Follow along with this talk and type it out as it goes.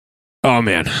Oh,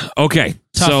 man. Okay.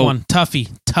 Tough one. Toughy.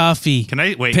 Can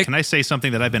I say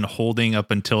something that I've been holding up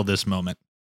until this moment?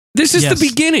 This is the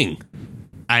beginning.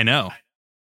 I know.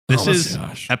 This is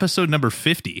episode number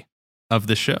 50 of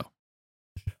the show.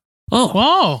 Oh.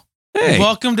 Whoa. Hey.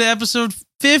 Welcome to episode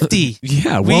 50.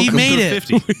 Yeah, we made it.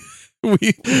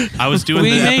 50. I was doing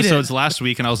the episodes last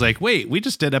week, and I was like, wait, we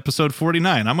just did episode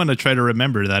 49. I'm going to try to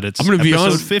remember that it's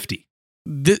episode 50.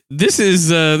 This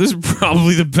is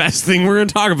probably the best thing we're going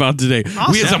to talk about today.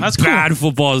 Awesome. We had some bad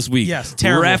football this week. Yes,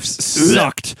 terrible. Refs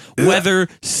sucked. Weather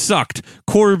sucked.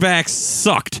 Quarterbacks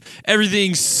sucked.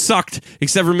 Everything sucked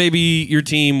except for maybe your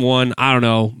team won. I don't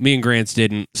know. Me and Grants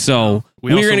didn't. So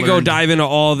we're going to go dive into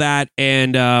all that,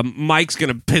 and Mike's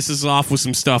going to piss us off with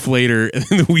some stuff later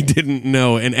that we didn't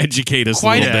know and educate us a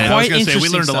little bit. I was going to say, we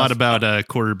learned a lot about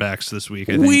quarterbacks this week,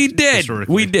 I think.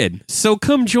 We did. So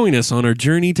come join us on our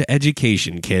journey to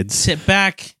education, kids. Sit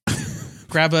back,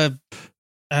 grab a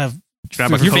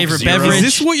your favorite beverage. Is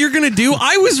this what you're going to do?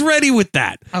 I was ready with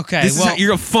that. Okay. You're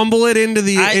going to fumble it into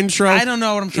the intro? I don't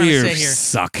know what I'm trying to say here.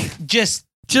 Suck. Just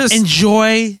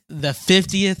enjoy the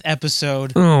 50th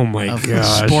episode. Oh my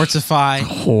gosh. Sportsify.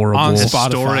 Horrible. On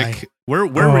Spotify. Historic. Where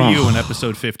were you in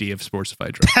episode 50 of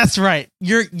Sportsify dropped? That's right.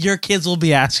 Your kids will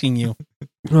be asking you.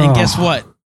 And guess what?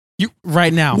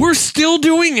 Right now. We're still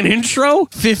doing an intro?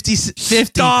 50.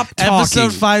 Stop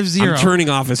episode talking. 50. I'm turning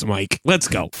off this mic. Let's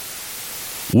go.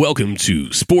 Welcome to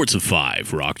Sportsify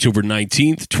for October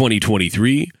 19th,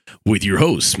 2023, with your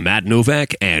hosts, Matt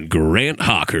Novak and Grant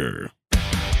Hawker.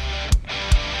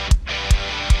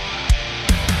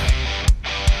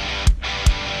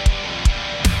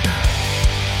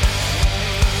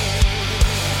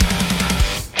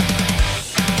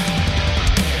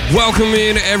 Welcome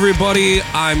in, everybody.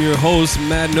 I'm your host,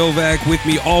 Matt Novak. With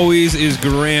me always is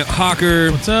Grant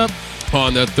Hawker. What's up?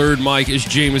 On the third mic is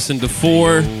Jameson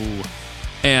DeFore.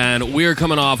 And we're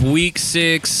coming off week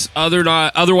 6,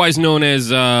 otherwise known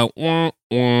as I'm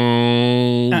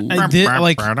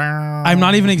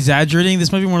not even exaggerating.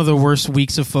 This might be one of the worst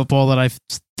weeks of football that I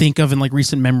think of in like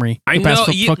recent memory. The past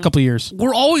couple of years.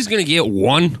 We're always going to get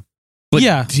one. But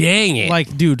yeah, dang it.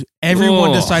 Like, dude,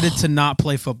 everyone decided to not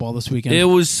play football this weekend. It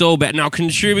was so bad. Now,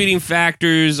 contributing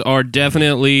factors are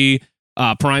definitely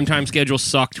primetime schedule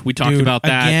sucked. We talked about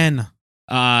that. Again.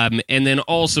 And then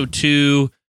also, too,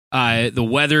 the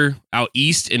weather out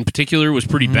east in particular was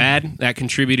pretty bad. That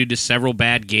contributed to several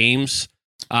bad games.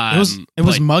 It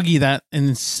was muggy just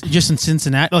in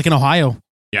Cincinnati, like in Ohio.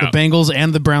 Yeah. The Bengals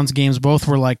and the Browns games both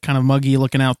were like kind of muggy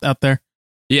looking out there.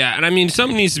 Yeah, and I mean,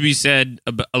 something needs to be said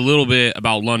a little bit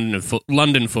about London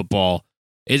football.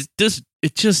 It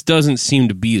just doesn't seem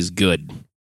to be as good.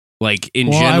 Like,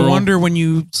 in general. I wonder when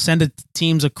you send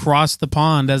teams across the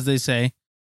pond, as they say,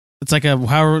 it's like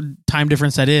however time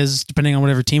difference that is, depending on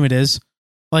whatever team it is.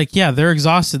 Like, yeah, they're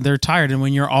exhausted, they're tired, and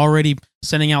when you're already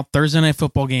sending out Thursday night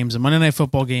football games and Monday night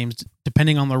football games,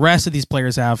 depending on the rest that these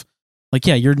players have, like,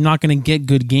 yeah, you're not going to get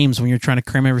good games when you're trying to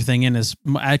cram everything in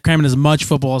cram in as much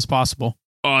football as possible.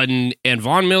 And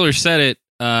Von Miller said it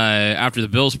after the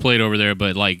Bills played over there,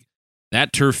 but like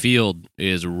that turf field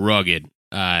is rugged.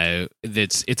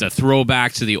 It's a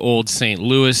throwback to the old St.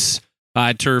 Louis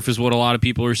turf, is what a lot of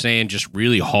people are saying. Just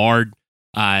really hard,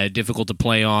 difficult to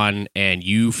play on, and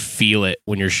you feel it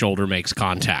when your shoulder makes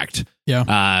contact.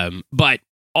 Yeah. But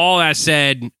all that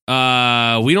said, we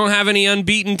don't have any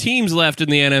unbeaten teams left in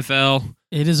the NFL.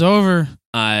 It is over.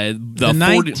 The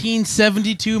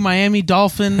 1972 Miami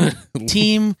Dolphin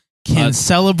team can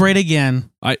celebrate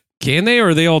again. Can they, or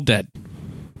are they all dead?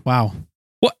 Wow.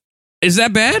 What? Is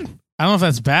that bad? I don't know if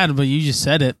that's bad, but you just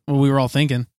said it. What we were all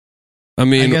thinking. I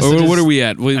mean, what are we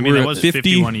at? It was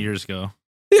 51 years ago.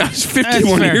 Yeah, it was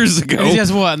 51 years ago. These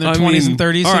guys what, in their 20s and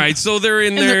 30s? All right, so they're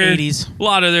in their 80s. A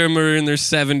lot of them are in their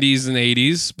 70s and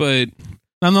 80s, but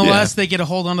nonetheless, they get a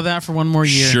hold onto that for one more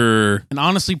year. Sure. And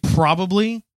honestly,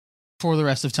 probably for the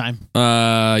rest of time.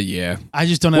 Yeah. I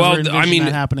just don't ever envision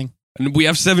that happening. We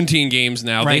have 17 games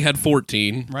now. Right. They had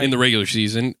 14 in the regular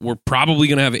season. We're probably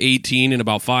going to have 18 in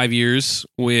about 5 years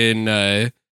when,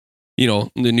 the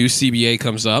new CBA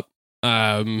comes up.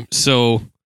 So,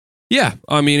 yeah,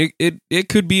 I mean, it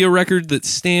could be a record that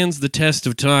stands the test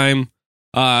of time.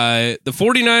 The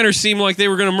 49ers seemed like they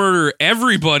were going to murder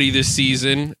everybody this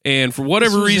season, and for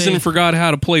whatever reason, forgot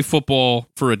how to play football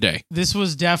for a day. This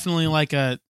was definitely like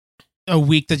a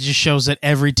week that just shows that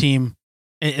every team,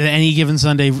 any given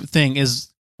Sunday thing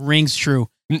rings true.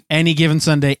 Any given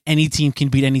Sunday, any team can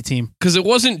beat any team. Because it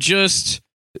wasn't just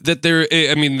that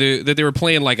that they were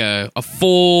playing like a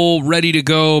full,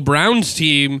 ready-to-go Browns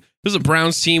team. This is a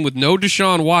Browns team with no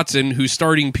Deshaun Watson, who's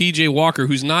starting P.J. Walker,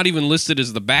 who's not even listed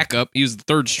as the backup. He was the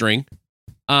third string.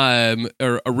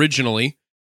 originally.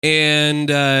 And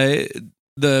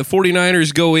the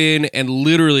 49ers go in and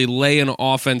literally lay an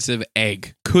offensive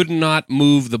egg. Could not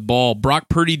move the ball. Brock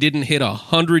Purdy didn't hit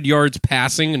 100 yards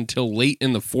passing until late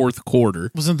in the fourth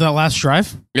quarter. Wasn't that last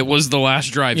drive? It was the last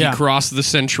drive. Yeah. He crossed the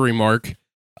century mark.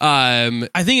 I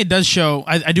think it does show.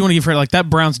 I do want to give credit. Like that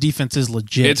Browns defense is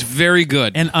legit. It's very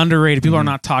good and underrated. People are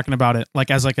not talking about it.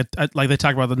 Like as like they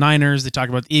talk about the Niners, they talk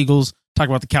about the Eagles, talk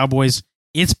about the Cowboys.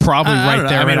 It's probably right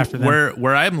there, right after that.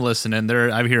 Where I'm listening,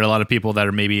 I hear a lot of people that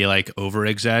are maybe like over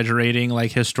exaggerating,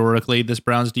 like historically this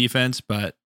Browns defense,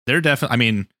 but they're definitely. I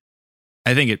mean,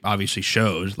 I think it obviously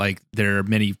shows. Like there are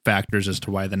many factors as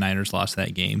to why the Niners lost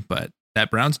that game, but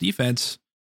that Browns defense,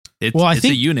 it's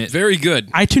a unit. Very good.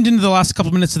 I tuned into the last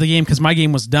couple of minutes of the game because my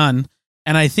game was done,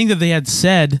 and I think that they had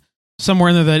said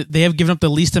somewhere in there that they have given up the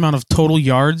least amount of total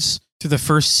yards through the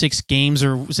first 6 games,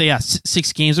 or say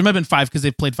 6 games. There might have been 5 because they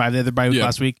played 5 the other bye week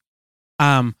last week.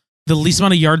 The least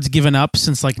amount of yards given up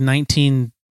since like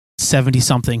 1970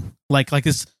 something, like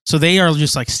this. So they are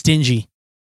just like stingy.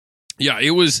 Yeah, it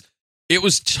was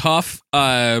tough.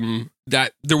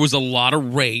 That there was a lot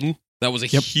of rain. That was a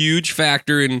huge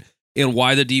factor in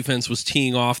why the defense was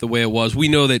teeing off the way it was. We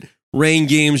know that rain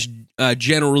games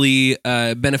generally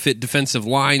benefit defensive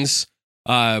lines.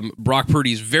 Brock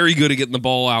Purdy is very good at getting the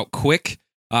ball out quick.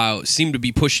 Seemed to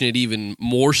be pushing it even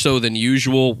more so than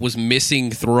usual. Was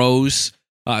missing throws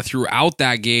throughout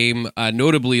that game,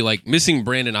 notably like missing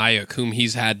Brandon Ayuk, whom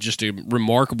he's had just a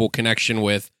remarkable connection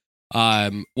with.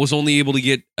 Was only able to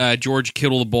get George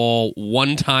Kittle the ball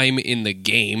 1 time in the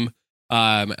game,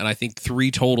 and I think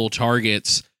 3 total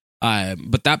targets.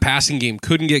 But that passing game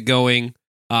couldn't get going.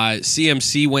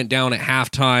 CMC went down at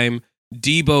halftime.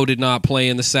 Debo did not play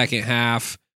in the second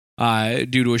half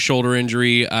due to a shoulder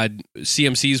injury.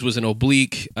 CMC's was an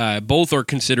oblique. Both are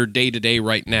considered day-to-day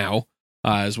right now,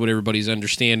 is what everybody's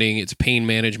understanding. It's pain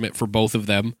management for both of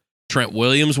them. Trent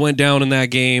Williams went down in that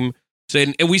game. So,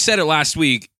 and we said it last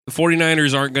week, the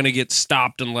 49ers aren't going to get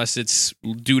stopped unless it's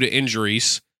due to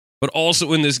injuries. But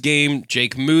also in this game,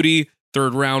 Jake Moody,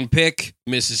 3rd-round pick,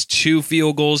 misses 2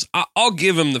 field goals. I'll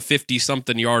give him the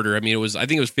 50-something yarder. I mean, I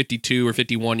think it was 52 or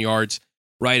 51 yards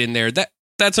right in there.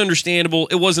 That's understandable.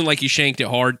 It wasn't like he shanked it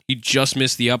hard. He just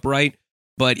missed the upright,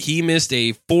 but he missed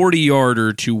a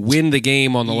 40-yarder to win the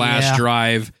game on the last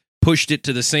drive, pushed it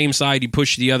to the same side. He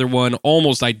pushed the other one,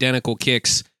 almost identical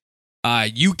kicks.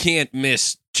 You can't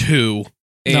miss 2.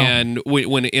 And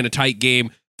when in a tight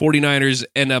game, 49ers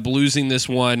end up losing this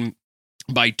one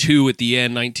by 2 at the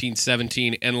end,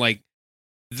 19-17. And like,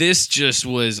 this just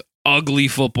was ugly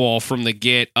football from the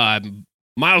get.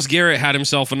 Myles Garrett had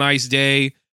himself a nice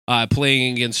day.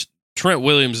 Playing against Trent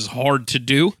Williams is hard to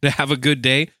do, to have a good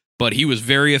day, but he was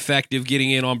very effective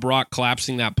getting in on Brock,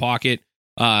 collapsing that pocket.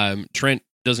 Trent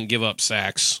doesn't give up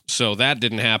sacks, so that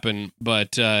didn't happen,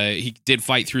 but he did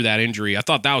fight through that injury. I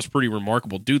thought that was pretty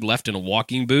remarkable. Dude left in a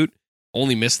walking boot,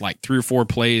 only missed like 3 or 4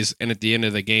 plays, and at the end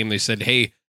of the game, they said,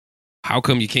 "Hey, how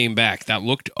come you came back? That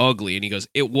looked ugly." And he goes,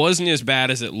 "It wasn't as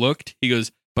bad as it looked." He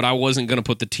goes, "But I wasn't going to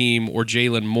put the team or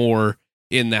Jalen Moore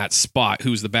in that spot,"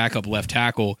 who's the backup left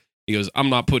tackle. He goes, "I'm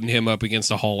not putting him up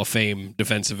against a Hall of Fame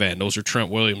defensive end." Those are Trent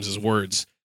Williams' words.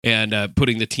 And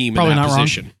putting the team in that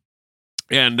position.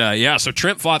 Wrong. And so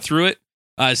Trent fought through it.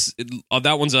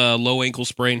 That one's a low ankle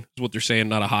sprain, is what they're saying,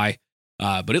 not a high.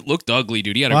 But it looked ugly,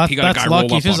 dude. He got a guy roll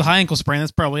up. If it was a high ankle sprain,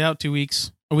 that's probably out 2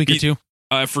 weeks, a week or 2.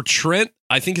 For Trent,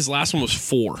 I think his last one was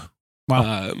 4.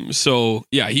 Wow. So,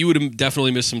 yeah, he would have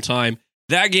definitely missed some time.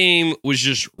 That game was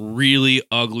just really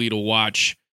ugly to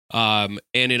watch. And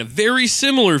in a very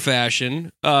similar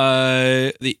fashion,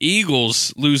 the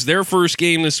Eagles lose their first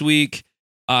game this week.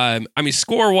 I mean,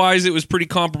 score-wise, it was pretty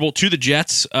comparable to the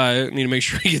Jets. I need to make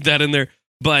sure I get that in there.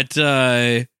 But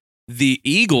the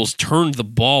Eagles turned the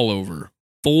ball over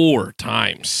 4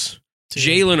 times.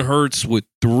 Jalen Hurts with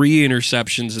 3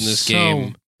 interceptions in this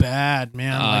game. Bad,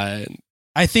 man.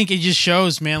 I think it just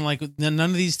shows, man, like none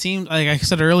of these teams, like I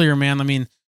said earlier, man, I mean,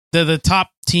 the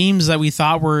top teams that we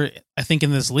thought were, I think,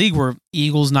 in this league were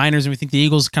Eagles, Niners, and we think the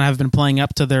Eagles kind of have been playing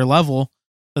up to their level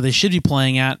that they should be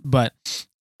playing at. But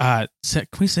can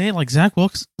we say it? Like Zach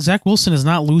Wilson is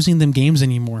not losing them games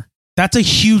anymore. That's a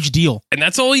huge deal, and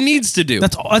that's all he needs to do.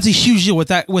 That's a huge deal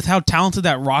with how talented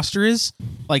that roster is.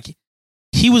 Like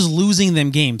he was losing them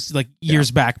games like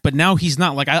years back, but now he's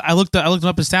not. Like I looked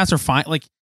up his stats are fine. Like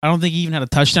I don't think he even had a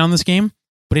touchdown this game,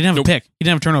 but he didn't have a pick. He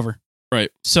didn't have a turnover. Right.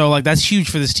 So like that's huge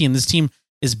for this team. This team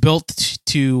is built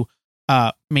to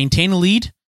maintain a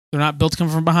lead They're not built to come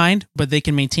from behind, but they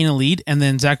can maintain a lead. And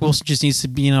then Zach Wilson just needs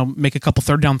to make a couple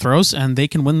third down throws, and they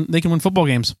can win. They can win football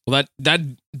games. Well, that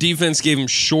defense gave him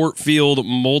short field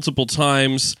multiple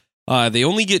times. They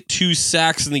only get 2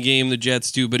 sacks in the game, the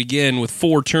Jets do. But again, with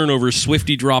 4 turnovers,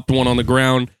 Swifty dropped one on the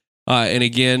ground. And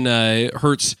again,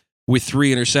 Hurts with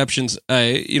 3 interceptions.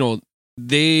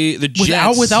 The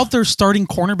Jets without their starting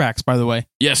cornerbacks, by the way.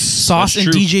 Yes, Sauce and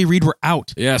DJ Reed were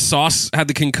out. Yeah, Sauce had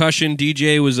the concussion.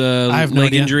 DJ was a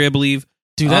leg injury, I believe.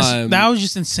 Dude, that was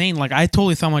just insane. Like, I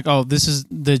totally thought, like, oh,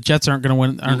 the Jets aren't going to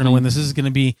win. Aren't going to win. This is going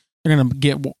to be, they're going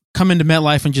to come into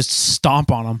MetLife and just stomp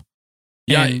on them.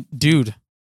 Yeah, and, dude.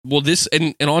 Well, this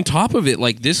and on top of it,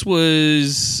 like, this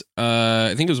was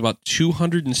I think it was about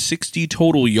 260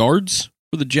 total yards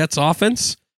for the Jets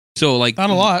offense. So, like,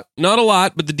 not a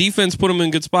lot, but the defense put them in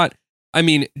a good spot. I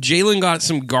mean, Jalen got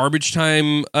some garbage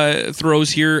time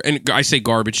throws here, and I say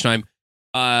garbage time.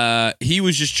 He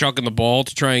was just chucking the ball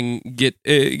to try and get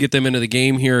them into the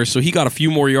game here. So he got a few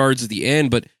more yards at the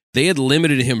end, but they had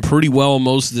limited him pretty well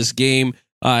most of this game.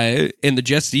 And the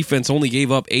Jets defense only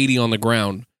gave up 80 on the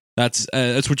ground. That's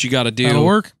what you got to do. That'll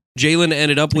work. Jalen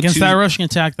ended up with against that rushing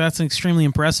attack. That's extremely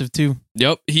impressive too.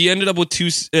 Yep, he ended up with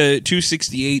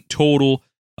 268 total,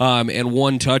 and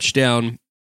 1 touchdown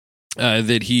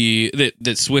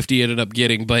that Swifty ended up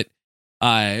getting. But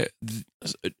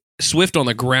Swift on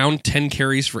the ground, 10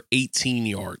 carries for 18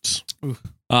 yards.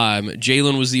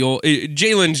 Jalen was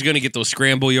Jalen's going to get those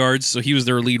scramble yards, so he was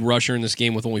their lead rusher in this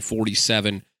game with only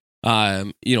 47.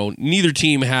 Neither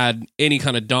team had any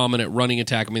kind of dominant running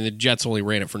attack. I mean, the Jets only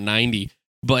ran it for 90,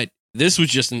 but this was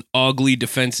just an ugly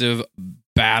defensive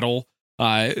battle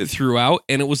throughout,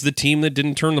 and it was the team that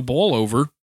didn't turn the ball over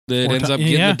that ends up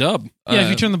getting the dub. Yeah, if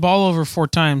you turn the ball over 4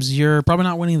 times, you're probably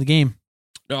not winning the game.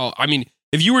 No, I mean,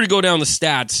 if you were to go down the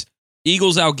stats,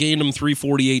 Eagles outgained them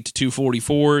 348 to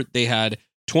 244. They had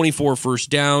 24 first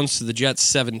downs to the Jets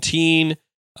 17.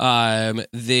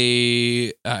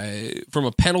 They from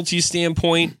a penalty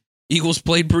standpoint, Eagles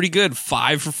played pretty good.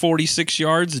 5 for 46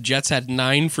 yards. The Jets had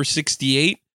 9 for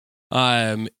 68.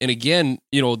 And again,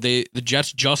 the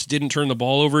Jets just didn't turn the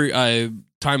ball over.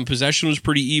 Time of possession was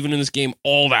pretty even in this game.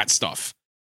 All that stuff.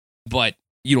 But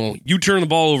you turn the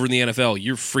ball over in the NFL,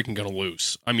 you're freaking gonna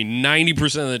lose. I mean,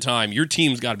 90% of the time, your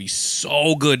team's got to be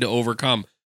so good to overcome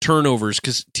turnovers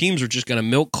because teams are just gonna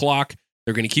milk clock.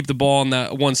 They're going to keep the ball on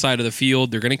that one side of the field.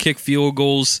 They're going to kick field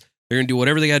goals. They're going to do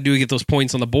whatever they got to do to get those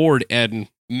points on the board. And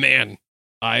man,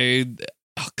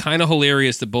 kind of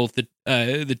hilarious that both the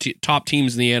top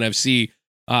teams in the NFC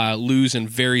lose in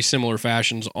very similar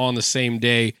fashions on the same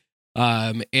day.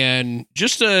 And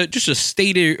just a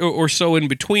state or so in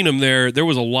between them there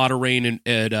was a lot of rain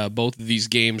at both of these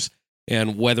games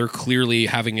and weather clearly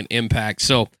having an impact.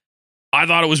 So I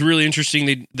thought it was really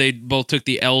interesting. They both took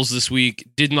the L's this week.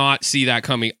 Did not see that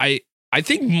coming. I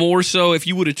think more so if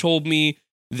you would have told me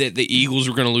that the Eagles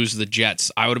were going to lose to the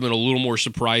Jets, I would have been a little more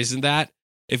surprised than that.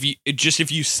 If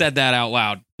you said that out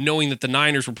loud, knowing that the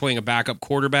Niners were playing a backup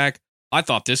quarterback, I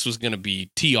thought this was going to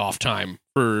be tee-off time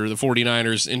for the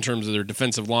 49ers in terms of their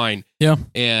defensive line. Yeah.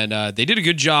 And they did a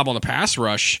good job on the pass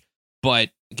rush, but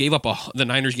the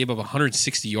Niners gave up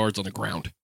 160 yards on the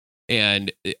ground.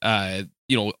 And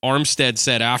Armstead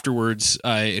said afterwards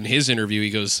in his interview, he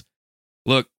goes,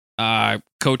 look,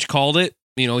 coach called it.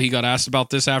 He got asked about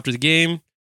this after the game.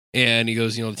 And he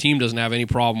goes, the team doesn't have any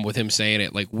problem with him saying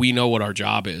it. Like, we know what our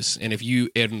job is. And if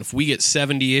we get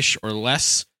 70-ish or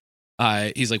less,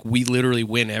 he's like, we literally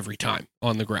win every time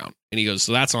on the ground. And he goes,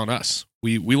 so that's on us.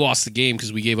 We lost the game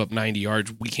because we gave up 90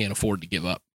 yards. We can't afford to give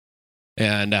up.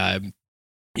 And,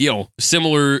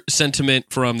 similar sentiment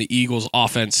from the Eagles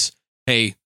offense.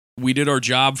 Hey, we did our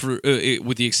job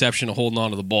with the exception of holding on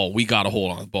to the ball. We got to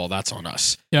hold on to the ball. That's on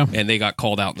us. Yeah. And they got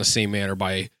called out in the same manner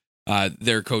by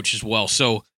their coach as well.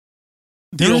 So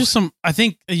there was just some, I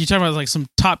think you're talking about like some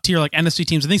top tier, like NFC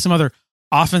teams. I think some other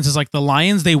offenses like the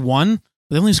Lions, they won.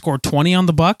 They only scored 20 on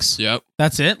the Bucks. Yep.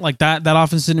 That's it. Like that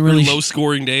offense didn't really low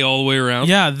scoring day all the way around.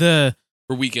 Yeah.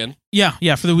 For weekend.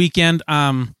 Yeah. For the weekend.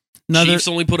 Chiefs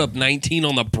only put up 19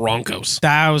 on the Broncos.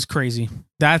 That was crazy.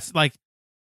 That's like,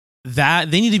 that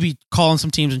they need to be calling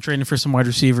some teams and trading for some wide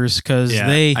receivers because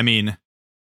that's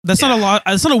not a lot.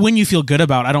 That's not a win you feel good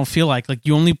about. I don't feel like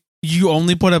you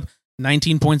only put up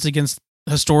 19 points against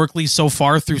historically so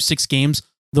far through 6 games,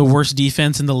 the worst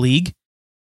defense in the league.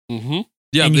 Mm-hmm.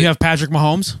 Yeah, and you have Patrick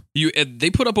Mahomes.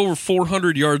 They put up over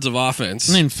 400 yards of offense.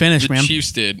 They didn't finish, man. The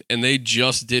Chiefs did, and they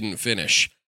just didn't finish.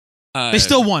 They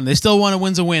still won. They still won. A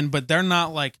win's a win, but they're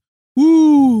not like,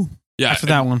 woo. Yeah, after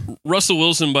that one. Russell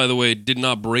Wilson, by the way, did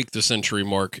not break the century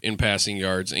mark in passing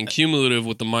yards, and cumulative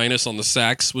with the minus on the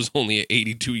sacks was only at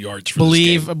 82 yards for this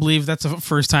game. I believe that's the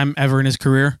first time ever in his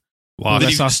career. Wow, That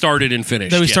he started and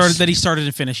finished. That he started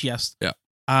and finished. Yes. Yeah.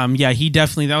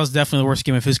 That was definitely the worst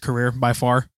game of his career by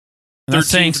far. And that's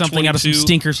saying something out of some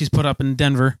stinkers he's put up in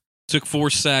Denver. Took 4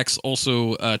 sacks,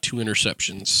 also 2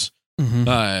 interceptions.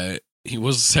 Mm-hmm. He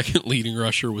was the second leading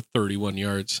rusher with 31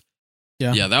 yards.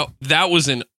 Yeah. That was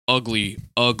an ugly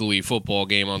football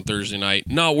game on Thursday night.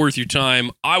 Not worth your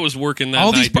time. I was working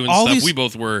that night doing stuff. We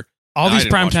both were. All these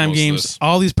primetime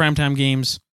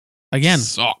games, again,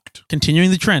 sucked. Continuing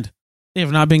the trend. They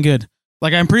have not been good.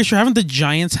 Like, I'm pretty sure, haven't the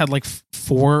Giants had like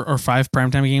 4 or 5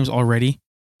 primetime games already?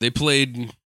 They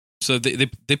played. So they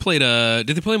played.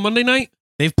 Did they play Monday night?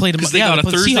 They've played because they got a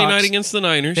Thursday night against the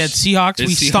Niners. They had Seahawks.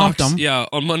 We stomped them. Yeah,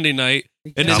 on Monday night,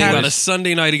 and then they got a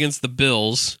Sunday night against the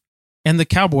Bills and the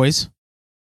Cowboys.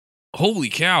 Holy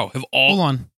cow! Hold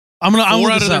on. I'm 4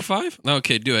 out of their 5.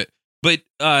 Okay, do it. But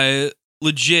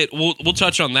legit, we'll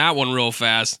touch on that one real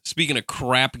fast. Speaking of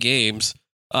crap games,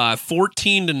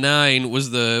 14-9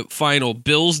 was the final.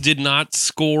 Bills did not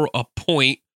score a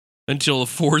point until the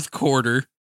fourth quarter.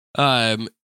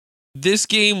 This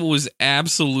game was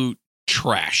absolute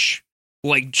trash.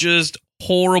 Like, just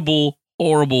horrible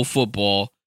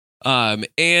football.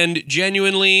 And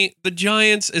genuinely, the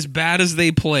Giants, as bad as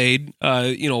they played,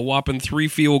 whopping 3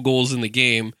 field goals in the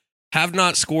game, have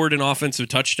not scored an offensive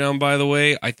touchdown, by the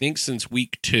way, I think since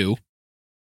week 2.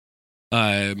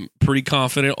 I'm pretty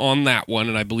confident on that one,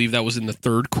 and I believe that was in the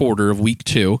third quarter of week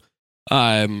 2.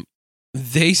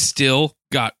 They still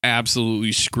got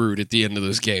absolutely screwed at the end of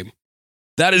this game.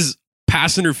 That is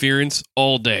pass interference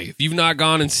all day. If you've not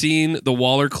gone and seen the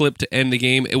Waller clip to end the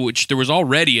game, in which there was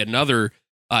already another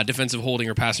defensive holding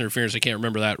or pass interference, I can't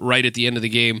remember that, right at the end of the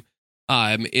game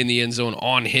in the end zone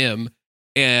on him.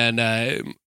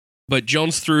 And but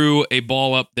Jones threw a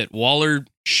ball up that Waller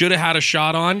should have had a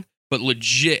shot on, but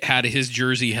legit had his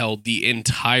jersey held the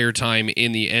entire time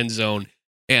in the end zone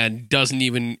and doesn't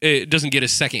get a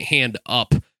second hand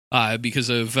up because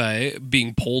of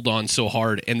being pulled on so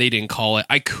hard, and they didn't call it.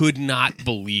 I could not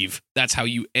believe that's how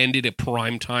you ended a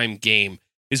primetime game,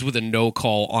 is with a no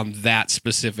call on that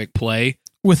specific play.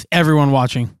 With everyone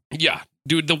watching. Yeah,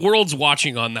 dude, the world's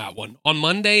watching on that one. On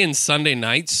Monday and Sunday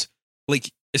nights,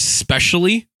 like,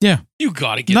 especially, you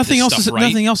got to get nothing this else stuff right.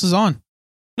 Nothing else is on.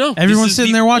 No, everyone's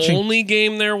sitting there watching. Only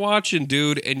game they're watching,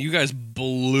 dude, and you guys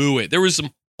blew it. There was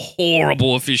some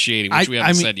horrible officiating, which we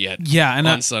haven't said yet. Yeah, and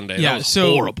on Sunday, yeah, that was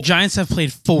so horrible. Giants have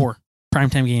played 4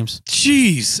 primetime games.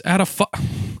 Jeez,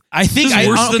 I think this is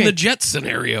worse than the Jets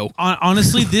scenario.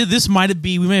 Honestly, this might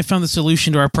be. We may have found the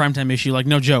solution to our primetime issue. Like,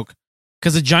 no joke,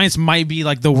 because the Giants might be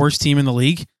like the worst team in the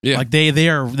league. Yeah, like they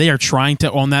are trying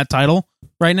to own that title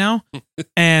right now,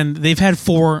 and they've had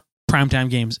 4 primetime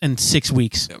games in 6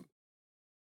 weeks. Yep.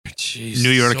 Jeez,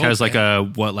 New York has like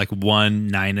a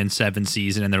 9-7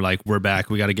 season, and they're like, we're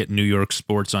back. We got to get New York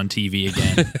sports on TV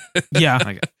again. Yeah,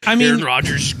 I mean, Aaron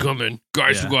Rodgers is coming,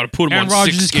 guys. We got to put him Aaron on.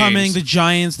 Rodgers 6 is games. coming.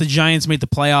 The Giants made the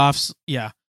playoffs.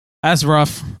 Yeah, that's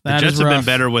rough. The Jets have been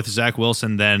better with Zach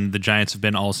Wilson than the Giants have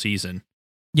been all season.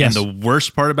 Yes. And the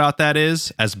worst part about that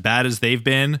is, as bad as they've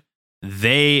been,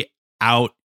 they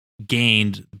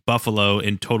outgained Buffalo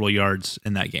in total yards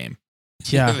in that game.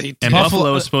 Yeah. And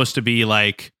Buffalo is supposed to be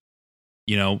like,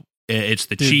 it's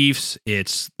the Chiefs,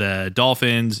 it's the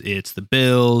Dolphins, it's the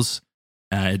Bills,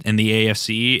 and the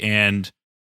AFC, and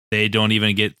they don't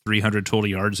even get 300 total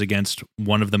yards against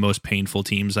one of the most painful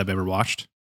teams I've ever watched.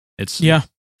 It's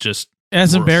just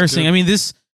that's embarrassing. I mean,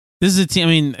 this is a team.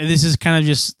 I mean, this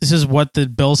is what the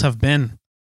Bills have been.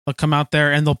 They'll come out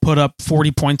there and they'll put up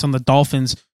 40 points on the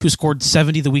Dolphins, who scored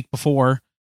 70 the week before,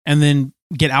 and then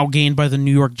get outgained by the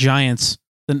New York Giants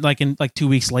in 2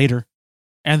 weeks later,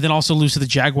 and then also lose to the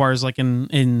Jaguars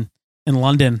in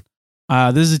London.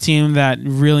 This is a team that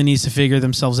really needs to figure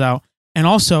themselves out, and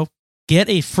also get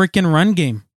a freaking run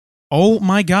game. Oh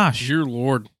my gosh, dear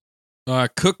Lord!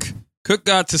 Cook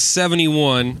got to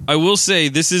 71. I will say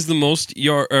this is the most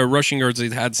rushing yards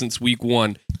they've had since week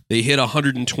 1. They hit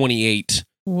 128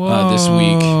 this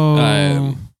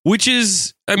week, which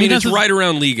is, it's right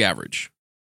around league average.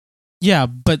 Yeah,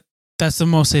 but that's the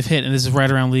most they've hit, and this is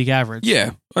right around league average.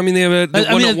 Yeah, they have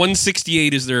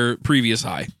 168 is their previous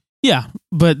high. Yeah,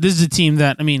 but this is a team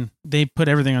that, they put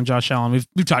everything on Josh Allen.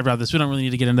 We've talked about this. We don't really need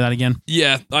to get into that again.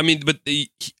 Yeah, but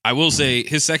I will say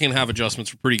his second half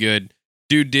adjustments were pretty good.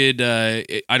 Dude did,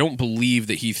 I don't believe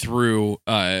that he threw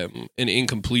an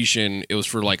incompletion. It was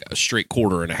for like a straight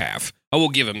quarter and a half. I will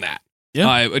give him that.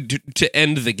 Yeah. To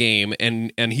end the game,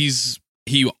 and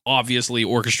he obviously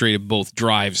orchestrated both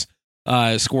drives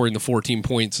scoring the 14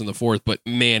 points in the fourth. But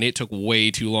man, it took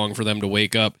way too long for them to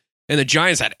wake up. And the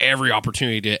Giants had every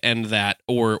opportunity to end that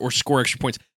or score extra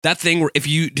points. That thing where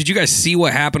did you guys see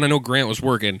what happened? I know Grant was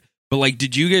working, but like,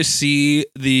 did you guys see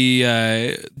the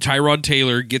Tyrod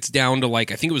Taylor gets down to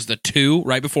like, I think it was the 2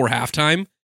 right before halftime,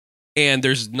 and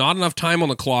there's not enough time on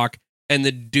the clock, and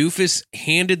the doofus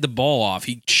handed the ball off.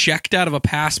 He checked out of a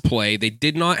pass play. They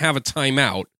did not have a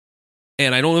timeout,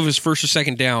 and I don't know if it was first or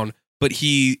second down, but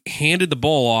he handed the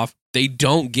ball off. They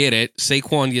don't get it.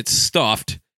 Saquon gets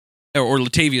stuffed, or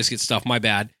Latavius gets stuffed, my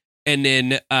bad. And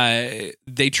then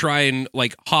they try and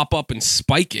like hop up and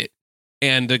spike it.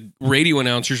 And the radio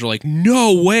announcers are like,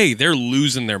 no way. They're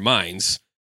losing their minds.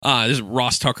 This is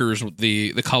Ross Tucker's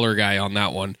the color guy on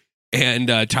that one. And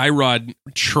Tyrod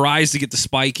tries to get the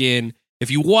spike in.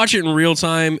 If you watch it in real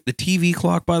time, the TV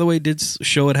clock, by the way, did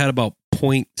show it had about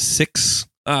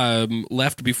 0.6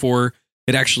 left before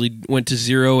it actually went to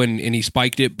 0, and he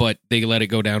spiked it, but they let it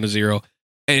go down to 0.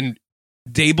 And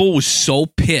Dable was so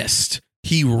pissed,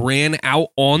 he ran out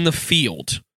on the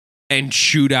field and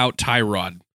chewed out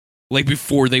Tyrod. Like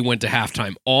before they went to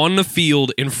halftime, on the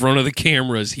field in front of the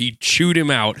cameras, he chewed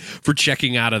him out for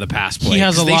checking out of the pass play.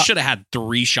 They should have had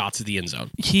 3 shots at the end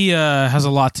zone. He has a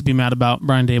lot to be mad about.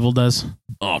 Brian Dable does.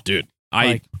 Oh, dude,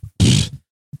 I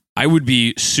would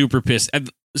be super pissed.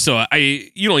 So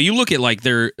you look at like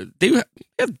they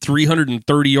had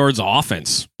 330 yards of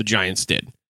offense. The Giants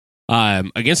did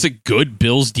against a good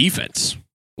Bills defense.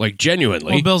 Like,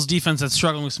 genuinely. Well, Bill's defense that's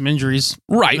struggling with some injuries.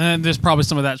 Right. And there's probably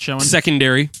some of that showing.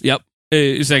 Secondary. Yep.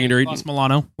 Secondary. Lost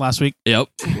Milano last week. Yep.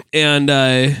 And,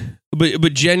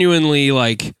 but genuinely,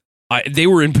 like, they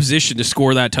were in position to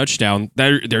score that touchdown.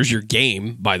 There's your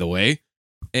game, by the way.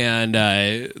 And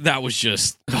that was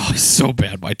just so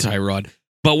bad by Tyrod.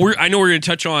 But I know we're going to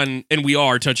touch on, and we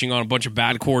are touching on a bunch of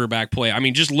bad quarterback play. I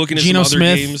mean, just looking at some other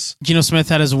games. Geno Smith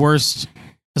had his worst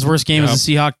game as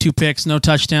a Seahawk. 2 picks, no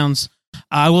touchdowns.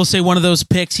 I will say one of those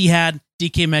picks he had,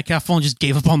 DK Metcalf and just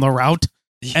gave up on the route,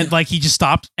 and like he just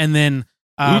stopped, and then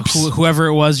whoever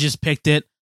it was just picked it.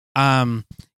 That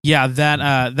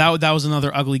was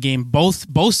another ugly game.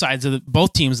 Both sides of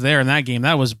both teams there in that game,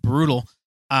 that was brutal.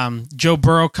 Joe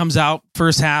Burrow comes out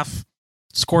first half,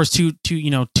 scores two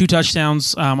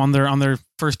touchdowns on their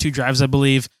first 2 drives, I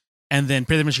believe, and then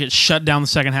pretty much gets shut down the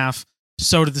second half.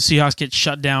 So did the Seahawks get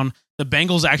shut down. The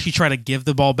Bengals actually try to give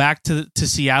the ball back to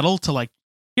Seattle to like,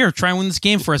 here, try and win this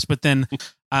game for us. But then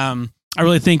I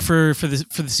really think for the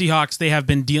Seahawks, they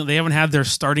haven't had their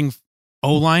starting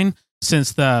O-line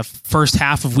since the first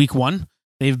half of week 1.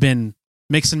 They've been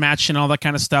mix and match and all that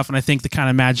kind of stuff. And I think the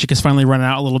kind of magic is finally running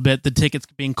out a little bit. The tickets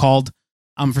being called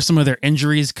for some of their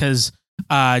injuries because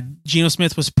Geno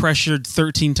Smith was pressured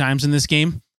 13 times in this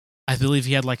game. I believe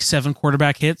he had like 7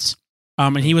 quarterback hits.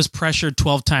 And he was pressured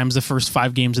 12 times the first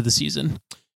 5 games of the season.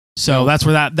 So that's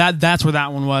where that's where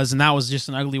that one was, and that was just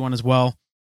an ugly one as well.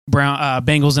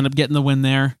 Bengals end up getting the win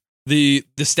there. The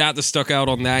stat that stuck out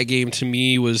on that game to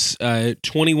me was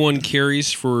 21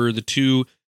 carries for the 2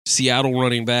 Seattle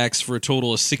running backs for a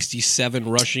total of 67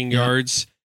 rushing yards,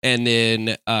 and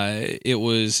then it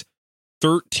was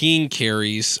 13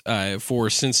 carries for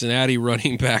Cincinnati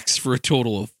running backs for a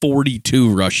total of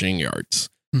 42 rushing yards.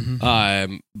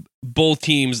 Mm-hmm. Both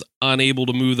teams unable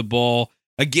to move the ball.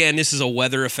 Again, this is a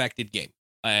weather-affected game.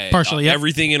 Partially, yeah.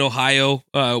 Everything in Ohio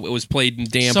was played in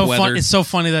damp weather. It's so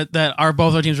funny that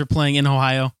both our teams were playing in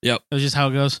Ohio. Yep. That's just how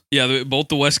it goes. Yeah, both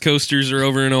the West Coasters are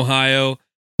over in Ohio.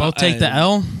 Both take the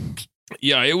L.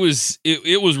 Yeah, it was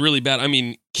really bad. I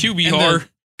mean,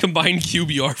 combined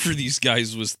QBR for these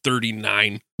guys was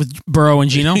 39. With Burrow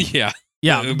and Geno? Yeah.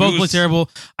 Yeah, both look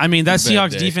terrible. I mean, that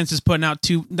Seahawks defense is putting out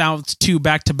 2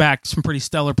 back-to-back, some pretty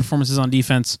stellar performances on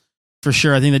defense, for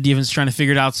sure. I think the defense is trying to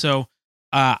figure it out. So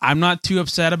I'm not too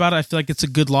upset about it. I feel like it's a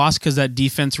good loss because that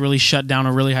defense really shut down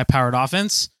a really high-powered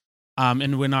offense.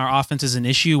 And when our offense is an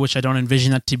issue, which I don't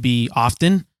envision that to be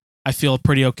often, I feel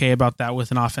pretty okay about that with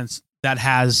an offense that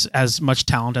has as much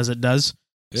talent as it does.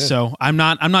 Yeah. So I'm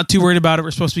not too worried about it.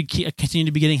 We're supposed to continue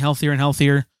to be getting healthier and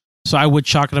healthier. So I would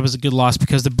chalk it up as a good loss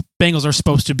because the Bengals are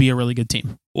supposed to be a really good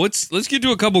team. Let's get to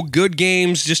a couple good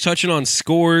games. Just touching on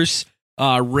scores.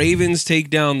 Ravens take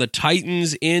down the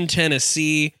Titans in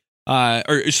Tennessee.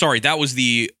 That was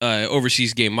the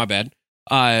overseas game. My bad.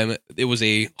 It was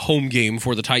a home game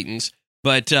for the Titans.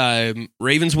 But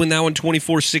Ravens win that one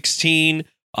 24-16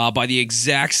 by the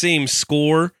exact same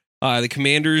score. The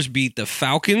Commanders beat the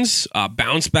Falcons.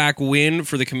 Bounce back win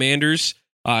for the Commanders.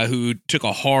 Who took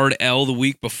a hard L the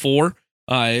week before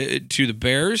to the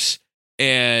Bears.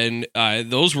 And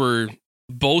those were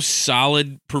both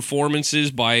solid performances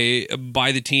by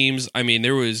the teams. I mean,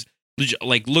 there was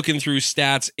like looking through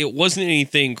stats, it wasn't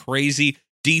anything crazy.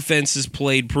 Defenses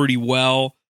played pretty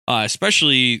well,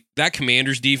 especially that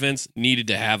Commanders defense needed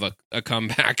to have a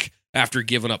comeback after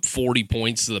giving up 40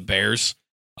 points to the Bears,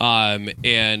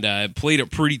 and played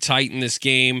it pretty tight in this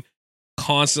game.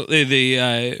 Constantly,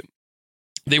 they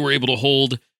were able to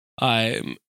hold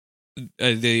the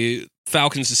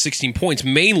Falcons to 16 points,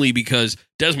 mainly because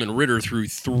Desmond Ridder threw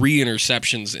 3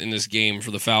 interceptions in this game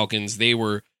for the Falcons. They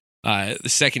were the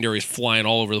secondary is flying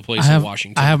all over the place in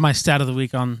Washington. I have my stat of the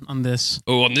week on this.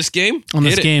 Oh, on this game? On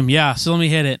this game, yeah. So let me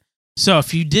hit it. So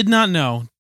if you did not know,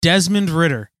 Desmond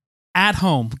Ridder at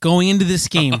home going into this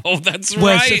game. Oh, that's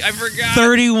right. I forgot.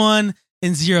 31-0.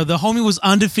 The homie was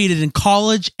undefeated in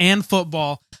college and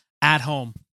football at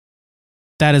home.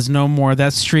 That is no more.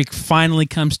 That streak finally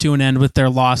comes to an end with their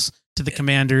loss to the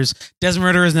Commanders. Desmond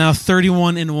Ridder is now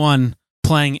 31-1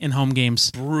 playing in home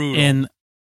games. Brutal. In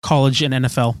college and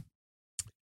NFL.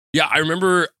 Yeah, I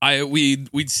remember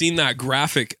we'd seen that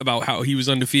graphic about how he was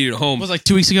undefeated at home. It was like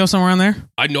 2 weeks ago, somewhere around there.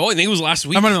 I know. I think it was last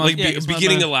week.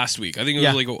 Beginning of last week. I think it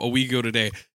was like a week ago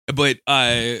today. But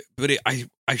I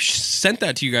sent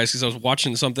that to you guys because I was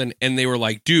watching something and they were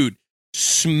like, "Dude,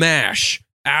 smash,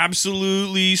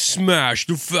 absolutely smash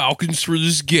the Falcons for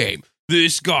this game.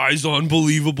 This guy's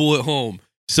unbelievable at home."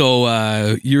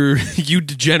 So you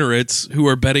degenerates who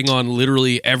are betting on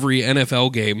literally every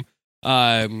NFL game.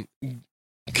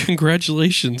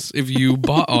 Congratulations if you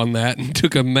bought on that and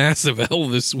took a massive L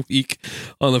this week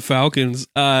on the Falcons.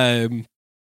 This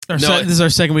is our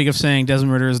second week of saying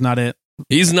Desmond Ridder is not it.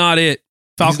 He's not it.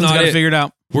 Falcons got to figure it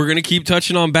out. We're going to keep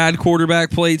touching on bad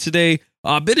quarterback play today.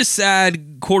 A bit of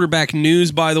sad quarterback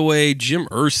news, by the way. Jim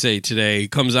Irsay today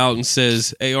comes out and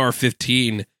says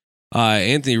AR-15.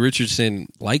 Anthony Richardson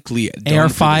likely done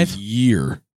AR-5 for the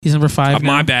year. He's number 5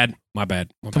 now. My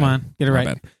bad. Come on, get it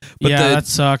right. But that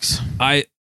sucks.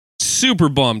 Super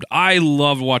bummed. I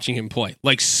loved watching him play.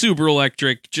 Like super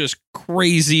electric, just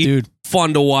crazy, dude.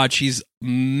 Fun to watch. He's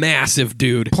massive,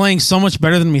 dude. Playing so much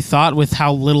better than we thought with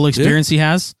how little experience he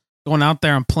has. Going out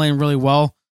there and playing really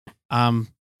well. And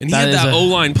he had that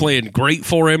O-line playing great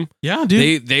for him. Yeah,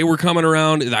 dude. They were coming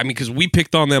around. I mean, because we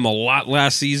picked on them a lot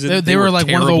last season. They were like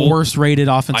terrible. One of the worst rated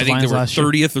offensive lines last year.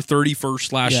 I think they were 30th or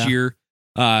 31st year.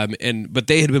 But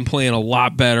they had been playing a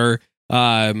lot better.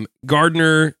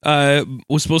 Gardner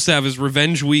was supposed to have his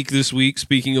revenge week this week.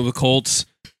 Speaking of the Colts,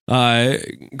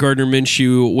 Gardner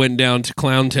Minshew went down to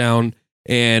Clowntown,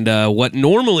 and what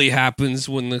normally happens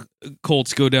when the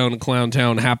Colts go down to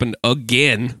Clowntown happened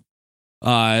again.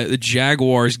 The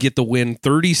Jaguars get the win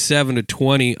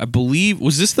 37-20. I believe,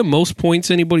 was this the most points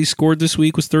anybody scored this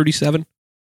week? Was 37?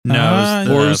 No,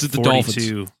 or was it the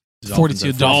Dolphins?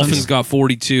 42. Dolphins got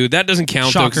 42. That doesn't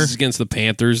count though, because it's against the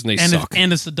Panthers and they suck.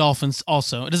 And it's the Dolphins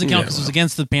also. It doesn't count because it was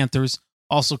against the Panthers,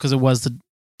 also because it was the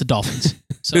Dolphins.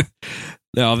 So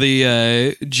now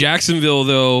the Jacksonville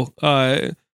though,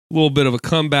 a little bit of a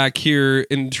comeback here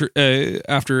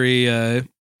after a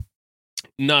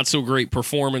not so great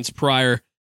performance prior.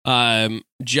 Trevor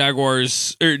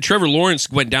Lawrence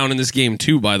went down in this game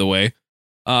too, by the way.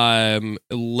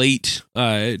 Late,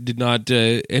 did not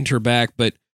enter back,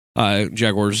 but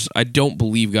Jaguars, I don't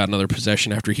believe, got another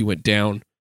possession after he went down.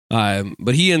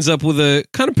 But he ends up with a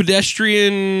kind of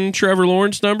pedestrian Trevor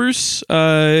Lawrence numbers.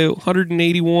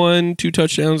 181, 2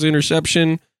 touchdowns,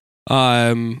 interception.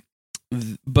 But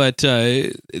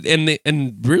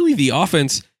really the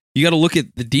offense, you got to look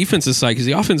at the defensive side because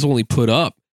the offense only put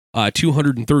up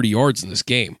 230 yards in this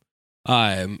game.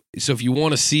 So if you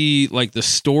want to see like the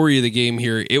story of the game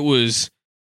here, it was,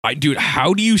 dude,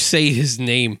 how do you say his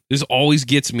name? This always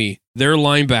gets me. Their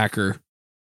linebacker,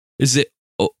 is it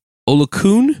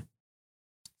Olakun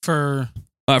for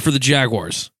the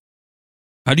Jaguars?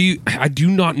 I do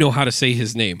not know how to say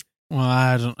his name. Well,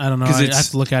 I don't know. I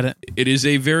have to look at it. It is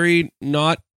a very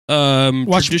not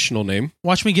traditional name.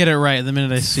 Watch me get it right the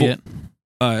minute I see it.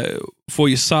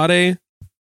 Foyesade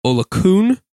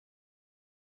Olakun.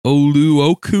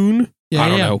 Oluokun. Yeah, I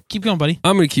don't know. Keep going, buddy.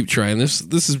 I'm going to keep trying this.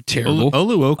 This is terrible.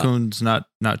 Oluokun's not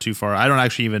too far. I don't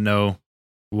actually even know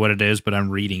what it is, but I'm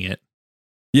reading it.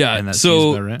 Yeah,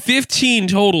 so right. 15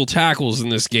 total tackles in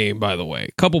this game, by the way.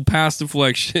 A couple pass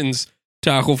deflections,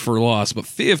 tackle for loss, but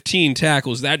 15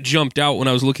 tackles. That jumped out when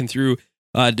I was looking through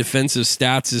defensive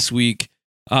stats this week.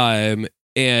 And,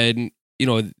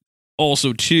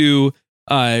 also, too,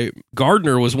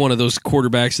 Gardner was one of those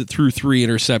quarterbacks that threw 3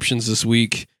 interceptions this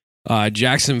week.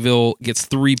 Jacksonville gets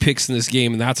 3 picks in this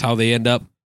game, and that's how they end up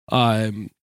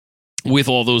with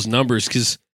all those numbers.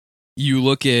 Because you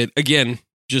look at, again,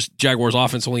 just Jaguars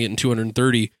offense only getting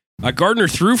 230. Gardner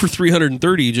threw for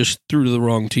 330, just threw to the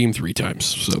wrong team 3 times.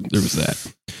 So there was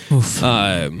that. Oof.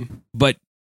 But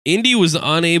Indy was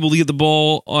unable to get the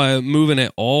ball moving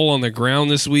at all on the ground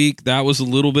this week. That was a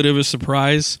little bit of a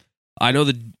surprise. I know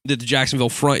that the Jacksonville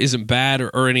front isn't bad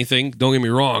or anything. Don't get me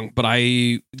wrong, but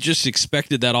I just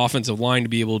expected that offensive line to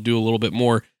be able to do a little bit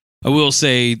more. I will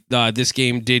say this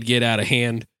game did get out of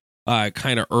hand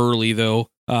kind of early, though.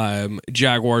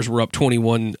 Jaguars were up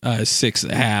 21-6 at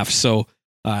the half, so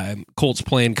Colts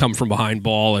playing come from behind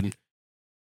ball and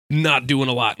not doing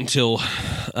a lot until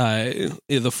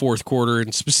in the fourth quarter.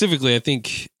 And specifically, I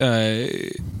think,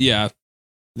 they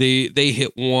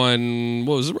hit one.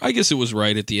 I guess it was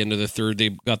right at the end of the third. They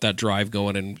got that drive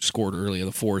going and scored early in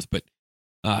the fourth. But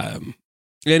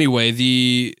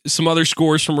anyway, some other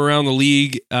scores from around the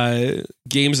league,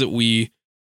 games that we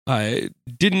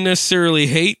didn't necessarily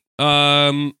hate.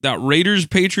 That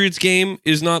Raiders-Patriots game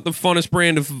is not the funnest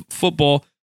brand of football.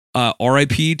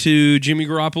 RIP to Jimmy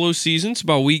Garoppolo's season. It's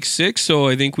about week 6, so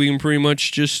I think we can pretty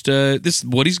much just this is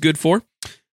what he's good for.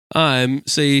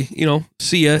 Say,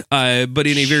 see ya. But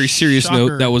in a very serious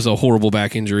note, that was a horrible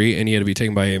back injury, and he had to be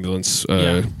taken by ambulance,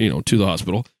 to the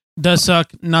hospital. Does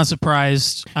suck. Not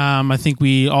surprised. I think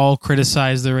we all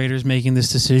criticize the Raiders making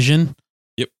this decision.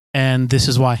 Yep. And this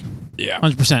is why. Yeah.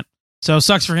 100%. So it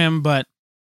sucks for him, but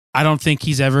I don't think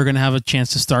he's ever going to have a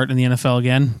chance to start in the NFL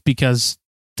again because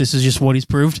this is just what he's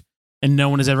proved, and no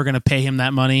one is ever going to pay him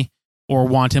that money or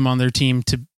want him on their team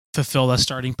to fulfill that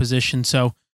starting position.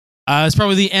 So it's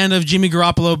probably the end of Jimmy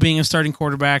Garoppolo being a starting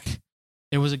quarterback.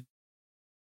 It was a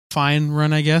fine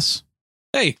run, I guess.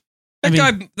 Hey,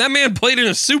 that man played in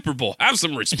a Super Bowl. Have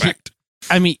some respect.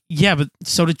 I mean, yeah, but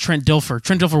so did Trent Dilfer.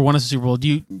 Trent Dilfer won us a Super Bowl.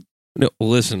 No,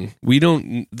 listen, we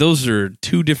don't. Those are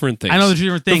two different things. I know they're two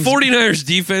different things. The 49ers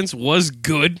defense was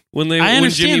good when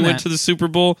Jimmy went to the Super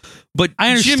Bowl, but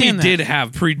Jimmy did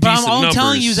have pretty decent numbers. But all I'm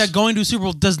telling you is that going to a Super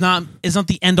Bowl is not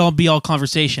the end all be all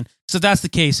conversation. So if that's the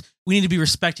case, we need to be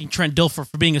respecting Trent Dilfer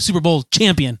for being a Super Bowl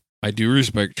champion. I do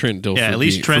respect Trent Dilfer. Yeah, at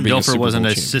least Trent Dilfer wasn't a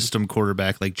champion. System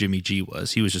quarterback like Jimmy G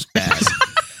was. He was just bad.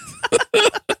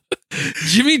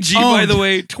 Jimmy G, by the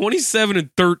way,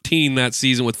 27-13 that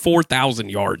season with 4,000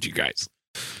 yards, you guys.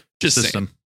 Just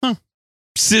System.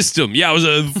 System. Yeah, it was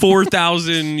a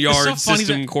 4,000 yard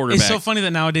system quarterback. It's so funny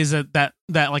that nowadays that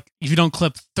like if you don't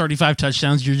clip 35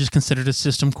 touchdowns, you're just considered a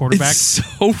system quarterback. It's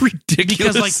so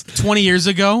ridiculous. Because like 20 years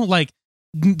ago, like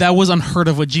that was unheard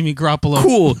of with Jimmy Garoppolo.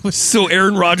 Cool. So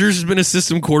Aaron Rodgers has been a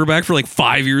system quarterback for like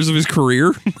 5 years of his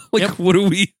career. What are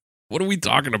we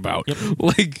talking about? Yep.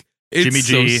 Like it's Jimmy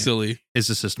G so silly. Is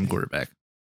a system quarterback.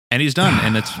 And he's done.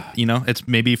 And it's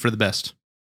maybe for the best.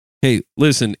 Hey,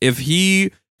 listen, if he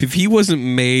wasn't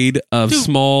made of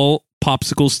small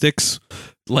popsicle sticks,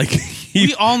 like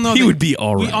we all know he would be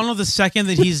all right. We all know the second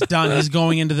that he's done, he's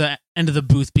going into the end of the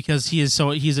booth because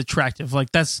he's attractive.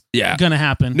 Like that's gonna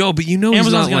happen. No, but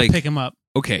Amazon's gonna pick him up.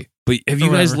 Okay, but have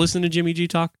you guys listened to Jimmy G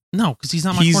talk? No, because he's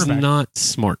not my quarterback. He's not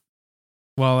smart.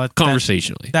 Well,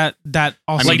 conversationally, that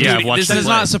also this does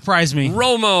not surprise me.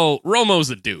 Romo's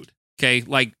a dude. Okay,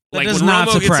 like when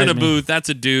Romo gets in a booth, that's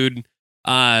a dude.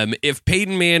 If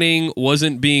Peyton Manning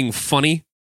wasn't being funny,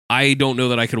 I don't know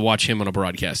that I could watch him on a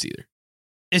broadcast either.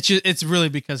 It's really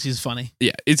because he's funny.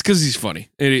 Yeah, it's because he's funny,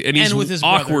 and he's with his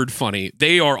awkward brother. funny.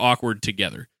 They are awkward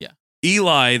together. Yeah.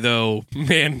 Eli though,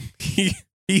 man, he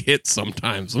hits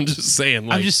sometimes. I'm just saying.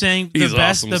 Like, I'm just saying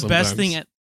the best thing at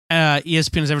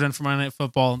ESPN has ever done for Monday Night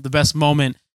Football. The best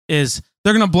moment is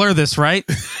they're gonna blur this right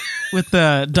with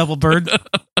the double bird.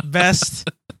 Best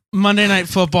Monday Night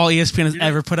Football ESPN has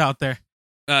ever put out there.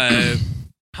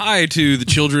 Hi to the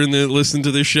children that listen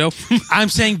to this show. I'm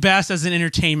saying best as an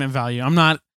entertainment value. I'm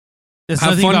not.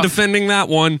 Have fun defending that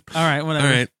one. All right, whatever.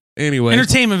 All right. Anyway,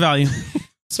 entertainment value.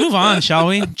 Let's move on, shall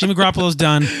we? Jimmy Garoppolo's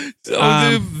done.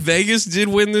 So Vegas did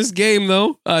win this game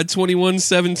though,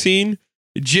 21-17.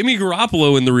 Jimmy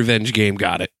Garoppolo in the revenge game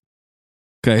got it.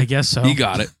 Okay, I guess so. He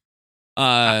got it.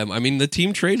 I mean, the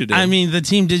team traded him. I mean, the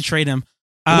team did trade him.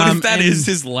 What if that is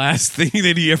his last thing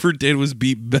that he ever did was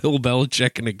beat Bill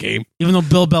Belichick in a game? Even though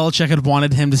Bill Belichick had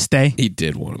wanted him to stay. He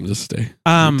did want him to stay.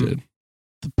 He did.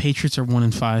 The Patriots are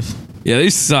 1-5. Yeah, they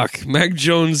suck. Mac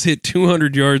Jones hit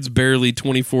 200 yards, barely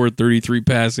 24-33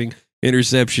 passing.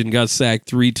 Interception, got sacked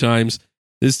 3 times.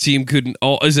 This team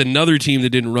is another team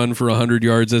that didn't run for 100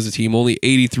 yards as a team, only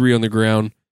 83 on the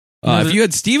ground. If you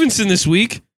had Stevenson this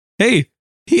week, hey,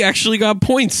 he actually got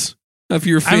points if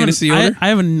you're a fantasy owner. I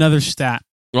have another stat.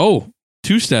 Oh,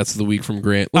 2 stats of the week from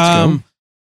Grant. Let's go.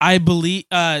 I believe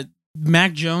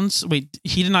Mac Jones. Wait,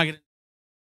 he did not get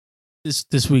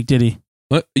this week, did he?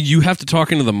 What? You have to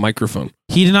talk into the microphone.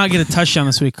 He did not get a touchdown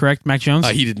this week, correct, Mac Jones?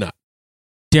 He did not.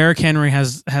 Derrick Henry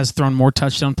has thrown more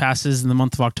touchdown passes in the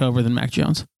month of October than Mac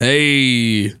Jones.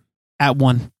 Hey. At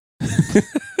 1.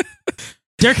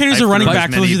 Derrick Henry's a running back,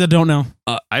 for those of you that don't know.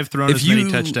 I've thrown as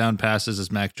many touchdown passes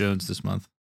as Mac Jones this month.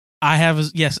 I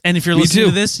have, yes. And if you're listening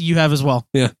to this, you have as well.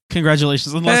 Yeah.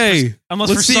 Congratulations.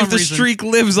 Let's see if the streak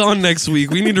lives on next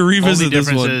week. We need to revisit this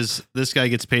one. The difference is this guy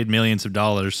gets paid millions of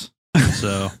dollars.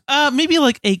 So maybe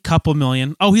like a couple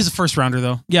million. Oh, he's a first rounder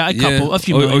though. Yeah, a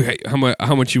few million. Okay,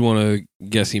 how much you want to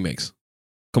guess he makes?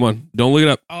 Come on, don't look it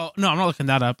up. Oh no, I'm not looking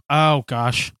that up. Oh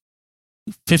gosh,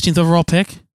 15th overall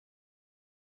pick.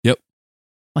 Yep,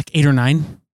 like 8 or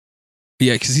 9.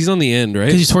 Yeah, because he's on the end, right?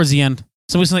 Because he's towards the end,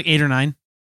 so it's like 8 or 9.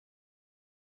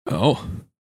 Oh,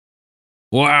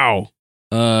 wow!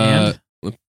 The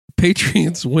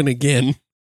Patriots win again.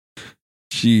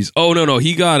 Jeez. Oh no,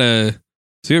 he got a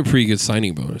pretty good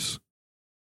signing bonus.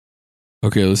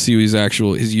 Okay, let's see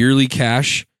his yearly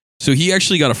cash. So he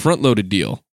actually got a front loaded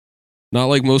deal, not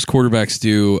like most quarterbacks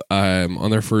do on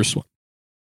their first one.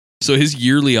 So his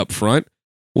yearly up front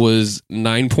was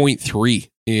 9.3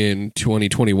 in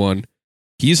 2021.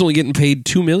 He's only getting paid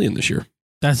 $2 million this year.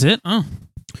 That's it. Oh,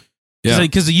 yeah.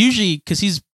 Because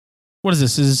he's what is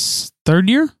this? His third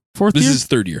year, fourth year? This is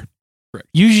third year. Correct.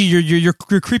 Usually you're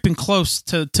creeping close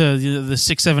to the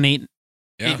 6, 7, 8.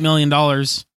 $8 million.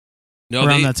 No,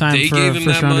 around that time they gave him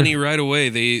that rounder. money right away.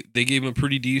 They gave him a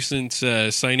pretty decent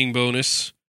signing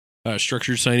bonus,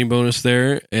 structured signing bonus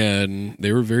there, and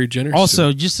they were very generous.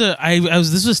 Also, this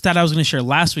was a stat I was going to share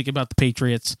last week about the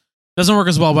Patriots. Doesn't work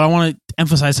as well, but I want to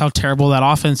emphasize how terrible that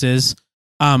offense is.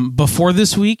 Before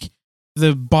this week,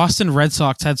 the Boston Red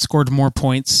Sox had scored more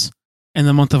points in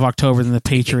the month of October than the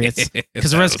Patriots because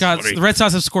the Red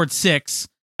Sox have scored 6.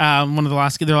 Their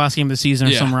last game of the season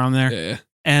or somewhere around there. Yeah.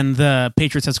 And the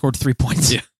Patriots had scored 3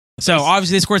 points. Yeah. So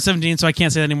obviously they scored 17, so I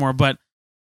can't say that anymore, but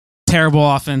terrible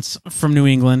offense from New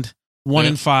England.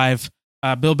 1-5.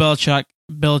 Bill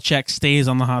Belichick stays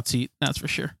on the hot seat. That's for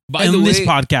sure. By the way, this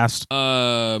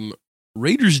podcast.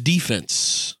 Raiders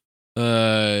defense,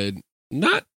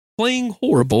 not playing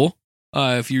horrible.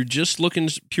 If you're just looking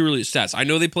purely at stats, I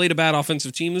know they played a bad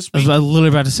offensive team this week. I was literally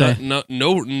about to say.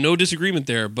 No disagreement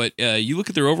there. But you look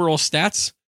at their overall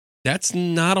stats, that's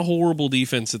not a horrible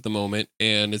defense at the moment,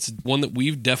 and it's one that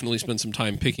we've definitely spent some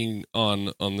time picking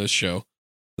on this show.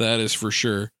 That is for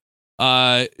sure.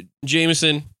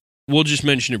 Jameson, we'll just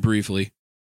mention it briefly.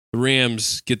 The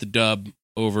Rams get the dub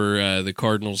over the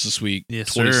Cardinals this week,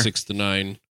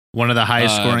 26-9. One of the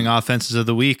highest scoring offenses of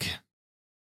the week.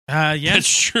 Yeah,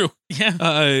 that's true.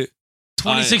 Yeah,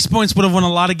 26 points would have won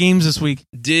a lot of games this week.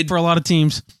 For a lot of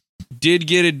teams. Did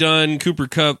get it done. Cooper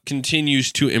Kupp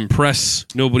continues to impress.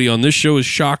 Nobody on this show is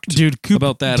shocked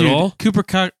about that at all. Cooper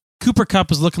Kupp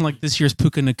is looking like this year's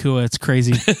Puka Nacua. It's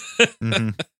crazy. Mm-hmm.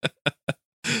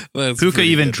 Puka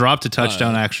even dropped a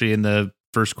touchdown actually in the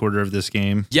first quarter of this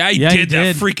game. Yeah, he did.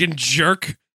 That freaking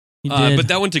jerk. He did. But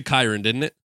that went to Kyron, didn't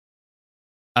it?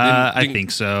 I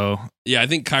think so. Yeah, I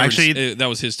think Kyron actually that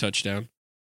was his touchdown.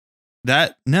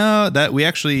 We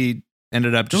actually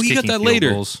ended up just kicking field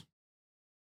goals.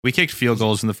 We kicked field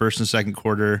goals in the first and second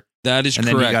quarter. That is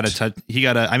correct. Then he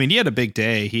had a big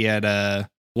day. He had a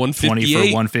 20 for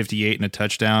 158 and a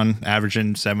touchdown,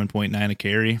 averaging 7.9 a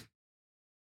carry.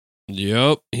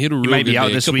 Yep, he had a real he might be good out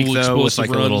day. this week though with like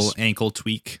runs. a little ankle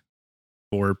tweak.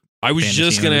 I was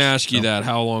just going to ask you that.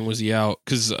 How long was he out?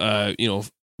 Because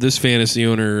this fantasy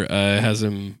owner has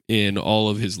him in all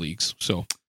of his leagues. So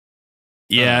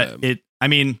yeah,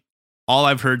 all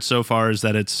I've heard so far is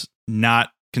that it's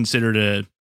not considered a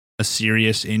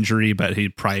serious injury, but he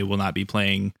probably will not be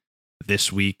playing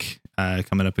this week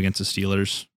coming up against the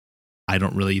Steelers. I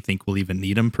don't really think we'll even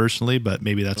need him personally, but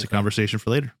maybe that's a conversation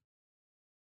for later.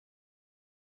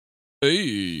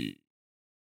 Hey,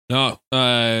 no,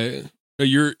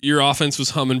 your offense was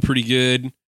humming pretty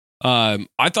good. I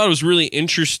thought it was really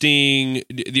interesting.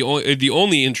 The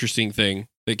only interesting thing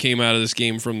that came out of this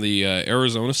game from the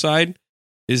Arizona side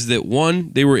is that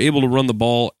one, they were able to run the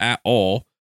ball at all.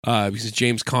 Because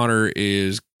James Conner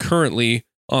is currently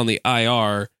on the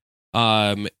IR.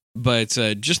 But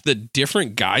just the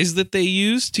different guys that they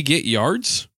use to get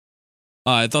yards,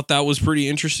 I thought that was pretty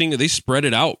interesting. They spread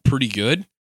it out pretty good.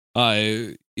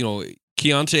 Keontae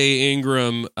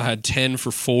Ingram had 10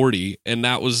 for 40, and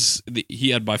that was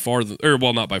he had by far,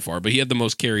 not by far, but he had the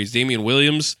most carries. Damian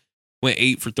Williams went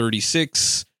 8 for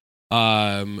 36.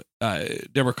 Demercado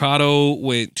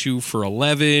went 2 for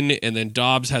 11, and then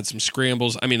Dobbs had some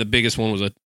scrambles. I mean, the biggest one was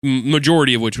a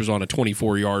majority of which was on a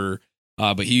 24-yarder,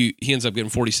 but he ends up getting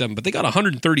 47. But they got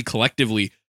 130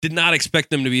 collectively. Did not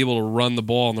expect them to be able to run the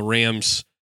ball on the Rams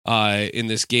in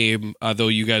this game, though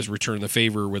you guys returned the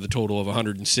favor with a total of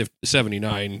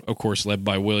 179, of course, led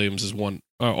by Williams as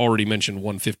already mentioned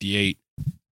 158.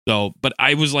 So, but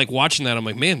I was like watching that, I'm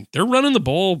like, man, they're running the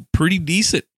ball pretty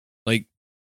decent. Like,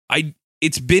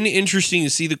 it's been interesting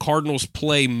to see the Cardinals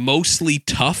play mostly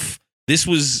tough. This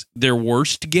was their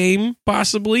worst game,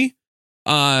 possibly.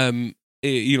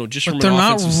 Just but from they're an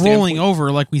not offensive rolling standpoint.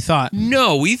 over like we thought.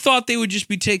 No, we thought they would just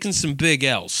be taking some big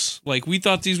L's. Like, we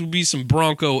thought these would be some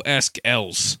Bronco-esque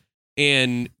L's.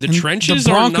 And the trenches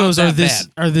the Broncos are not that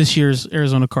are this year's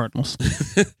Arizona Cardinals.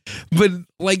 But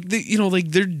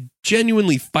they're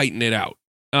genuinely fighting it out.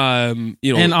 And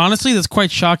honestly, that's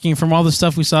quite shocking from all the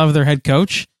stuff we saw of their head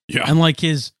coach. Yeah. And like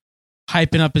his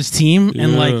hyping up his team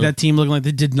and like that team looking like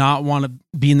they did not want to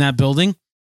be in that building.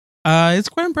 It's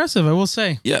quite impressive, I will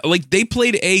say. Yeah, like they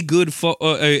played a good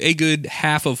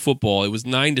half of football. It was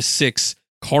 9-6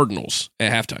 Cardinals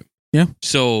at halftime. Yeah.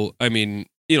 So I mean,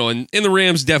 and the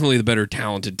Rams definitely the better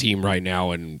talented team right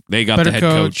now, and they got Better the head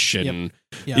coach and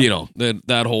Yep.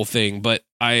 that whole thing. But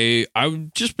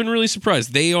I've just been really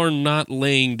surprised they are not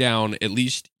laying down, at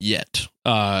least yet.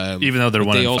 Even though they're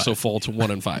 1-5. They also fall to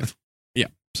 1-5. Yeah.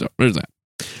 So there's that.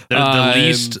 They're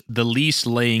the least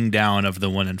laying down of the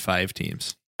 1-5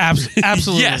 teams.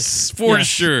 Absolutely. Yes, for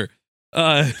sure.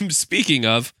 Speaking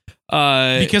of,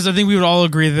 because I think we would all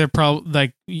agree that they're probably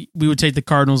like we would take the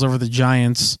Cardinals over the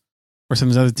Giants or some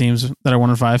of these other teams that are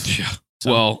 1-5. Yeah.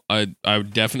 So. Well, I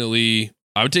would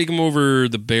take them over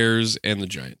the Bears and the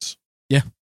Giants. Yeah.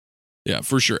 Yeah,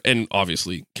 for sure. And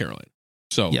obviously Carolina.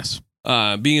 So yes,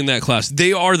 being in that class,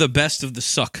 they are the best of the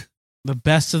suck. The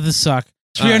best of the suck.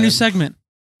 Should be our new segment.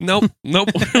 Nope. We're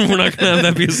not going to have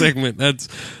that be a segment.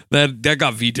 That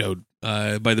got vetoed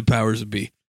by the powers that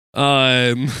be.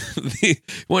 Want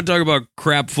to talk about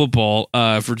crap football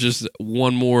for just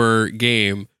one more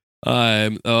game.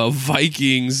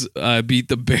 Vikings beat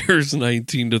the Bears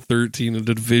 19-13 in the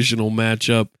divisional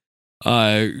matchup.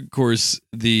 Of course,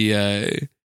 the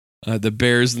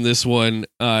Bears in this one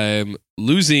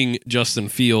losing Justin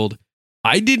Field.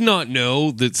 I did not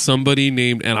know that somebody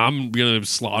named, and I'm going to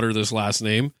slaughter this last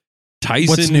name, Tyson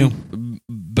What's new?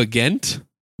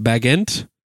 Bagent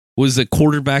was a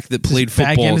quarterback that played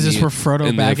football. Bagend, is this where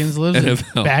Frodo Baggins lives?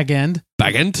 NFL.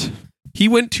 Bagent. He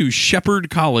went to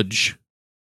Shepherd College,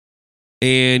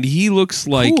 and he looks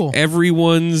like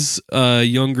everyone's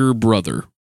younger brother.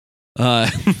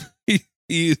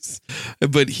 He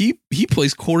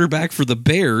plays quarterback for the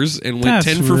Bears and went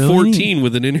 10 for 14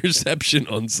 with an interception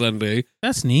on Sunday.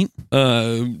 That's neat.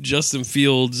 Justin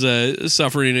Fields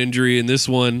suffering an injury in this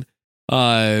one,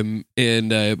 and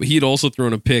he had also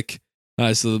thrown a pick.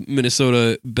 So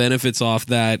Minnesota benefits off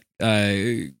that.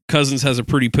 Cousins has a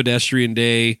pretty pedestrian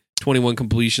day, 21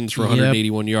 completions for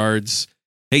 181 yards.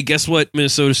 Hey, guess what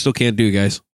Minnesota still can't do,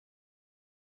 guys?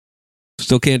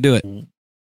 Still can't do it.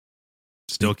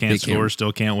 Still can't score,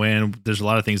 still can't win. There's a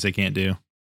lot of things they can't do.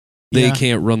 They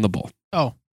can't run the ball.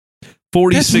 Oh.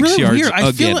 46 really yards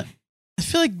weird. again. I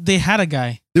feel like they had a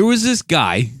guy. There was this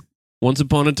guy once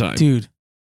upon a time. Dude.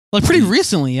 Like pretty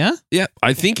recently, yeah? Yeah,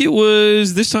 I think it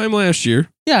was this time last year.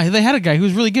 Yeah, they had a guy who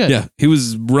was really good. Yeah, he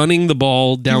was running the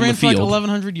ball down the field. He ran for like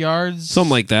 1,100 yards. Something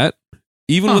like that.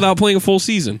 Even without playing a full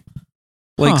season.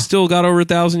 Still got over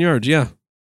 1,000 yards, yeah.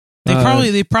 They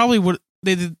probably would.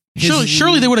 They did.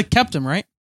 Surely they would have kept him, right?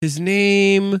 His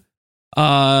name,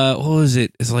 what was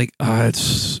it? It's like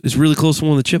it's really close to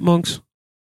one of the Chipmunks.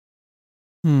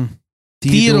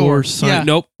 Theodore.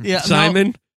 Nope. Yeah, Simon.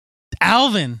 No.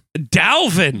 Dalvin.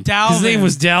 His name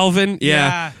was Dalvin.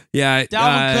 Yeah.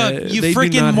 Dalvin Cook. You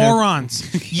freaking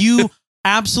morons. You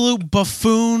absolute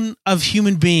buffoon of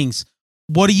human beings.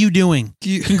 What are you doing?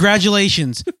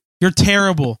 Congratulations. You're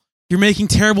terrible. You're making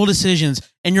terrible decisions,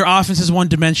 and your offense is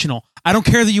one-dimensional. I don't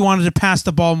care that you wanted to pass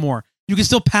the ball more. You can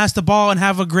still pass the ball and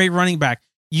have a great running back.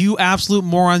 You absolute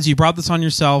morons. You brought this on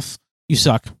yourself. You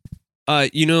suck.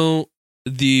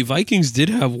 The Vikings did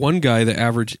have one guy that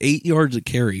averaged 8 yards a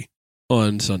carry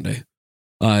on Sunday.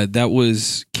 That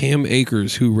was Cam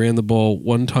Akers, who ran the ball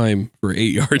one time for 8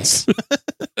 yards.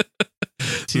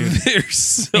 Dude. They're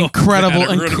so incredible,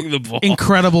 bad at running the ball.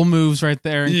 Incredible moves right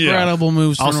there. Incredible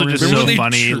moves. Also, just so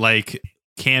funny, like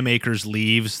Cam Akers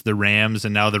leaves the Rams,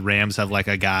 and now the Rams have like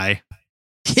a guy.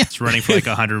 It's running for like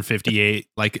 158,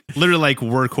 like literally like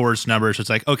workhorse numbers. It's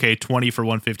like, okay, 20 for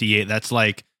 158. That's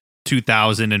like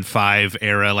 2005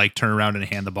 era, like turn around and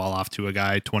hand the ball off to a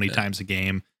guy 20 times a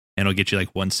game, and it'll get you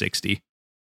like 160.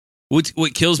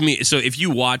 What kills me, so if you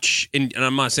watch, and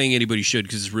I'm not saying anybody should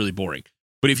because it's really boring,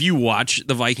 but if you watch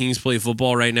the Vikings play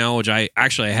football right now, which I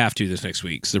have to this next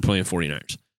week because they're playing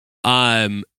 49ers.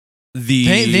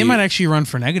 They might actually run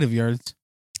for negative yards.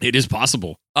 It is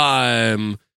possible.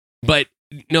 But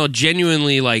no,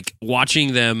 genuinely, like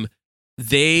watching them,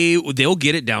 they'll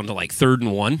get it down to like 3rd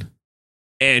and 1.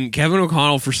 And Kevin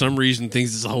O'Connell, for some reason,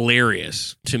 thinks it's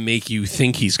hilarious to make you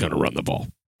think he's going to run the ball.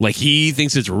 Like, he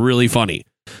thinks it's really funny.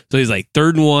 So he's like,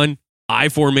 3rd and 1, I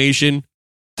formation,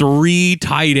 3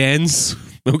 tight ends.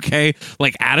 Okay.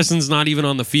 Like, Addison's not even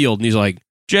on the field. And he's like,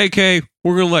 JK,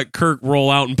 we're going to let Kirk roll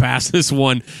out and pass this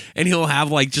one. And he'll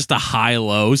have like just a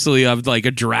high-low. So you have like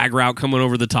a drag route coming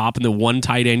over the top and the 1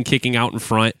 tight end kicking out in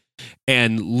front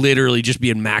and literally just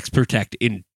being max protect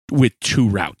with 2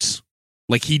 routes.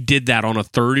 Like, he did that on a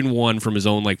 3rd and 1 from his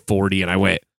own like 40. And I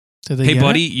went, hey,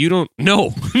 buddy, you don't.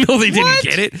 No, they didn't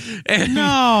get it. And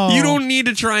No. You don't need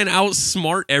to try and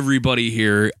outsmart everybody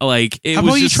here. Like, how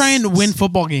about you trying to win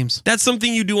football games? That's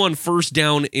something you do on 1st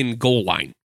down in goal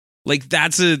line. Like,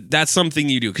 that's something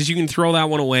you do because you can throw that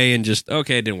one away and just,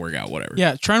 okay, it didn't work out, whatever.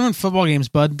 Yeah, try and win football games,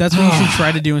 bud. That's what you should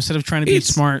try to do instead of trying to be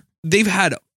smart. They've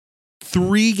had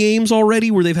 3 games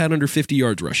already where they've had under 50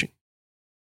 yards rushing.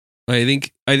 I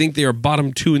think they are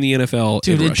bottom 2 in the NFL.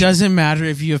 Dude, it doesn't matter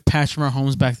if you have Patrick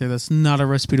Mahomes back there. That's not a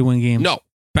recipe to win games. No.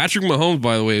 Patrick Mahomes,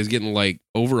 by the way, is getting like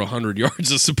over 100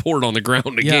 yards of support on the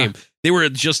ground a game. They were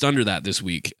just under that this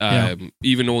week,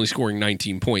 even only scoring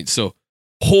 19 points. So,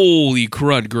 holy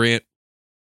crud, Grant.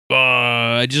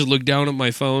 I just looked down at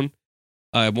my phone.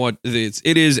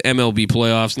 It is MLB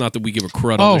playoffs. Not that we give a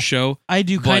crud on the show. I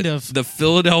do kind of. The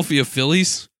Philadelphia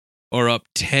Phillies are up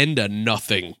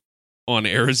 10-0 on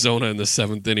Arizona in the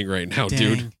 7th inning right now,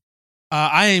 dude.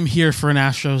 I am here for an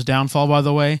Astros downfall, by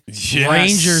the way. Yes.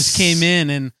 Rangers came in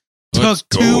and took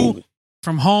 2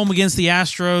 from home against the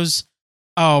Astros.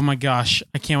 Oh my gosh.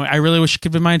 I can't wait. I really wish it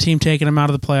could be my team taking them out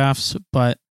of the playoffs,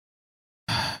 but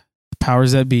the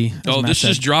powers that be. This is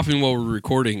just dropping while we're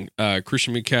recording.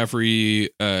 Christian McCaffrey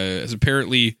has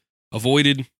apparently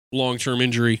avoided long-term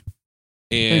injury,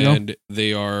 and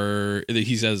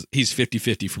he's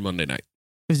 50-50 for Monday night.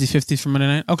 50-50 for Monday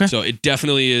night? Okay. So it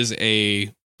definitely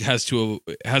has to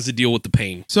deal with the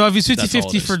pain. So if he's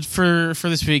 50-50 for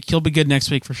this week, he'll be good next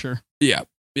week for sure. Yeah.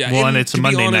 Well, and it's a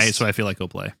Monday night, so I feel like he'll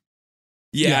play.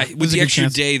 Yeah, with the extra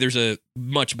day, there's a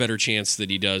much better chance that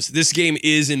he does. This game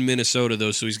is in Minnesota,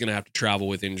 though, so he's going to have to travel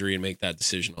with injury and make that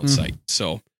decision on site.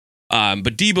 So,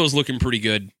 but Debo's looking pretty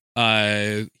good.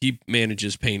 He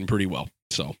manages pain pretty well.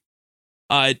 So,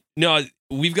 no,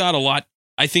 we've got a lot,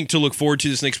 I think, to look forward to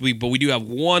this next week, but we do have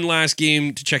one last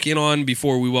game to check in on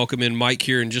before we welcome in Mike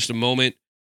here in just a moment.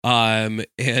 And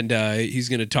he's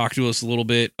going to talk to us a little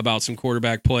bit about some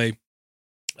quarterback play.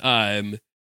 The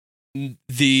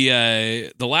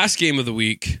last game of the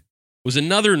week was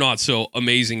another not so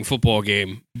amazing football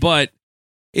game, but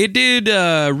it did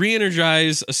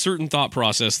re-energize a certain thought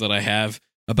process that I have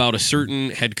about a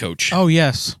certain head coach. Oh,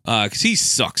 yes. Because he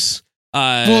sucks.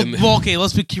 Well, okay,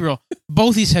 let's be real.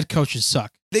 Both these head coaches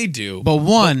suck. They do. But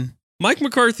Mike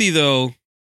McCarthy, though,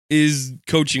 is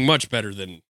coaching much better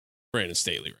than Brandon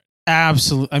Staley.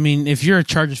 Absolutely. I mean, if you're a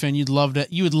Chargers fan, you would love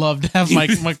to have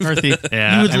Mike McCarthy.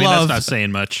 Yeah, that's not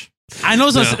saying much. I know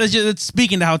it's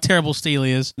speaking to how terrible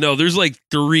Staley is. No, there's like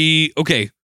 3. Okay.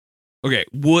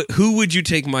 Who would you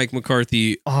take Mike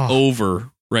McCarthy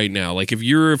over right now? Like if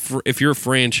you're a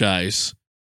franchise,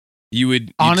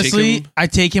 you'd honestly, take him? I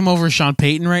take him over Sean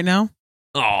Payton right now.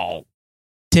 Oh,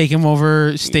 take him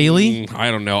over Staley.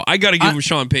 I don't know. I got to give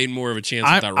Sean Payton more of a chance.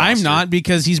 With that roster. I'm not,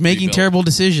 because he's making terrible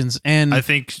decisions, and I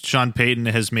think Sean Payton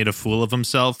has made a fool of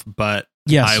himself. But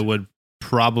yes, I would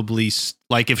probably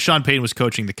like if Sean Payton was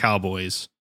coaching the Cowboys.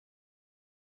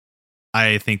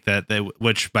 I think that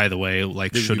which by the way,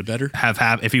 like should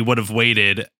have if he would have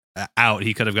waited out,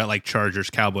 he could have got like Chargers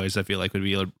Cowboys. I feel like would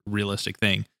be a realistic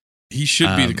thing. He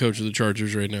should be the coach of the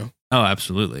Chargers right now. Oh,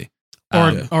 absolutely.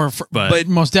 But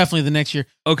most definitely the next year.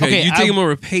 Okay, you take him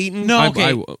over Peyton? No,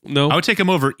 okay. I would take him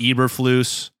over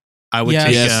Eberflus. I would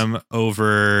take him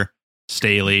over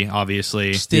Staley,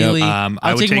 obviously. Staley.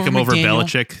 I would take him over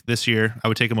Belichick this year. I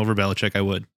would take him over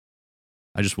Belichick.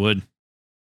 I just would.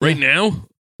 Right now?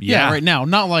 Yeah, right now.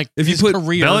 Not like if his you put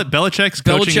career. Belichick's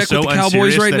coaching is so with the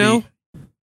Cowboys right now?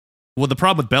 Well, the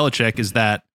problem with Belichick is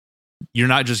that you're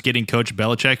not just getting Coach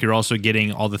Belichick, you're also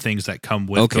getting all the things that come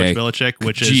with Coach Belichick,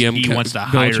 which is he wants to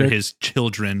hire his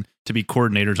children to be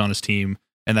coordinators on his team,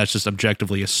 and that's just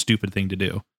objectively a stupid thing to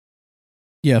do.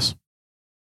 Yes.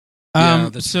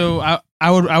 So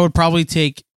I would probably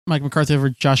take Mike McCarthy over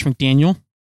Josh McDaniel.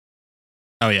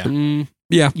 Oh yeah.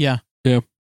 Yeah.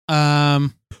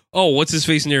 What's his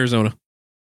face in Arizona?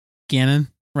 Gannon,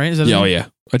 right? Is that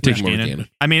I'd take him over Gannon.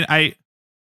 I mean, It's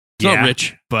not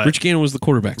Rich, but Rich Gannon was the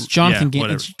quarterback. It's Jonathan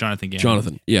Gannon. Jonathan Gannon.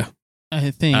 Jonathan, yeah. I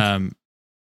think. How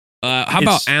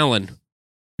about Allen?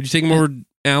 Would you take him over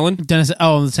Allen? Dennis.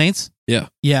 Oh, the Saints. Yeah.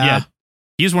 Yeah.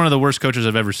 He's one of the worst coaches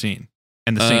I've ever seen,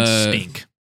 and the Saints stink.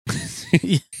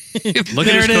 Look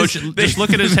at his coach. Just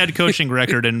look at his head coaching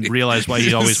record and realize why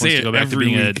he always wants to go back to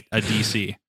being a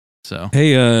DC. So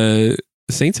hey, the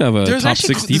Saints have a top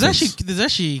 6 defense. There's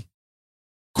actually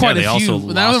quite a few. Also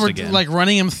now that we're again. like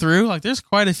running him through, like there's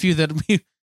quite a few that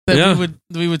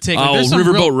we would take. Oh, Like,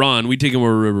 Riverboat Ron. We take him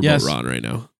over Riverboat Ron right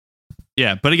now.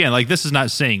 yeah, but again, like this is not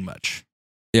saying much.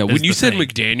 Yeah, when That's you the said thing.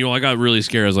 McDaniel, I got really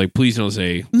scared. I was like, please don't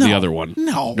say the other one.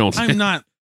 No, Don't say I'm not.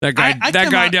 that guy. I that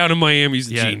come guy out- down in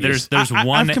Miami's a Yeah, genius. there's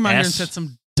one I've come out here and S. said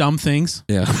some dumb things,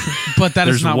 Yeah, but that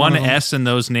is There's not one of them. S in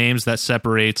those names that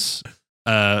separates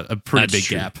a pretty That's big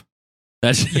true. gap,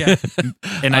 that's Yeah.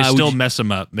 and I would still you- mess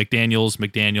them up.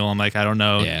 McDaniel. I'm like, I don't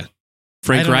know. yeah.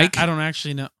 Frank I don't- Reich. I don't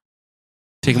actually know.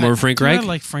 Take him over Frank Dude, Reich. I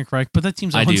like Frank Reich, but that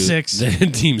team's I do. 0-6.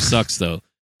 That team sucks though.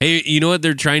 Hey, you know what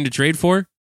they're trying to trade for?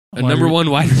 A Wide number re- 1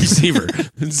 wide receiver.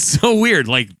 It's so weird.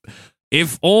 Like,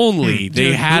 if only they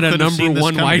Dude, had who a could have number seen this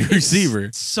 1 coming? wide receiver.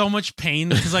 So much pain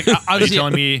because like Are you obviously.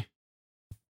 telling me?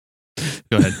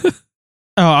 Go ahead.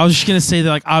 Oh, I was just gonna say that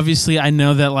like obviously I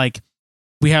know that like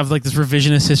we have like this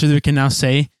revisionist history that we can now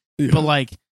say, but like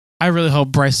I really hope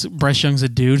Bryce Young's a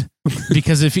dude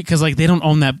because like they don't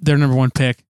own that their number 1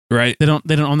 pick. Right. They don't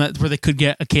own that where they could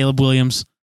get a Caleb Williams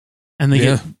and they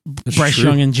get that's Bryce true.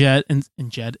 Young and Jed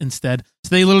instead.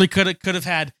 So they literally could have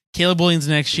had Caleb Williams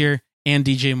next year and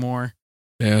DJ Moore.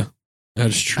 Yeah.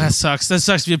 That's true. That sucks. That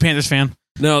sucks to be a Panthers fan.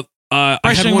 No, I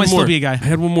Bryce had Young one might more. still be a guy. I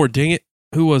had one more. Dang it.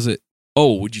 Who was it?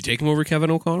 Oh, would you take him over Kevin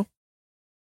O'Connell?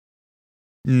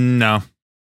 No.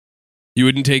 You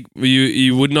wouldn't take.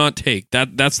 You would not take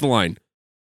that. That's the line.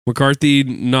 McCarthy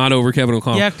not over Kevin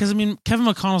O'Connell. Yeah, because I mean Kevin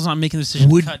McConnell's not making the decision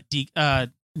Would- to cut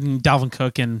Dalvin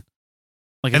Cook and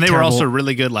like And a they were terrible- also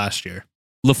really good last year.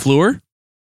 LaFleur.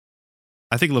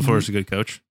 I think LaFleur's a good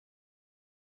coach.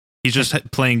 He's just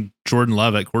playing Jordan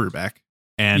Love at quarterback,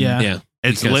 and Yeah. Yeah.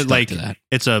 it's You gotta lit, stuck like to that.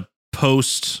 it's a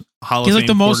post Hall of He's Fame like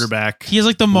the most- quarterback. He has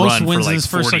like the most run for, wins like, in his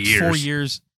first 40 like 4 years.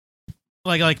 years.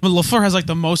 Like LaFleur has like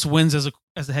the most wins as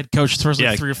a head coach the first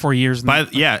like Yeah. 3 or 4 years.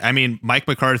 I mean, Mike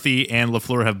McCarthy and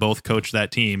LaFleur have both coached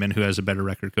that team, and who has a better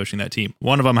record coaching that team?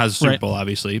 One of them has a Super Right. Bowl,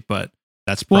 obviously, but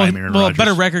that's well, prime Aaron a Rodgers.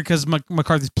 better record because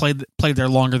McCarthy's played there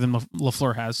longer than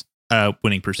LaFleur has.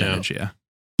 Winning percentage, yeah.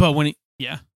 But when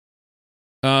yeah,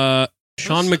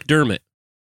 Sean McDermott.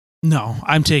 no,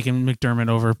 I'm taking McDermott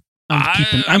over.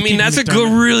 I mean, that's a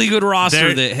good, really good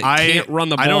roster that can't run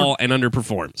the ball and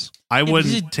underperforms. I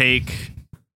wouldn't take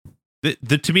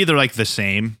to me they're like the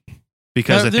same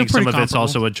because I They're think some of pretty it's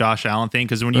also a Josh Allen thing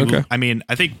because when you Okay. I mean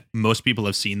I think most people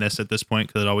have seen this at this point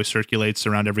because it always circulates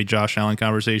around every Josh Allen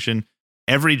conversation.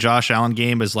 Every Josh Allen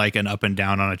game is like an up and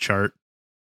down on a chart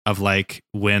of like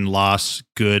win, loss,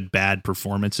 good, bad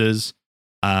performances.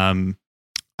 I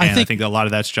think a lot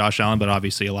of that's Josh Allen, but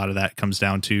obviously a lot of that comes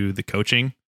down to the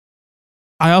coaching.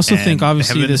 I also And think they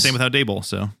obviously haven't been the this. same without Dable.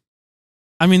 So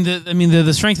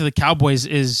The strength of the Cowboys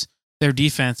is their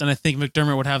defense, and I think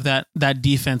McDermott would have that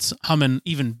defense humming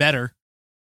even better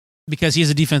because he's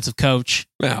a defensive coach,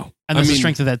 Wow. and that's the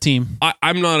strength of that team.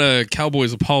 I'm not a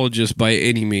Cowboys apologist by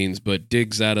any means, but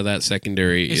Diggs out of that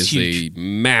secondary It's is huge. a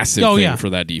massive Oh, thing yeah.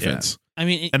 for that defense. I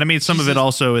mean, And I mean, some of he's it a-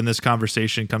 also in this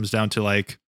conversation comes down to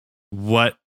like,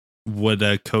 what would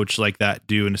a coach like that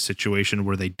do in a situation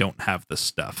where they don't have the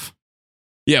stuff?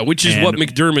 Yeah, which is And- what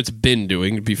McDermott's been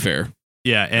doing, to be fair.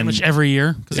 Yeah, pretty and much every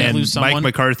year because they and lose someone. Mike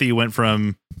McCarthy went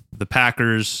from the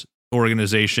Packers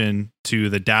organization to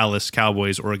the Dallas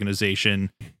Cowboys organization,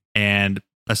 and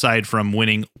aside from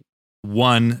winning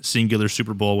one singular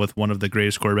Super Bowl with one of the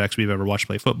greatest quarterbacks we've ever watched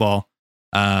play football,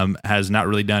 has not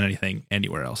really done anything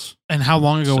anywhere else. And how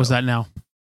long ago was So- that now?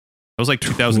 It was like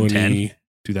 2010, 20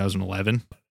 2011.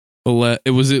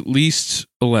 It was at least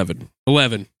 11.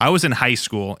 11. I was in high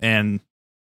school, and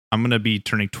I'm going to be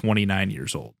turning 29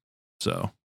 years old.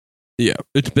 So Yeah,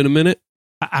 it's been a minute.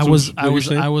 I So was what you're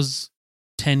saying?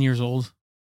 10 years old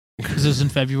because it was in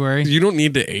February. You don't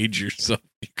need to age yourself.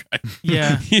 You guys.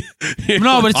 Yeah.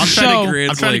 No, but it's I'm a trying, show. to,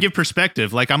 I'm trying to give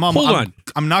perspective. Like I'm Hold on.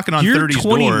 I'm knocking on You're 30's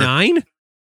door. 29?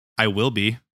 I will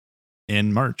be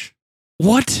in March.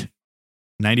 What?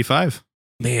 95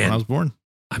 when I Man, was born.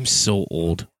 I'm so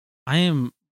old. I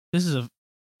am. This is a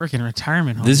freaking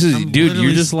retirement home. This is, I'm dude, literally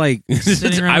you're just like,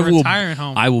 sitting around I a will retirement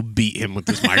home. I will beat him with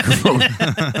this microphone.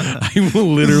 I will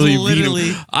literally beat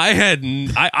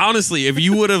him. I honestly, if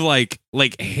you would have like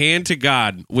hand to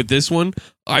God with this one,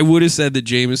 I would have said that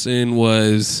Jameson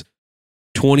was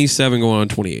 27 going on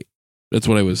 28. That's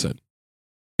what I would have said.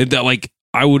 And that like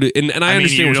I would, and I mean,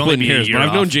 understand you'd we're only splitting be a hairs, year but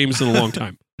I've known off. Jameson a long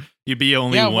time. You'd be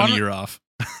only Yeah, why one don't- year off.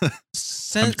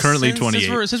 I'm currently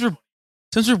 28.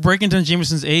 Since we're breaking down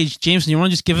Jameson's age, Jameson, you want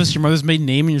to just give us your mother's maiden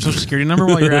name and your social security number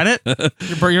while you're at it?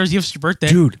 Give us your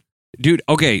birthday, dude.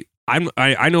 Okay,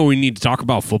 I know we need to talk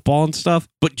about football and stuff,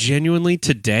 but genuinely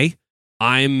today,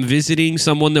 I'm visiting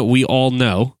someone that we all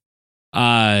know,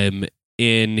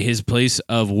 in his place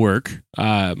of work,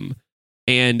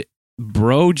 and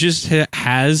bro just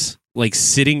has like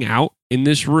sitting out in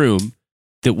this room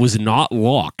that was not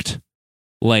locked,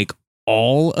 like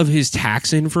all of his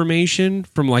tax information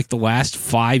from like the last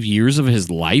 5 years of his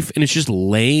life, and it's just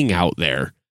laying out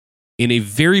there in a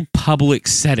very public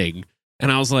setting.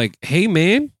 And I was like, "Hey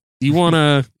man, you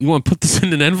wanna put this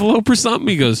in an envelope or something?"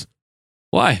 He goes,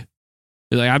 "Why?"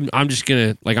 He's like, I'm just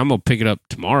gonna pick it up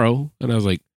tomorrow." And I was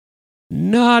like,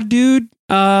 "Nah, dude,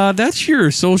 that's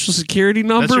your social security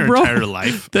number, that's your bro. Entire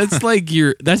life. That's like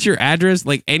that's your address.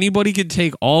 Like anybody could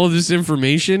take all of this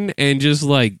information and just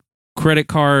like credit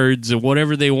cards or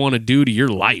whatever they want to do to your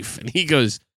life." And he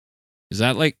goes, "Is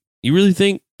that like, you really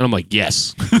think?" And I'm like,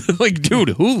 "Yes." Like, dude,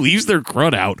 who leaves their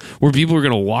crud out where people are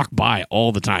gonna walk by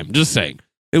all the time? Just saying.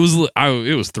 It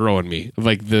was throwing me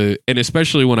like and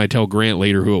especially when I tell Grant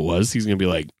later who it was, he's gonna be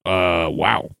like,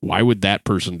 wow, why would that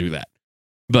person do that?"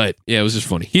 But yeah, it was just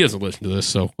funny. He doesn't listen to this,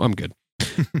 so I'm good.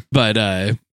 But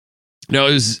no,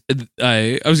 it was.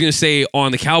 I was gonna say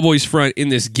on the Cowboys front in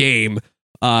this game,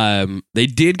 they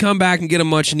did come back and get a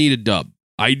much needed dub.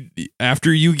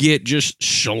 After you get just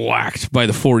shellacked by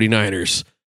the 49ers,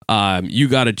 you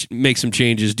got to make some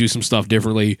changes, do some stuff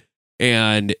differently.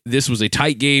 And this was a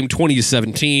tight game,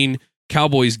 20-17.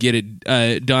 Cowboys get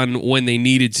it done when they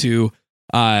needed to.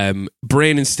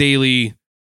 Brandon Staley,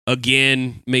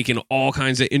 again, making all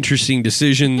kinds of interesting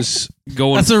decisions.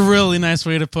 That's a really nice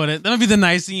way to put it. That would be the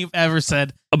nicest thing you've ever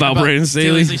said about Brandon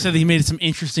Staley. You said that he made some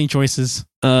interesting choices.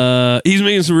 He's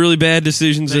making some really bad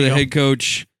decisions as a head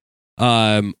coach.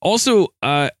 Also,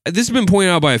 this has been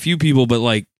pointed out by a few people, but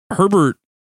like Herbert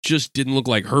just didn't look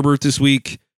like Herbert this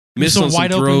week. Missed a on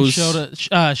wide some throws.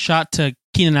 open shot to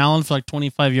Keenan Allen for like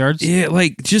 25 yards. Yeah,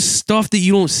 like just stuff that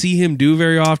you don't see him do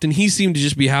very often. He seemed to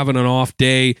just be having an off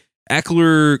day.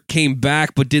 Eckler came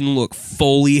back but didn't look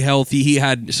fully healthy. He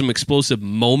had some explosive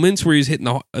moments where he's hitting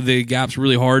the gaps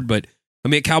really hard, but I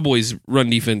mean, Cowboys' run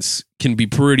defense can be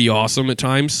pretty awesome at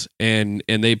times, and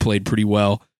they played pretty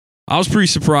well. I was pretty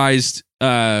surprised.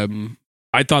 I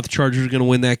thought the Chargers were going to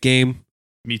win that game.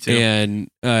 Me too. And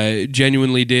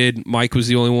genuinely did. Mike was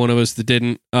the only one of us that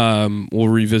didn't. We'll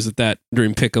revisit that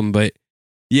during Pick'em, but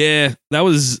yeah, that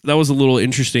was a little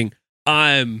interesting.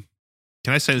 Can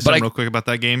I say something real quick about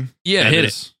that game? Yeah, hit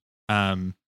it.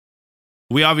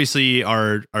 We obviously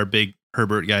are big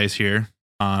Herbert guys here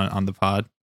on the pod.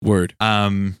 Word.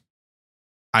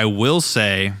 I will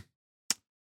say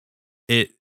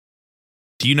it.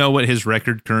 Do you know what his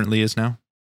record currently is now?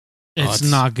 It's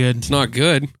not good. It's not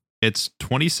good. It's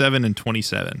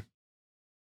 27-27.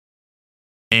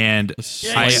 And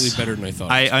slightly better than I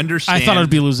thought. I understand. I thought I'd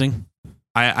be losing.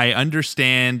 I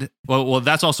understand. Well,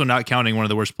 that's also not counting one of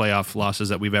the worst playoff losses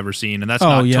that we've ever seen. And that's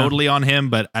not totally on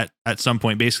him. But at some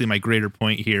point, basically my greater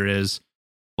point here is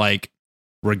like,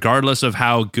 regardless of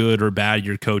how good or bad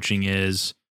your coaching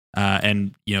is,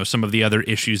 and you know, some of the other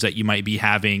issues that you might be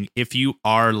having, if you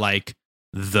are like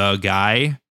the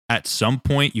guy, at some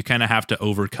point you kind of have to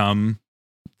overcome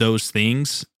those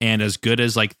things. And as good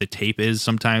as like the tape is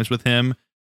sometimes with him,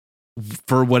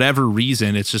 for whatever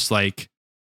reason, it's just like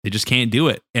they just can't do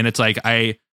it. And it's like,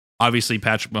 obviously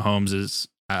Patrick Mahomes is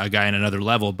a guy in another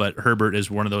level, but Herbert is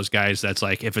one of those guys that's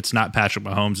like, if it's not Patrick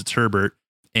Mahomes, it's Herbert.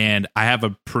 And I have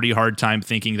a pretty hard time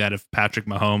thinking that if Patrick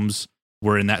Mahomes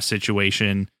were in that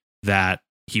situation, that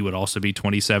he would also be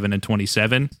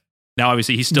 27-27. Now,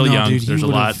 obviously he's still young. Dude, there's a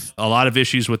lot of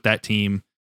issues with that team,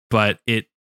 but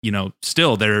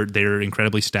still they're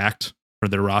incredibly stacked for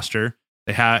their roster.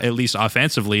 They have, at least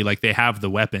offensively, like they have the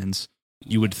weapons.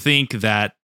 You would think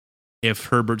that if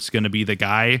Herbert's going to be the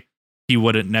guy, he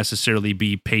wouldn't necessarily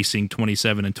be pacing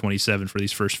 27-27 for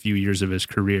these first few years of his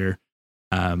career.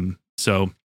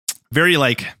 So very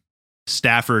like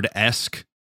Stafford-esque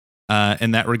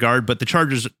in that regard, but the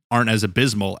Chargers aren't as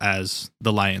abysmal as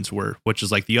the Lions were, which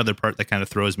is like the other part that kind of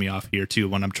throws me off here too,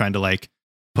 when I'm trying to like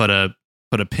put a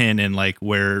pin in like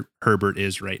where Herbert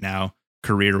is right now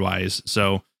career-wise.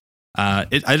 So I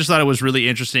just thought it was really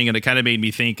interesting, and it kind of made me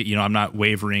think, I'm not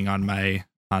wavering on my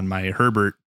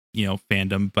Herbert,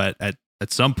 fandom, but at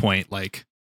some point, like,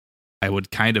 I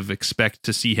would kind of expect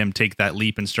to see him take that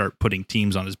leap and start putting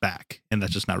teams on his back, and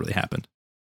that's just not really happened.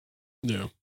 Yeah.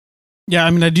 Yeah, I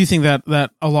mean, I do think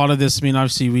that a lot of this, I mean,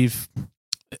 obviously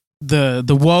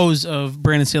the woes of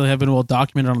Brandon Staley have been well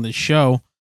documented on this show,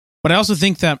 but I also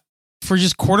think that for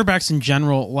just quarterbacks in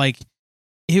general, like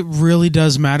it really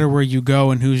does matter where you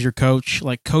go and who's your coach.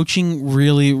 Like coaching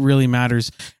really, really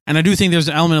matters. And I do think there's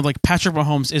an element of like Patrick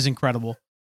Mahomes is incredible.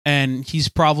 And he's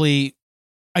probably,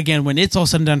 again, when it's all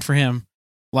said and done for him,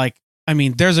 like, I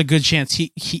mean, there's a good chance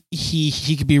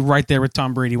he could be right there with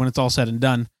Tom Brady when it's all said and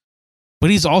done. But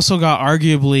he's also got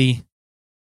arguably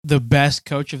the best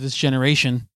coach of this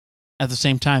generation at the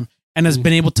same time, and has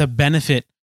been able to benefit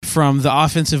from the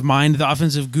offensive mind, the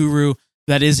offensive guru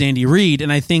that is Andy Reid.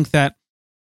 And I think that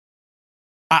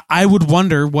I would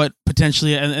wonder what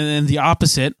potentially, and the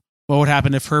opposite, what would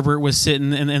happen if Herbert was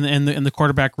sitting in the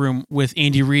quarterback room with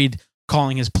Andy Reid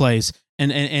calling his plays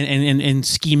and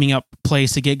scheming up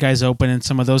plays to get guys open and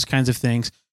some of those kinds of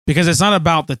things. Because it's not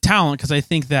about the talent, because I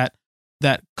think that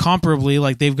comparably,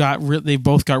 like they've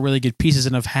both got really good pieces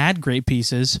and have had great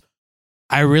pieces.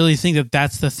 I really think that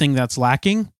that's the thing that's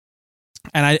lacking,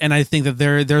 and I think that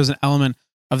there's an element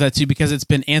of that too, because it's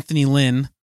been Anthony Lynn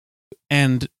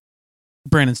and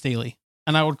Brandon Staley,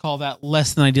 and I would call that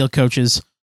less than ideal coaches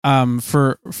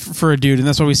for a dude, and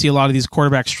that's why we see a lot of these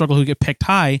quarterbacks struggle who get picked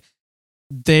high.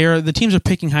 The teams are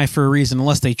picking high for a reason,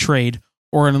 unless they trade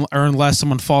or unless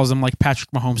someone follows them like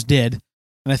Patrick Mahomes did.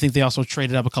 And I think they also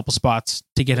traded up a couple spots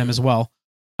to get him as well.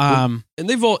 And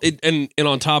they've all and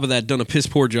on top of that done a piss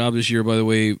poor job this year, by the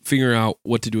way, figuring out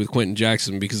what to do with Quentin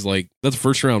Jackson, because like that's a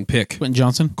first round pick. Quentin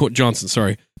Johnson,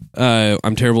 sorry.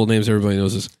 I'm terrible at names. Everybody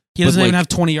knows this. He doesn't even have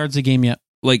 20 yards a game yet.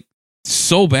 Like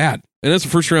so bad, and that's a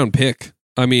first round pick.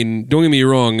 I mean, don't get me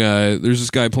wrong. There's this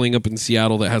guy playing up in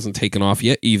Seattle that hasn't taken off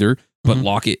yet either, but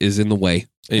Lockett is in the way,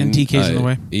 and TK's in the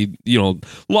way.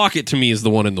 Lockett to me is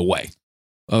the one in the way.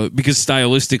 Because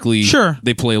stylistically, sure,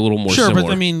 they play a little more similar.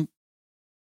 But I mean,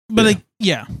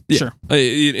 sure.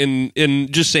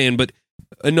 And just saying, but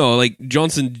no, like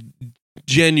Johnson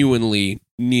genuinely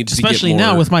needs to get more. Especially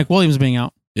now with Mike Williams being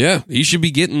out. Yeah, he should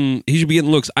be getting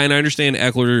looks. And I understand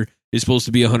Eckler is supposed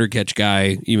to be a 100-catch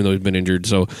guy, even though he's been injured.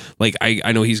 So, like,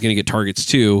 I know he's going to get targets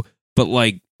too. But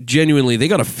like, genuinely, they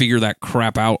got to figure that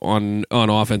crap out on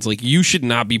offense. Like, you should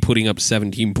not be putting up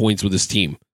 17 points with this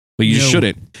team. But you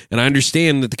shouldn't. And I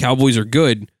understand that the Cowboys are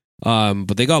good,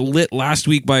 but they got lit last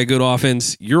week by a good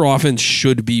offense. Your offense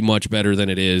should be much better than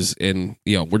it is. And,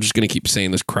 we're just going to keep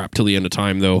saying this crap till the end of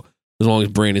time, though, as long as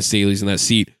Brandon Staley's in that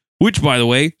seat. Which, by the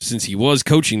way, since he was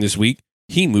coaching this week,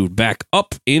 he moved back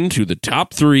up into the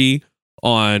top 3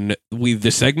 on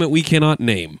the segment we cannot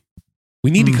name.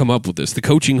 We need to come up with this, the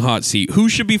coaching hot seat. Who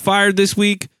should be fired this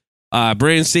week?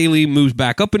 Brandon Staley moves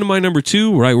back up into my number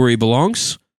 2, right where he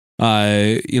belongs.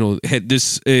 If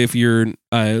you're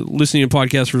listening to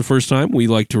podcasts for the first time, we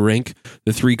like to rank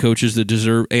the 3 coaches that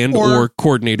deserve or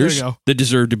coordinators that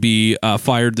deserve to be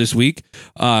fired this week.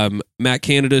 Matt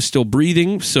Canada is still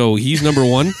breathing, so he's number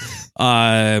 1.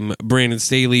 Brandon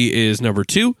Staley is number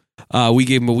 2. We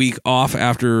gave him a week off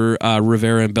after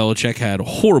Rivera and Belichick had a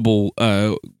horrible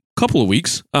couple of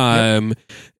weeks.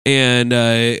 And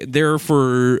there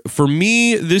for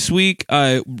me this week,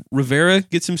 Rivera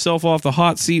gets himself off the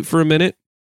hot seat for a minute.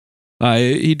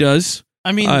 He does.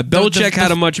 I mean, Belichick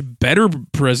had a much better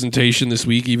presentation this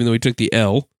week, even though he took the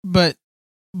L. But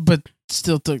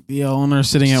still took the L, and are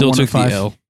sitting at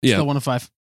 1-5. Yeah, still 1-5.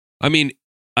 I mean,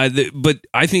 but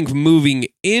I think moving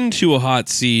into a hot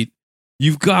seat,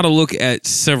 you've got to look at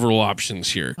several options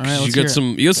here. All right, you got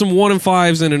some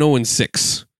 1-5s and an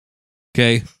 0-6.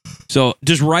 Okay, so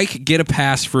does Reich get a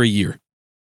pass for a year?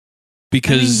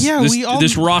 Because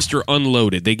this roster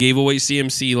unloaded. They gave away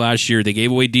CMC last year. They gave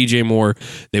away DJ Moore.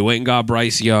 They went and got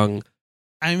Bryce Young.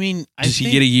 I mean, does he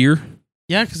get a year?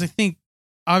 Yeah, because I think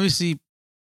obviously.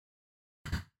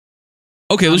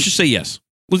 Okay, let's just say yes.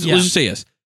 Let's just say yes.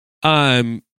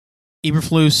 Eberflus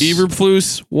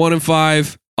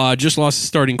 1-5. Just lost his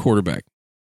starting quarterback.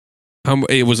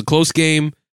 It was a close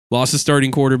game. Lost his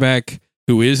starting quarterback,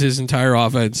 who is his entire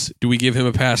offense. Do we give him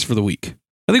a pass for the week?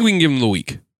 I think we can give him the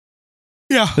week.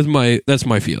 Yeah. That's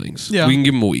my feelings. Yeah. We can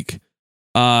give him a week.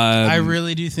 I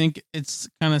really do think it's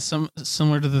kind of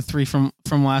similar to the 3 from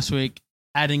last week,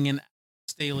 adding in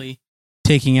Staley,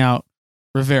 taking out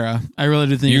Rivera. I really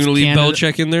do think you're going to leave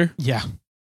Belichick in there? Yeah.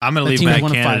 I'm going to leave Matt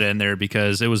Canada in there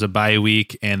because it was a bye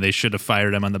week and they should have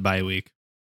fired him on the bye week.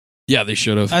 Yeah, they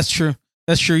should have. That's true.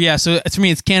 Yeah. So to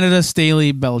me, it's Canada,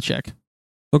 Staley, Belichick.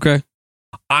 Okay.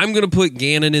 I'm going to put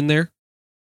Gannon in there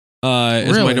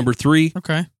as my number 3.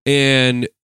 Okay. And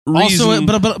also,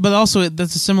 but also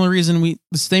that's a similar reason the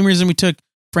same reason we took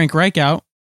Frank Reich out.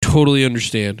 Totally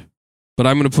understand, but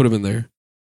I'm going to put him in there.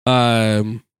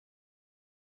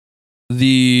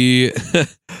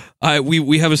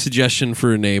 We have a suggestion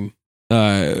for a name.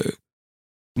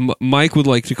 Mike would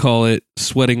like to call it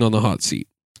 "Sweating on the Hot Seat."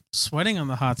 Sweating on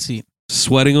the hot seat.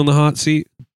 Sweating on the hot seat.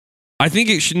 I think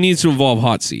it needs to involve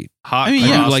hot seat. Hot I mean,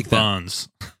 yeah. cross like that. buns.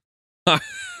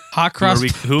 Hot cross.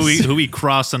 Who we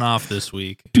crossing off this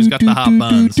week? Who's got the hot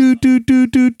buns?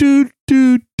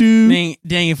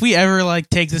 Dang, if we ever like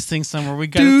take this thing somewhere, we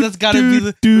gotta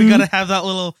have that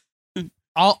little.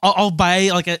 I'll buy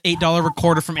like an $8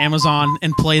 recorder from Amazon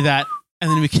and play that,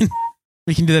 and then we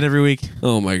can do that every week.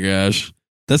 Oh my gosh,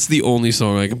 that's the only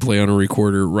song I can play on a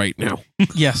recorder right now.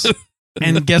 Yes,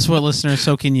 and guess what, listeners?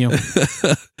 So can you.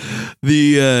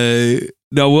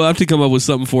 No, we'll have to come up with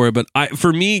something for it. But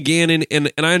for me, Gannon, and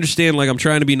I understand, like, I'm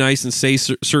trying to be nice and say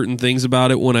certain things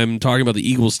about it when I'm talking about the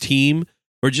Eagles team,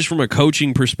 or just from a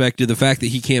coaching perspective, the fact that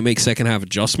he can't make second half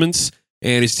adjustments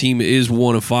and his team is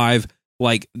 1 of 5,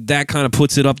 like, that kind of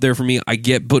puts it up there for me. I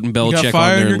get putting Belichick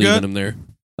on there and leaving him there.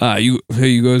 You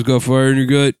guys got fire in your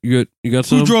gut? You got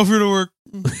some? Who drove here to work?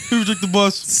 Who took the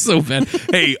bus? So bad.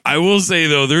 Hey, I will say,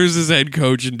 though, there's this head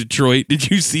coach in Detroit. Did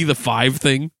you see the 5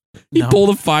 thing? He pulled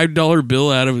a $5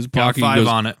 bill out of his pocket. Got 5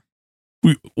 on it.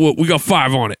 We got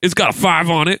 5 on it. It's got a 5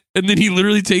 on it. And then he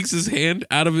literally takes his hand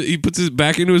out of it. He puts it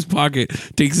back into his pocket,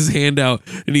 takes his hand out,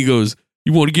 and he goes,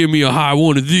 "You want to give me a high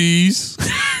one of these?"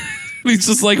 He's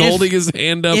just like holding his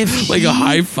hand up like a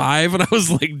high five, and I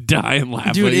was like dying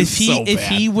laughing. Dude, if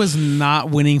he was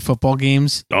not winning football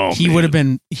games, he would be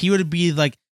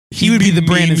the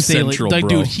Brandon Staley. Like,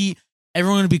 bro. Dude,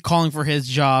 everyone would be calling for his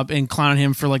job and clowning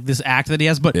him for like this act that he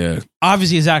has. But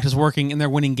obviously his act is working and they're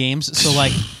winning games. So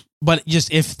like, but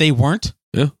just if they weren't,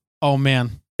 oh man,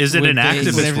 is it an act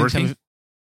if it's working?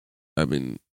 I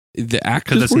mean, the act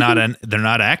because they're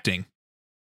not acting.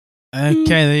 Okay,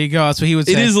 there you go. That's what he would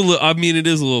say. It is a little. I mean, it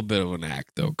is a little bit of an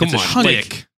act, though. Come on,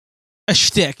 a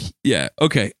shtick. Yeah.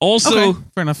 Okay. Also,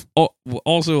 fair enough.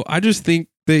 Also, I just think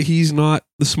that he's not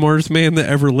the smartest man that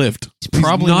ever lived. He's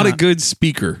probably not a good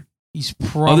speaker. He's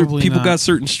probably other people not. got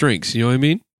certain strengths. You know what I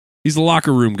mean? He's a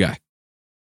locker room guy.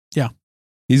 Yeah,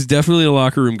 he's definitely a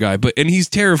locker room guy. And he's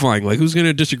terrifying. Like, who's going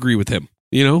to disagree with him?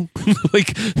 You know,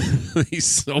 like he's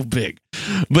so big.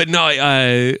 But no,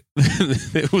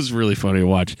 it was really funny to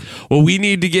watch. Well, we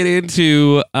need to get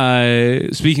into.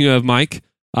 Speaking of Mike,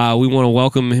 we want to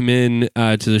welcome him in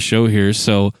to the show here.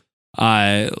 So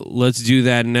let's do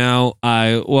that now.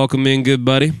 Welcome in, good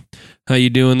buddy. How you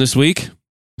doing this week?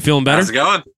 Feeling better? How's it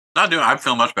going? I'm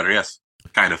feeling much better. Yes,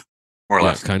 kind of, more or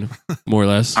less. Kind of, more or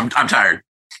less. I'm tired.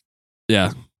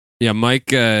 Yeah.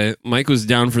 Mike was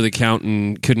down for the count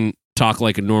and couldn't talk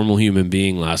like a normal human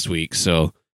being last week,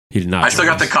 so he did not. I still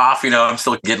got the cough. I'm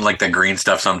still getting like the green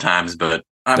stuff sometimes, but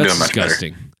I'm doing much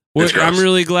disgusting. Better. I'm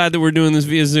really glad that we're doing this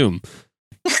via Zoom.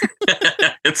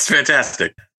 It's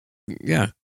fantastic. Yeah.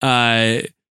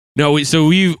 No.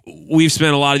 We've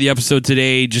spent a lot of the episode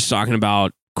today just talking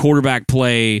about quarterback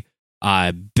play,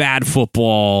 bad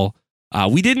football.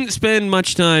 We didn't spend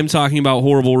much time talking about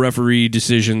horrible referee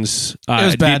decisions. It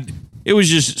was bad. It was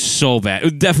just so bad. It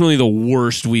was definitely the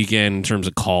worst weekend in terms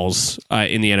of calls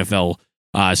in the NFL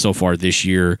so far this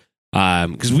year.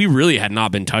 Because we really had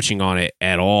not been touching on it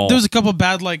at all. There was a couple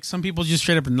bad, like some people just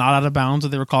straight up not out of bounds that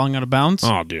they were calling out of bounds.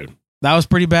 Oh, dude. That was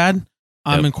pretty bad.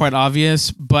 And quite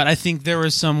obvious. But I think there were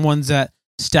some ones that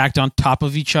stacked on top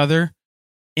of each other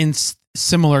in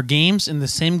similar games, in the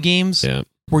same games,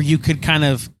 where you could kind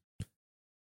of,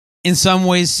 in some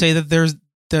ways, say that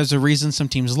there's a reason some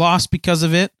teams lost because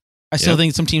of it. I still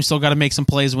think some teams still got to make some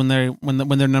plays when their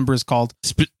number is called.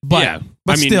 But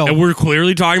still, we're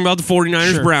clearly talking about the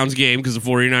 49ers-Browns game because the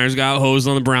 49ers got hosed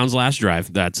on the Browns' last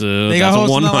drive. They got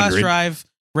hosed 100. on the last drive.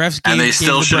 And they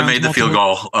still should have made the field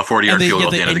goal, a 40-yard field goal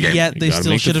at the end of the game. Yet they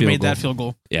still should have made that field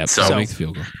goal. Yeah, so make the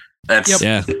field goal.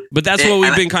 But that's what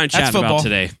we've been kind of chatting about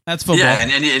today. That's football. Yeah,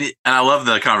 and I love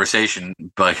the conversation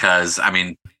because, I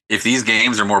mean, if these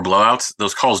games are more blowouts,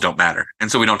 those calls don't matter. And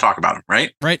so we don't talk about them,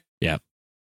 right? Right. Yeah.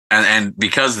 And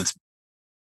because it's,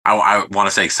 I want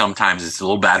to say sometimes it's a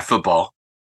little bad football.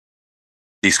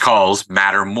 These calls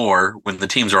matter more when the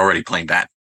teams are already playing bad.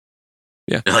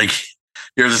 Yeah. Like,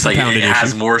 you're just like, it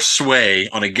has more sway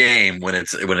on a game when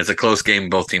it's a close game.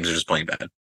 Both teams are just playing bad.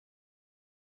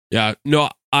 Yeah. No,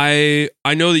 I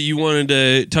know that you wanted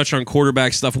to touch on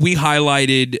quarterback stuff. We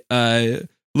highlighted a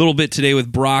little bit today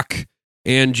with Brock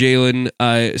and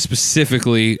Jalen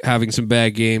specifically having some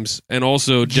bad games, and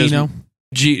also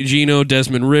Gino,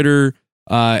 Desmond Ridder,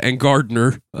 and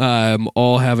Gardner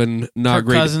all having not Kirk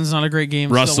great. Cousins, not a great game.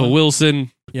 Russell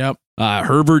Wilson. Yep.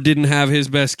 Herbert didn't have his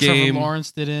best game. Trevor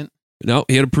Lawrence didn't. No,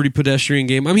 he had a pretty pedestrian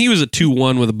game. I mean, he was a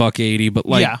 2-1 with $180,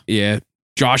 but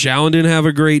Josh Allen didn't have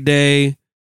a great day.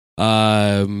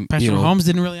 Patrick Mahomes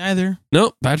didn't really either.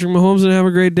 No, Patrick Mahomes didn't have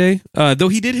a great day. Though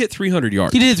he did hit 300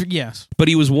 yards. He did, yes. But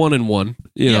he was 1-1.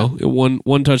 You know,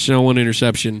 one touchdown, one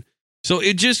interception. So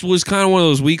it just was kind of one of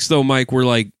those weeks, though, Mike, where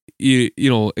like you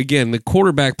know, again, the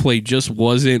quarterback play just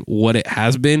wasn't what it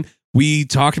has been. We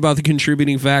talked about the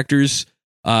contributing factors.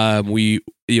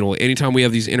 Anytime we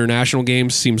have these international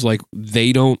games, seems like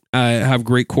they don't have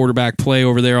great quarterback play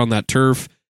over there on that turf.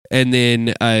 And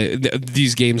then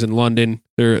these games in London,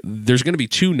 there's going to be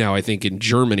 2 now, I think, in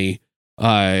Germany.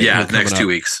 Next 2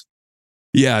 weeks.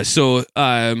 Yeah. So,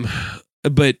 and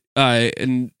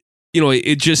you know,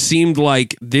 it just seemed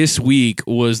like this week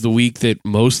was the week that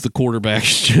most of the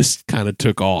quarterbacks just kind of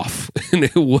took off, and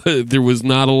there was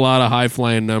not a lot of high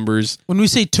flying numbers. When we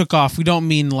say took off, we don't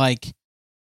mean like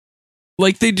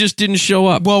they just didn't show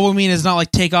up. Well, we mean it's not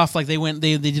like take off. Like they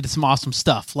did some awesome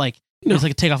stuff. Like it was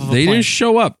like a takeoff of a plane. They didn't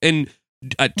show up, and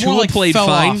Tua like played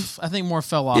fine. Off. I think more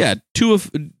fell off. Yeah,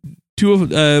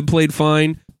 Tua played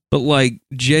fine, but like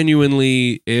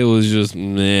genuinely, it was just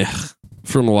meh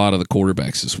from a lot of the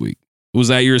quarterbacks this week. Was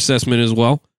that your assessment as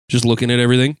well? Just looking at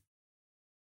everything?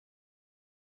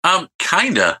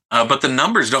 Kinda, but the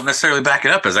numbers don't necessarily back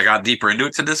it up as I got deeper into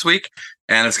it to this week,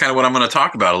 and it's kind of what I'm going to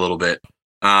talk about a little bit.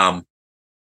 I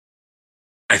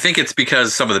think it's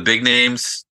because some of the big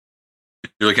names,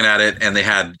 you're looking at it, and they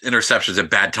had interceptions at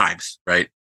bad times, right?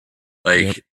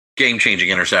 Like game-changing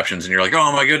interceptions, and you're like,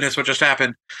 oh my goodness, what just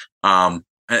happened? I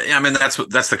mean, that's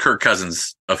the Kirk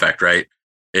Cousins effect, right?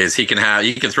 Is he can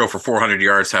throw for 400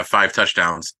 yards, have 5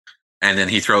 touchdowns, and then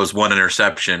he throws 1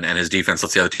 interception, and his defense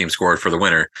lets the other team score for the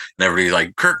winner. And everybody's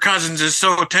like, Kirk Cousins is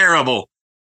so terrible.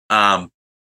 And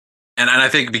I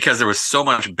think because there was so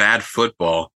much bad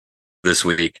football this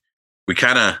week, we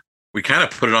kind of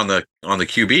put it on the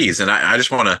QBs. And I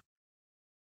just want to,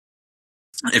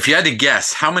 if you had to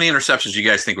guess, how many interceptions do you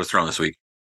guys think was thrown this week?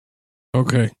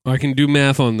 Okay, I can do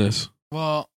math on this.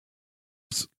 Well,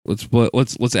 let's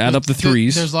add up the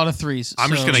threes. There's a lot of threes. I'm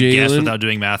just going to guess without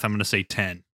doing math. I'm going to say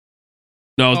 10.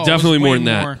 No, definitely more than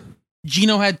that.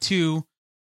 Gino had 2.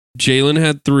 Jalen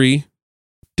had 3.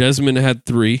 Desmond had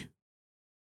 3.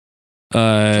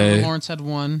 Lawrence had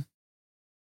 1.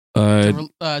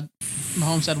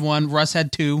 Mahomes had 1. Russ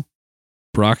had 2.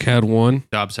 Brock had 1.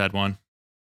 Dobbs had 1.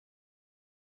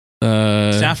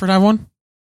 Stafford had 1.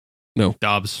 No.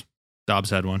 Dobbs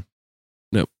had 1.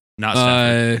 Nope. Not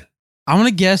Stafford. I'm going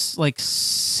to guess like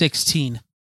 16.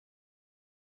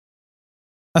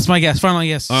 That's my guess. Final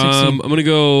guess. 16. I'm going to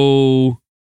go...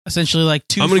 Essentially like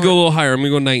 2. I'm going to go a little higher. I'm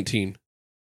going to go 19.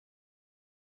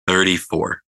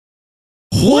 34.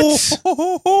 What?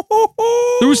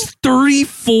 There was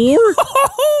 34?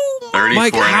 34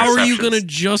 Mike, how are you interceptions. going to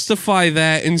justify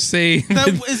that and say...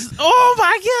 That was... Oh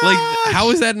my God. Like, how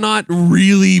is that not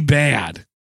really bad?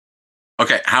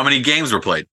 Okay, how many games were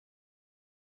played?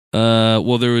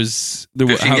 Well, there was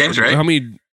 15 games, right? How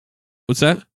many? What's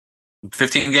that?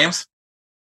 15 games?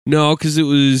 No, because it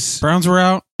was Browns were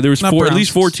out. There was Not at Browns.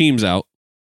 least 4 teams out.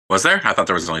 Was there? I thought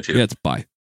there was only 2. Yeah, it's bye.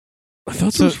 I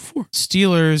thought there was 4.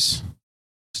 Steelers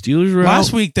Were last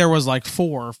out. week there was like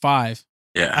 4 or 5.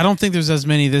 Yeah. I don't think there's as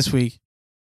many this week.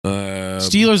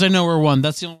 Steelers I know were 1.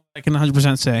 That's the only one I can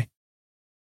 100% say.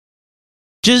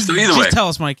 Just tell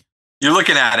us, Mike. You're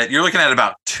looking at it. You're looking at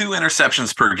about 2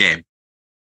 interceptions per game.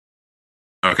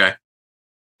 Okay.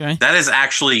 That is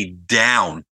actually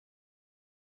down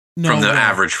from the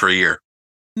average for a year.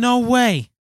 No way.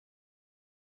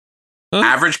 Huh?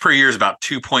 Average per year is about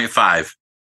 2.5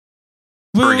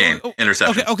 per game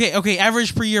interceptions. Okay.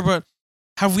 Average per year, but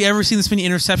have we ever seen this many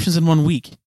interceptions in 1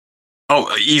 week?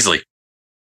 Oh, easily.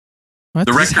 What?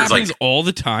 The This record's happens like all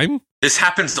the time. this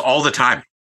happens all the time.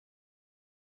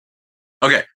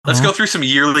 Okay, let's go through some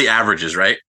yearly averages,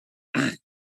 right?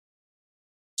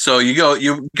 So you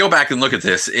go back and look at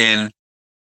this in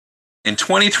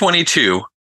 2022,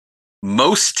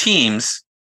 most teams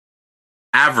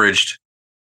averaged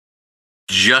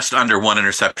just under 1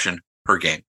 interception per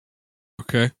game.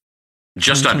 Okay.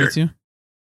 Just under. 2022?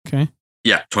 Okay.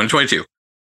 Yeah, 2022.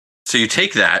 So you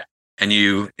take that and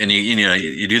you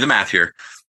do the math here.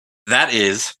 That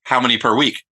is how many per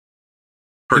week?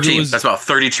 Per team. That's about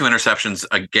 32 interceptions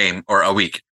a game or a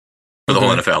week for the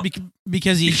whole NFL.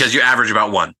 Because you average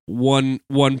about 1. One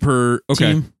per.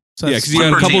 Okay. Team. So Yeah, because you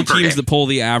got a couple team per teams game. that pull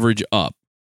the average up.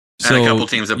 And a couple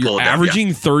teams that pull it down.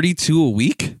 Averaging 32 a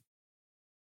week?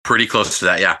 Pretty close to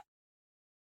that, yeah.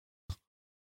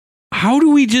 How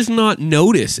do we just not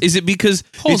notice? Is it because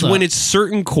Hold up. when it's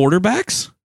certain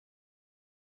quarterbacks?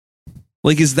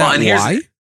 Like, is that Well, why?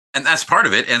 And that's part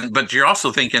of it. But you're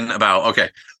also thinking about, okay,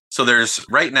 so there's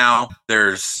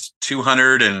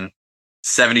 200 and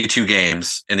 72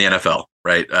 games in the NFL,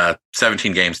 right?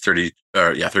 17 games, 32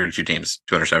 teams,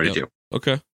 272. Yep.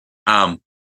 Okay. But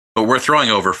we're throwing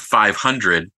over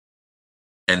 550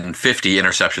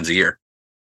 interceptions a year.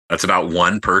 That's about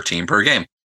one per team per game.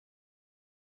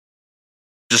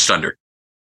 Just under.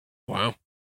 Wow.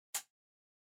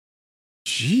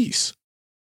 Jeez.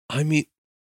 I mean,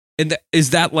 and is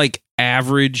that like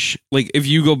average? Like, if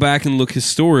you go back and look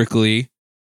historically,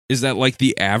 is that like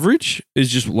the average? Is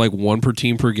just like one per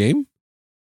team per game?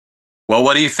 Well,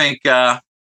 what do you think? Well,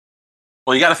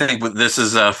 you got to think this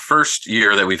is a first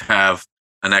year that we've have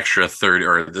an extra 30,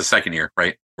 or the second year,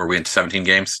 right? Where we went to 17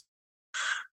 games.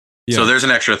 Yeah. So there's an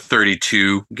extra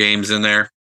 32 games in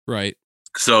there. Right.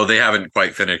 So they haven't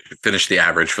quite finished the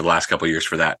average for the last couple of years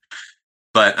for that.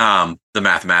 But the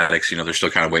mathematics, they're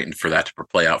still kind of waiting for that to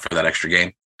play out for that extra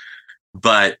game.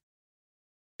 But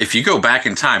if you go back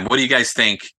in time, what do you guys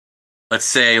think?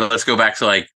 Let's go back to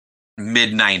like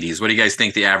mid 90s. What do you guys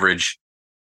think the average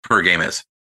per game is?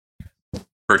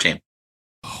 Per team?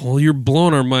 Well, you're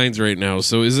blowing our minds right now.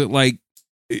 So is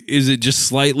it just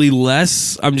slightly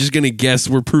less? I'm just going to guess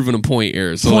we're proving a point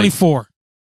here. So 24.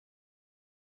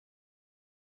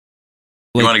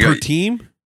 Like per team?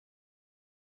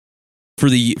 For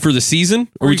the season?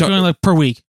 Or are we talking like per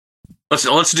week?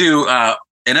 Let's do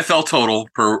NFL total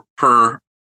per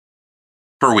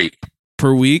week.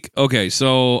 Per week? Okay,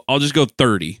 so I'll just go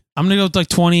 30. I'm going to go with like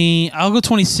 20. I'll go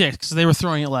 26 because they were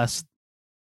throwing it less.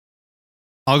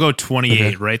 I'll go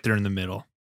 28, right there in the middle.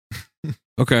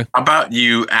 Okay. How about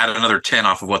you add another 10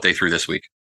 off of what they threw this week?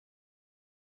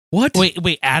 What? Wait,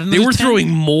 add another 10? They were throwing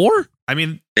more? I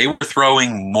mean, they were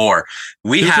throwing more.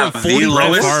 We have the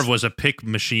lowest. Favre was a pick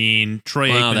machine. Troy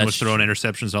Aikman was throwing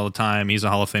interceptions all the time. He's a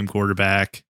Hall of Fame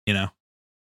quarterback.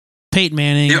 Peyton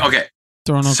Manning. Okay.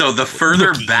 So the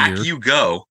further back you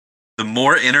go, the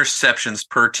more interceptions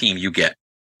per team you get.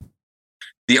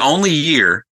 The only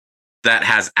year that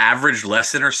has averaged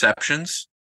less interceptions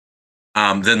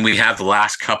than we have the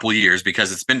last couple years,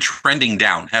 because it's been trending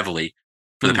down heavily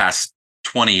for the past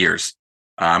 20 years.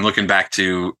 I'm looking back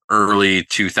to early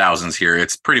 2000s here.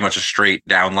 It's pretty much a straight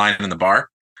down line in the bar.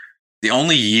 The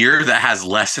only year that has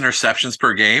less interceptions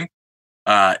per game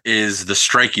is the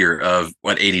strike year of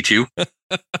 82, where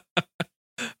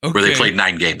they played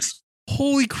 9 games.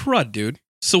 Holy crud, dude.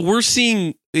 So we're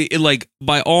seeing, like,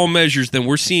 by all measures, then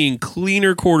we're seeing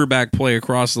cleaner quarterback play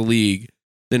across the league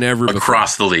than ever before.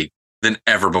 Across the league than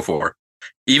ever before.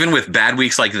 Even with bad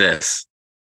weeks like this,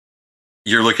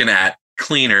 you're looking at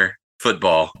cleaner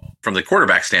football from the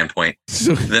quarterback standpoint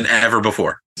than ever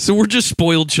before. So we're just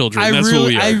spoiled children. That's what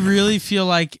we are. I really feel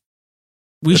like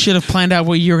we should have planned out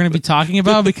what you were going to be talking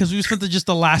about, because we spent just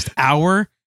the last hour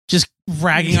just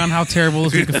ragging on how terrible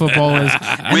this week of football is.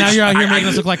 And now you're out here making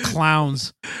us look like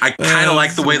clowns. I kind of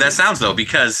like the way that sounds, though,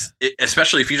 because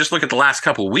especially if you just look at the last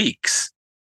couple weeks,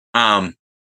 the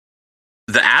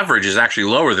average is actually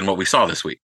lower than what we saw this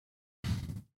week.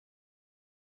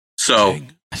 So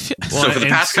for the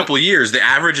past couple of years, the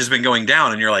average has been going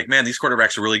down, and you're like, man, these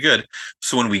quarterbacks are really good.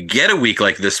 So when we get a week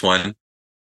like this one,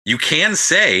 you can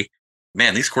say,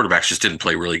 man, these quarterbacks just didn't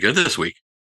play really good this week.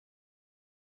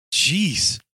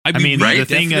 Jeez. I mean, right? The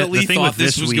thing thought with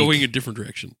this this was week, going a different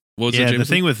direction. The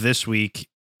thing with this week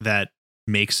that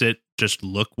makes it just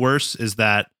look worse is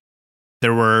that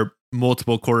there were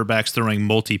multiple quarterbacks throwing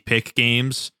multi-pick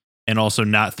games and also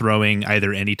not throwing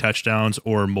either any touchdowns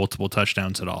or multiple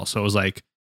touchdowns at all. So it was like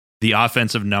the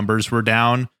offensive numbers were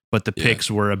down, but the picks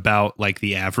were about like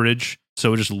the average.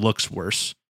 So it just looks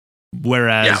worse.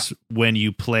 Whereas when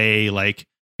you play like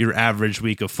your average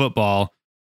week of football,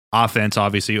 offense,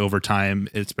 obviously over time,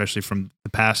 especially from the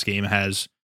past game, has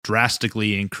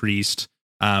drastically increased.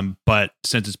 But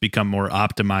since it's become more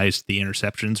optimized, the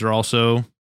interceptions are also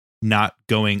not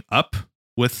going up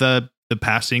with the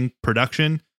passing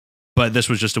production. But this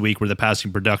was just a week where the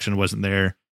passing production wasn't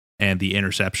there and the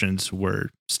interceptions were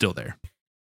still there.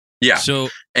 Yeah. So,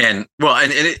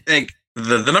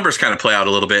 the numbers kind of play out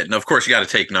a little bit. And of course, you got to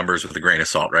take numbers with a grain of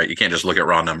salt, right? You can't just look at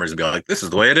raw numbers and be like, this is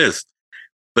the way it is.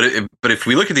 But if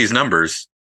we look at these numbers,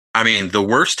 I mean, the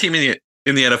worst team in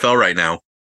the NFL right now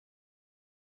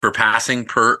for passing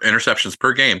per interceptions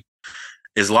per game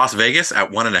is Las Vegas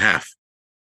at 1.5.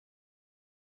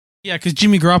 Yeah, because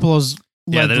Jimmy Garoppolo's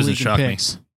led that the doesn't league in shock me.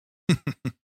 picks.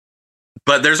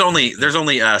 But there's only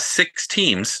 6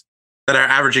 teams that are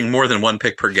averaging more than 1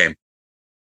 pick per game.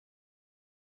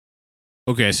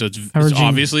 Okay, so it's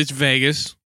obviously it's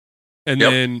Vegas, and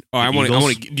then I want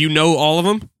to. Do you know all of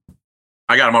them?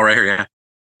 I got them all right here. Yeah,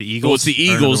 the Eagles. Well, it's the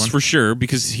Eagles for sure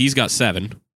because he's got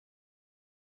 7.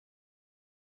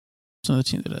 So the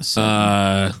team that has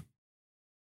 7.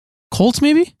 Colts,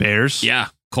 maybe? Bears. Yeah,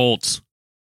 Colts.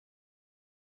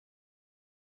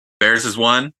 Bears is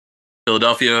one.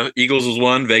 Philadelphia Eagles is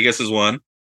one. Vegas is one.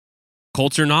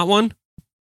 Colts are not one?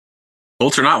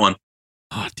 Colts are not one.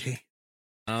 Oh, dang.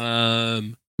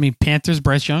 I mean, Panthers,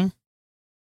 Bryce Young.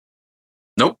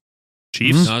 Nope.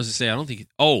 Chiefs. No, I was going to say, I don't think...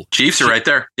 Oh. Chiefs are right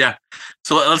there. Yeah.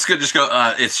 So let's go.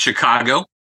 It's Chicago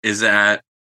is at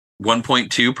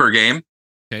 1.2 per game.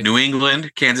 Okay. New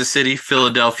England, Kansas City,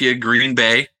 Philadelphia, Green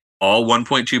Bay, all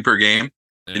 1.2 per game.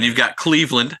 Then you've got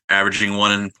Cleveland averaging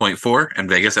 1.4 and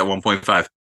Vegas at 1.5.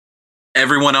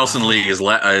 Everyone else in the league is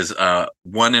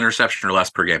one interception or less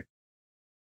per game.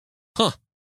 Huh.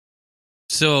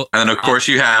 So, and then of course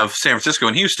you have San Francisco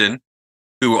and Houston,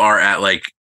 who are at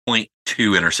like 0.2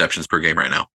 interceptions per game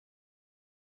right now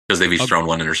because they've each thrown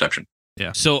one interception.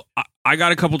 Yeah. So I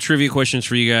got a couple trivia questions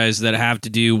for you guys that have to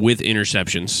do with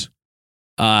interceptions.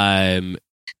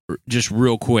 Just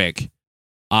real quick.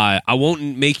 I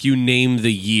won't make you name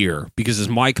the year because, as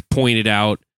Mike pointed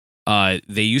out,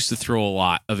 they used to throw a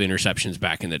lot of interceptions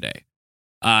back in the day.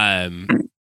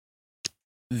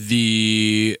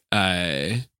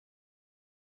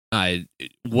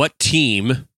 What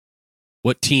team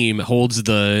holds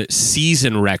the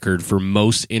season record for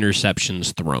most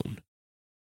interceptions thrown?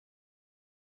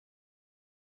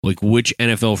 Like, which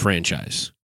NFL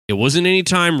franchise? It wasn't any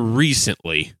time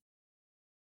recently.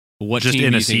 What just team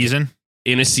in do a you think- season?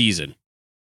 In a season.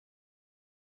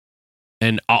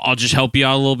 And I'll just help you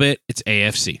out a little bit. It's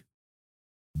AFC.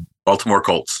 Baltimore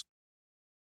Colts.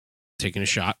 Taking a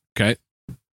shot. Okay.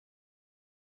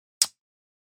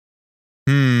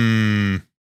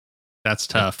 That's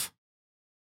tough.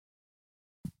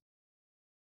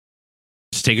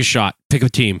 Just take a shot. Pick a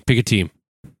team.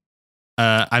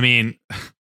 I mean,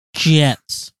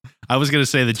 Jets. I was going to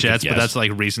say the Jets, Yes. but that's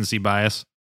like recency bias.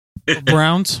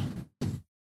 Browns.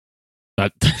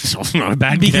 That's also not a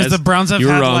bad Because guess. the Browns have You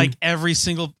were had wrong. like every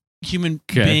single human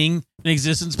Okay. being in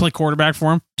existence play quarterback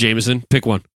for him. Jameson, pick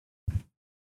one.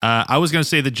 I was going to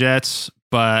say the Jets,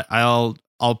 but I'll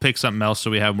pick something else so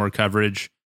we have more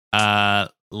coverage.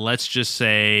 Let's just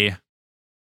say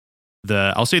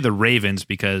I'll say the Ravens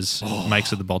because Mike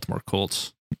said the Baltimore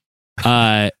Colts.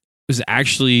 It was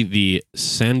actually the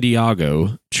San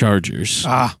Diego Chargers.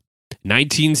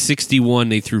 1961,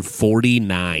 they threw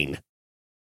 49.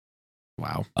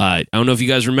 Wow. I don't know if you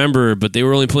guys remember, but they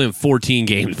were only playing 14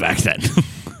 games back then.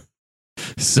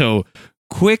 So,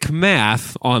 quick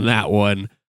math on that one.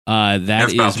 That's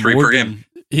Is about 3 more per than- game.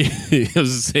 I was gonna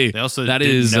say, They also that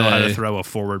didn't is, know how to throw a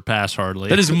forward pass hardly.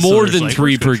 that is So more there's than like,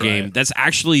 3 we're per just gonna try game. it. That's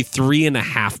actually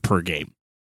 3.5 per game.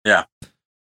 Yeah.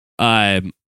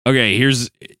 Okay,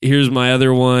 here's my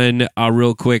other one.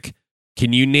 Real quick.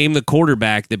 Can you name the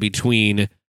quarterback that between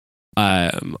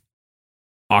October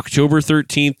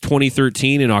 13th,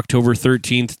 2013 and October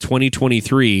 13th,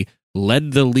 2023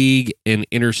 led the league in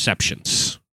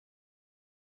interceptions?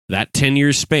 That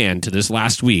 10-year span to this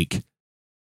last week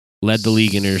led the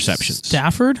league in interceptions.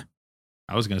 Stafford?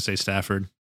 I was going to say Stafford.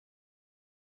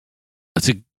 That's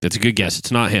a good guess.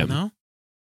 It's not him. No.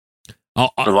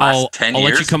 The last 10 I'll let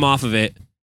you years? come off of it.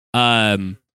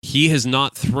 He has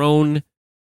not thrown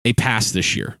a pass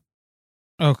this year.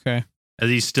 Okay. Is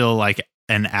he still like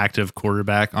an active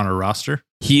quarterback on a roster?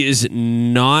 He is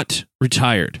not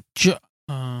retired.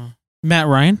 Matt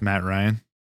Ryan? Matt Ryan.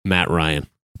 Matt Ryan.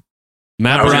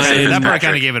 I was gonna say That part Patrick.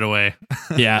 kind of gave it away.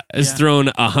 Yeah, has Yeah.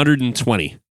 thrown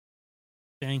 120.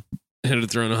 Dang. Had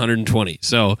thrown 120.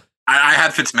 So I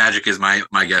had Fitzmagic as my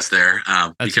guess there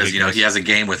a because good guess. he has a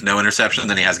game with no interception,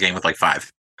 then he has a game with like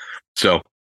 5. So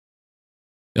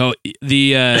what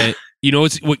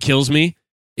kills me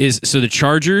is so the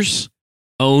Chargers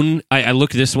own. I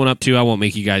looked this one up too. I won't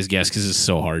make you guys guess because it's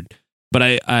so hard. But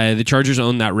the Chargers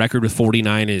own that record with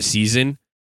 49 in a season.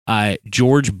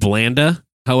 George Blanda,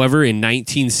 however, in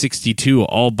 1962,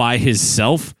 all by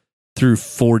himself, threw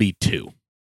 42.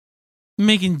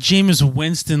 Making Jameis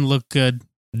Winston look good.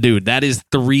 Dude, that is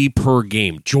 3 per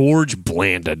game. George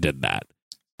Blanda did that.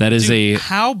 That is Dude,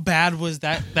 how bad was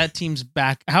that team's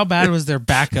back? How bad was their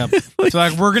backup? So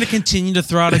like, we're going to continue to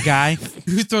throw out a guy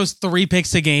who throws 3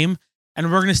 picks a game,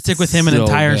 and we're going to stick with him an So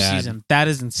entire bad. season. That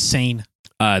is insane.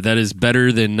 that is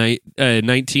better than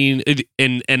 19,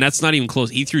 and that's not even close.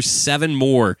 He threw 7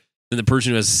 more than the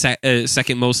person who has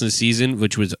second most in the season,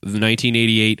 which was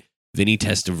 1988 Vinny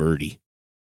Testaverde.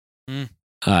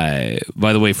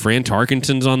 By the way, Fran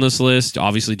Tarkenton's on this list.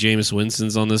 Obviously, Jameis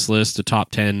Winston's on this list. The top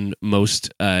 10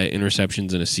 most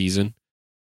interceptions in a season.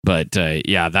 But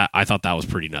that I thought that was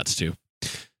pretty nuts too.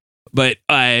 But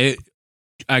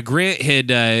Grant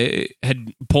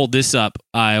had pulled this up.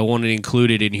 I wanted to include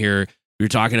it in here. we were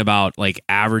talking about like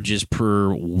averages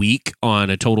per week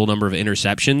on a total number of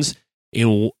interceptions.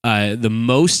 In the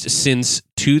most since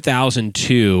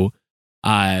 2002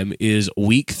 is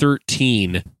week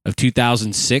 13 of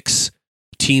 2006.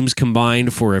 Teams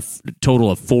combined for a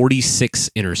total of 46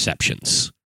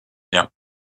 interceptions. Yeah.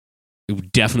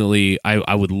 Definitely,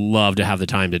 I would love to have the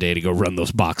time today to go run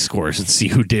those box scores and see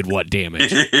who did what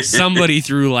damage. Somebody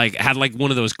had one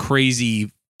of those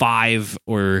crazy 5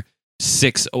 or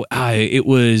 6. It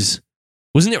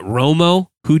wasn't it Romo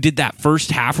who did that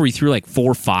first half where he threw like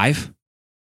 4-5?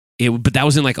 But that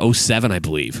was in like 07, I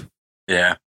believe.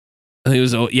 Yeah. I think it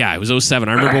was 07.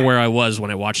 I remember where I was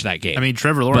when I watched that game. I mean,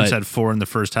 Trevor Lawrence had 4 in the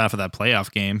first half of that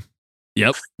playoff game.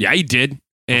 Yep. Yeah, he did.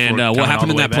 And what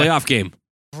happened in that playoff game?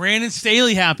 Brandon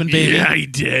Staley happened, baby. Yeah, he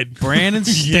did. Brandon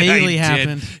Staley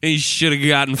happened. And he should have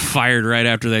gotten fired right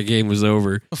after that game was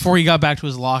over. Before he got back to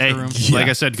his locker room. Like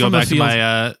I said, go back to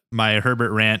my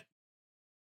Herbert rant.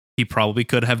 He probably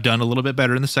could have done a little bit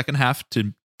better in the second half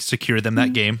to secure them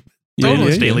that game.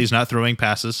 Totally. Staley's not throwing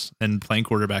passes and playing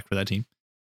quarterback for that team.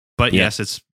 But yes,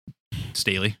 it's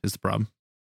Staley is the problem.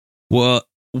 Well,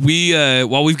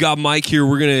 while we've got Mike here,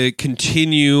 we're going to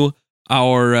continue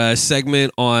our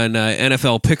segment on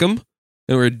NFL Pick'em, and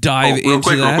we're going to dive into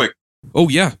that. Real quick. Oh,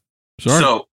 yeah. Sorry.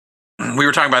 So we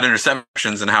were talking about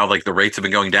interceptions and how like the rates have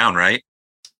been going down, right?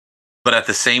 But at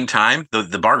the same time,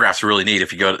 the bar graphs are really neat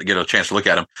if you get a chance to look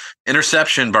at them.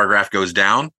 Interception bar graph goes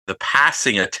down. The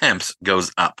passing attempts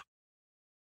goes up.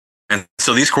 And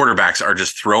so these quarterbacks are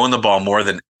just throwing the ball more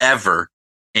than ever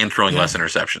and throwing less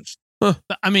interceptions. Huh.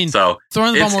 I mean, so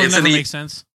throwing the ball more never makes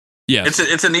sense. Yeah,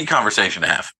 it's a neat conversation to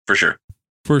have for sure.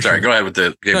 Sorry, go ahead with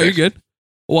the game. No, you're good.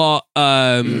 Well,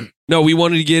 no, we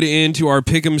wanted to get into our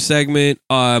pick'em segment.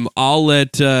 I'll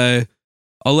let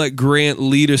Grant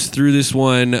lead us through this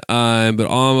one. But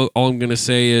all I'm gonna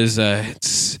say is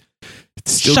it's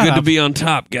still good to be on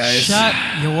top, guys. Shut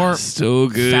your still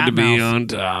good fat to be mouth. on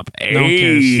top. No one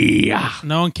cares.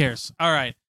 No one cares. All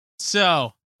right.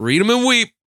 So read them and weep.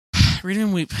 Read them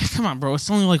and weep. Come on, bro. It's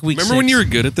only like week 6. Remember when you were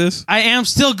good at this? I am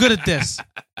still good at this.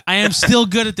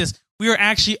 We are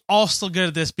actually all still good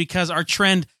at this because our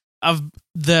trend of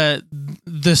the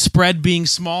spread being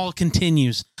small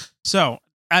continues. So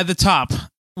at the top,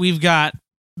 we've got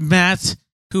Matt,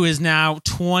 who is now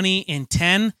 20-10.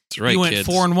 That's right, he went kids.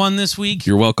 4-1 this week.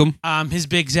 You're welcome. His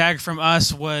big zag from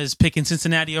us was picking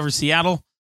Cincinnati over Seattle.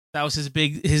 That was his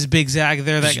big zag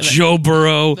there. Joe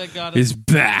Burrow is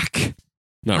back.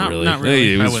 Not really. Not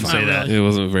really. I wouldn't say that. It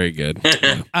wasn't very good.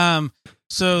 Yeah.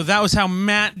 So that was how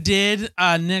Matt did.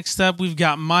 Next up, we've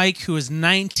got Mike, who is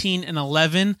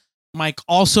 19-11. Mike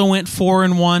also went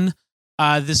 4-1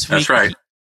 this week. That's right.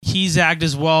 He zagged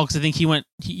as well because I think you went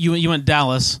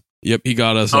Dallas. Yep, he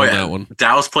got us on that one.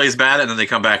 Dallas plays bad, and then they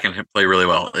come back and play really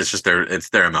well. It's just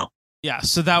their MO. Yeah,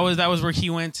 so that was where he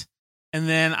went, and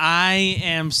then I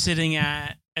am sitting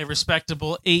at a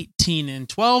respectable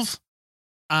 18-12,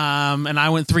 and I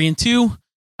went 3-2.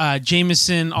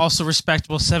 Jameson also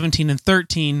respectable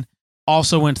 17-13,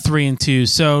 also went 3-2.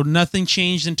 So nothing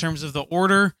changed in terms of the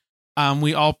order.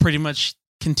 We all pretty much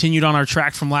continued on our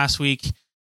track from last week.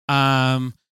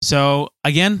 So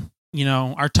again,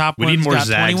 our top we ones need more got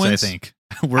zags. 20 wins. I think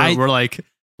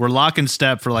we're lock in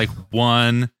step for like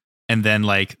one, and then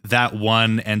like that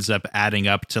one ends up adding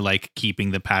up to like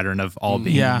keeping the pattern of all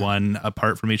being one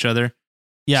apart from each other.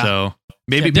 Yeah. So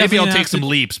maybe I'll take some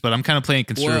leaps, but I'm kind of playing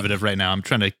conservative right now. I'm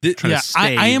trying to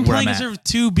stay. I am where playing I'm at. conservative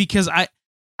too because I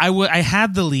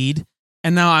had the lead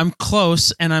and now I'm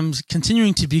close and I'm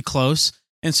continuing to be close,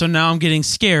 and so now I'm getting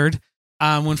scared.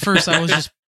 When first I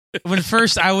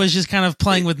was just kind of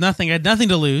playing with nothing. I had nothing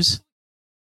to lose.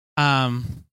 Where's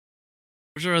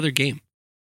our other game?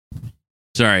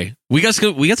 Sorry, we got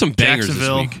some bangers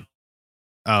Jacksonville. this week.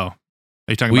 Oh, are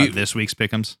you talking about this week's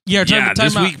pick'ems? Yeah,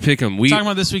 this week pick'em. Talking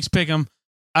about this week's pick'em.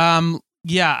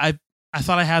 Yeah, I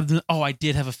thought I had. I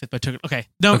did have a fifth, but I took it. Okay,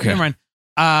 no, never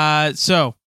mind.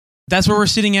 So that's where we're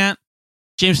sitting at.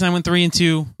 James and I went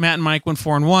 3-2. Matt and Mike went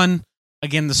 4-1.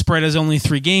 Again, the spread is only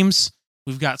 3 games.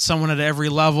 We've got someone at every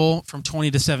level from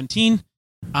 20-17.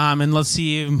 And let's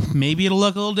see, maybe it'll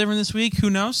look a little different this week. Who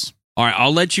knows? All right,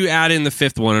 I'll let you add in the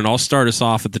 5th one, and I'll start us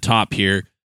off at the top here.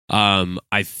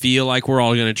 I feel like we're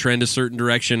all going to trend a certain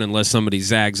direction unless somebody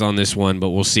zags on this one,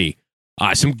 but we'll see.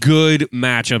 Some good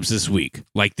matchups this week.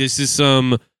 Like, this is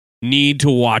some need to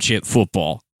watch it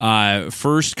football.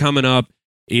 First coming up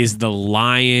is the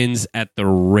Lions at the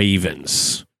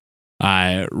Ravens.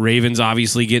 Ravens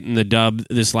obviously getting the dub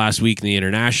this last week in the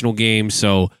international game.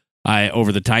 So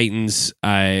over the Titans,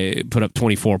 put up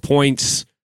 24 points.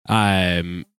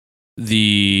 Nobody's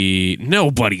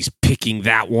picking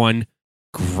that one.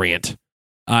 Grant.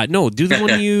 No, do the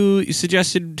one you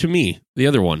suggested to me. The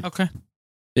other one. Okay.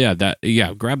 Yeah,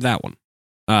 grab that one.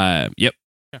 Yep.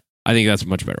 Yeah. I think that's a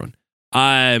much better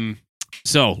one.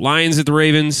 So Lions at the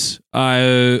Ravens.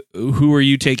 Who are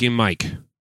you taking, Mike?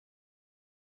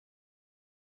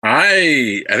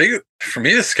 I think for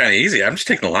me this is kind of easy. I'm just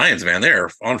taking the Lions, man. They're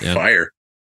on fire.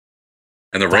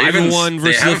 And the Ravens,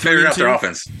 they haven't figured out their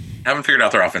offense. Haven't figured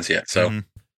out their offense yet. So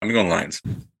I'm going Lions.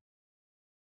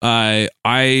 I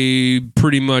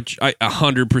pretty much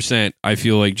 100%. I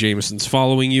feel like Jameson's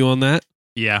following you on that.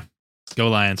 Yeah, go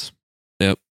Lions.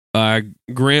 Yep.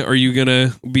 Grant, are you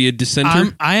gonna be a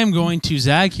dissenter? I am going to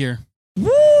zag here. Here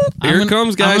it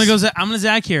comes, guys. I'm gonna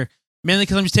zag here mainly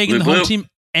because I'm just taking the home team,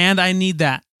 and I need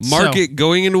that. Market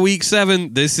going into week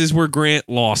 7. This is where Grant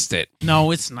lost it. No,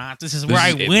 it's not. This is where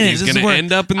I win it. He's going to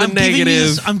end up in the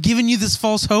negative. I'm giving you this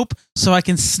false hope so I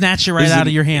can snatch it out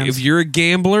of your hands. If you're a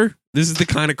gambler, this is the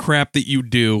kind of crap that you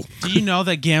do. Do you know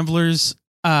that gamblers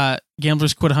quit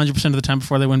 100% of the time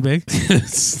before they win big?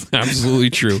 It's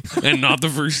absolutely true. And not the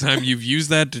first time you've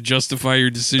used that to justify your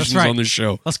decisions on the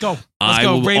show. Let's go. I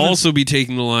will Ravens. also be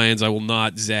taking the Lions. I will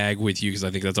not zag with you because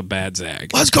I think that's a bad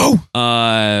zag. Let's go.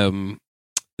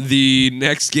 The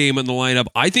next game in the lineup,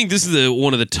 I think this is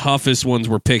one of the toughest ones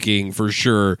we're picking for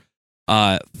sure.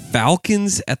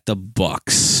 Falcons at the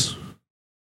Bucks.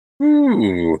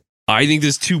 Ooh. I think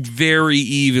there's two very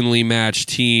evenly matched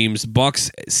teams. Bucks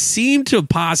seem to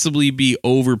possibly be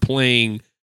overplaying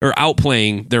or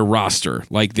outplaying their roster.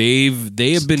 Like they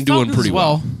have been doing pretty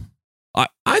well.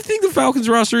 I think the Falcons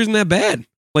roster isn't that bad.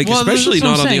 Like especially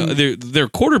not on their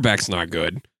quarterback's not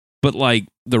good. But, like,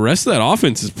 the rest of that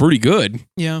offense is pretty good.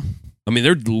 Yeah. I mean,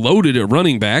 they're loaded at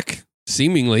running back,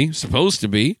 seemingly, supposed to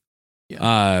be.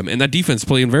 Yeah. And that defense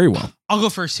playing very well. I'll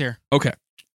go first here. Okay.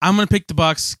 I'm going to pick the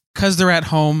Bucks because they're at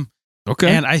home.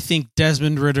 Okay. And I think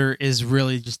Desmond Ridder is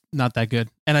really just not that good.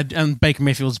 And Baker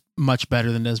Mayfield's much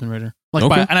better than Desmond Ridder.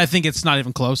 And I think it's not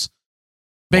even close.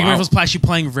 Baker Mayfield's actually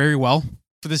playing very well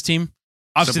for this team.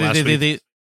 Obviously, they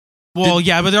but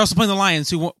they're also playing the Lions.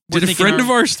 Did a friend of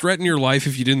ours threaten your life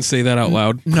if you didn't say that out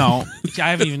loud? No,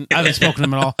 I haven't spoken to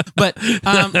him at all. But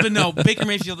no, Baker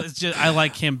Mayfield is just. I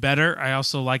like him better. I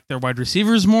also like their wide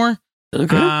receivers more.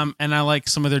 Okay. And I like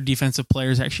some of their defensive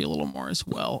players actually a little more as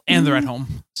well. And they're at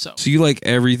home, so you like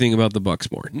everything about the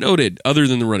Bucks more. Noted. Other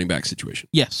than the running back situation.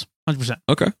 Yes, 100%.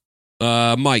 Okay.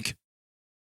 Mike.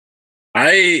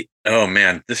 Oh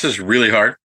man, this is really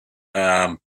hard.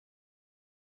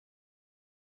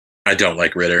 I don't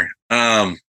like Ridder.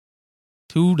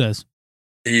 Who does?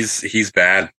 He's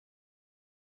bad.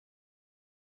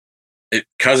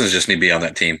 Cousins just need to be on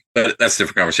that team, but that's a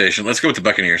different conversation. Let's go with the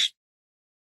Buccaneers.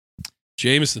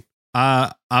 Jameson.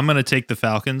 I'm gonna take the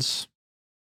Falcons.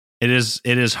 It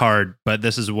is hard, but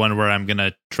this is one where I'm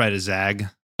gonna try to zag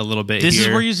a little bit. This is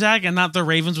where you zag, and not the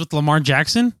Ravens with Lamar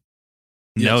Jackson.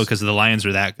 No, because the Lions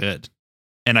are that good,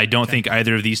 and I don't think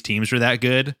either of these teams are that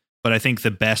good. But I think the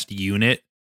best unit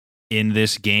in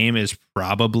this game is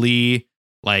probably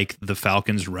like the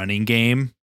Falcons running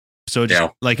game. So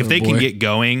just if they can get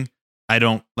going, I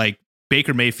don't like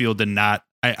Baker Mayfield did not.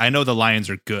 I know the Lions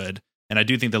are good, and I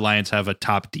do think the Lions have a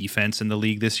top defense in the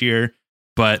league this year,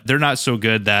 but they're not so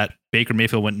good that Baker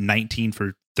Mayfield went 19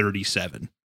 for 37.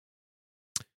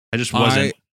 I just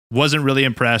wasn't really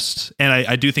impressed, and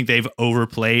I do think they've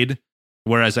overplayed.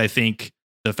 Whereas I think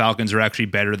the Falcons are actually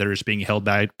better. They're just being held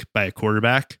back by a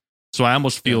quarterback. So I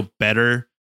almost feel better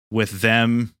with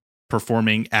them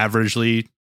performing averagely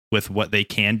with what they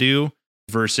can do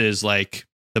versus like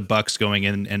the Bucks going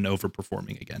in and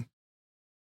overperforming again.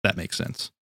 That makes sense.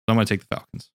 So I'm going to take the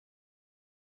Falcons.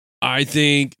 I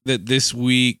think that this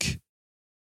week,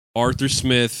 Arthur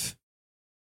Smith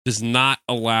does not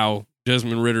allow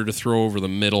Desmond Ridder to throw over the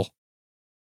middle.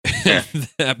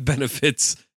 That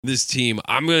benefits this team.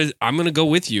 I'm gonna go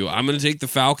with you. I'm gonna take the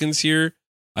Falcons here.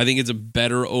 I think it's a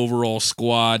better overall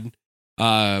squad.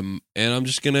 And I'm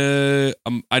just gonna.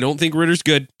 I don't think Ritter's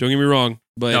good. Don't get me wrong.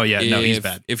 But he's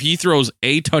bad. If he throws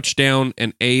a touchdown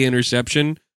and a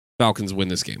interception, Falcons win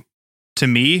this game. To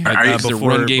me,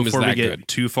 before we get good.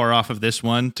 too far off of this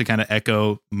one, to kind of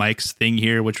echo Mike's thing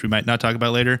here, which we might not talk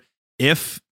about later,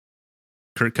 if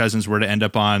Kirk Cousins were to end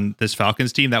up on this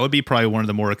Falcons team, that would be probably one of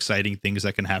the more exciting things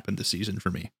that can happen this season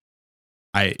for me.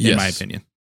 In my opinion.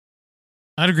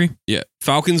 I'd agree. Yeah.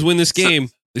 Falcons win this game.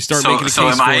 They start making a case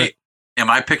for it. Am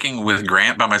I picking with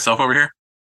Grant by myself over here?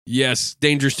 Yes.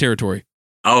 Dangerous territory.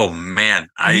 Oh, man.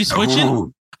 Are you switching?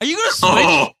 Are you going to switch?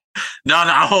 Oh. No,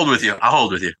 I'll hold with you.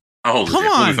 Come on.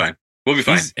 We'll be fine. We'll be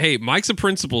fine. Hey, Mike's a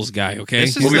principles guy, okay?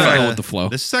 We'll be fine with the flow.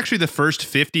 This is actually the first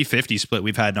 50-50 split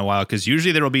we've had in a while, because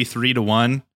usually there will be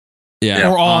 3-1. Yeah.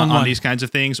 Or all in on one. these kinds of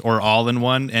things, or all in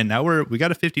one. And now we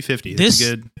got a 50-50. This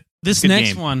good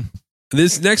next game. one.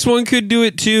 This next one could do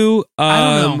it too.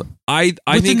 I don't know. I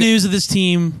With think the news of this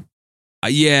team,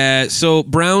 yeah. So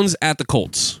Browns at the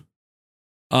Colts.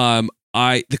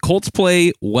 The Colts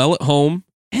play well at home,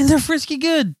 and they're frisky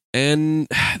good, and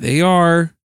they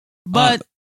are. but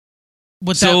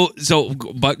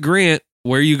But Grant,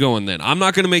 where are you going then? I'm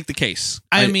not going to make the case.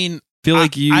 I mean, feel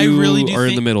like you I really do are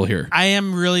in think- the middle here. I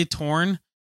am really torn,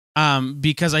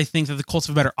 because I think that the Colts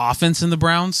have a better offense than the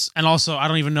Browns, and also I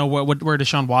don't even know where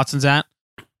Deshaun Watson's at,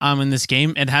 in this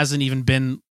game. It hasn't even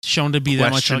been shown to be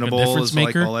that much like a Questionable difference is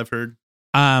maker. like all I've heard.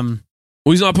 Well,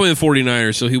 he's not playing the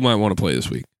 49ers, so he might want to play this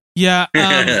week. Yeah,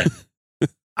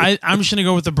 I'm just gonna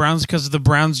go with the Browns because the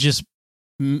Browns just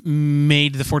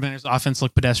made the 49ers offense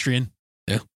look pedestrian.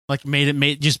 Yeah, like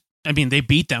they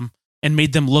beat them and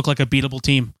made them look like a beatable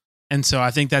team, and so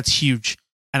I think that's huge.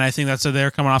 And I think that's so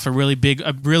they're coming off a really big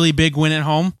win at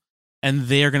home, and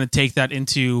they are going to take that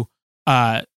into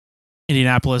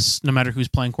Indianapolis, no matter who's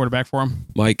playing quarterback for them.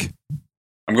 Mike,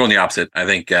 I'm going the opposite. I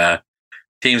think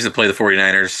teams that play the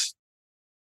 49ers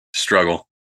struggle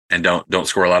and don't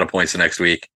score a lot of points the next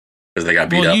week because they got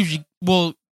beat up.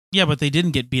 Yeah, but they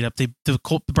didn't get beat up. The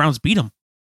Browns beat them.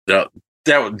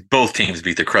 Both teams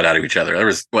beat the crud out of each other. There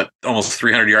was almost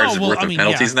 300 yards worth of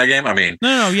penalties in that game. I mean,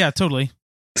 no, yeah, totally.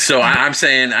 So I'm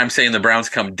saying the Browns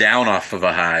come down off of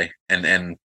a high and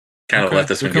kind of let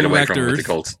this one get away from with the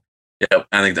Colts. Yep,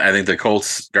 I think the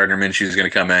Colts, Gardner Minshew is going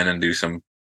to come in and do some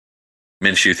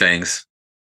Minshew things.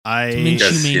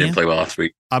 Because he didn't play well last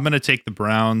week. I'm going to take the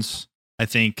Browns. I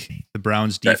think the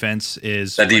Browns defense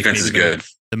is good.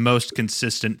 The most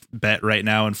consistent bet right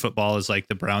now in football is like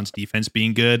the Browns defense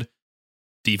being good.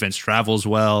 Defense travels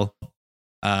well.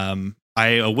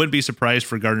 I wouldn't be surprised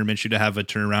for Gardner Minshew to have a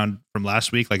turnaround from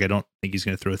last week. Like, I don't think he's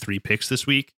going to throw 3 picks this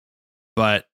week.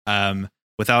 But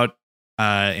without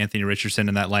Anthony Richardson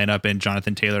in that lineup and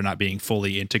Jonathan Taylor not being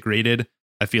fully integrated,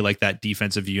 I feel like that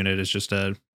defensive unit is just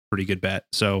a pretty good bet.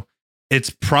 So it's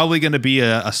probably going to be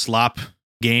a slop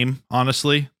game,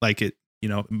 honestly. Like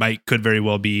could very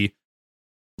well be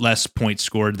less points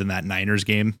scored than that Niners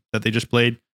game that they just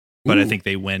played. But I think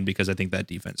they win because I think that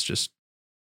defense just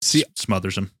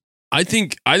smothers them. I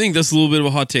think that's a little bit of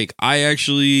a hot take. I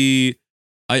think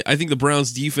the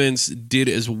Browns defense did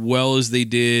as well as they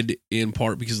did in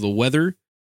part because of the weather.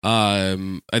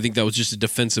 I think that was just a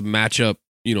defensive matchup,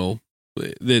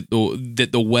 that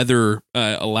the weather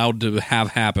allowed to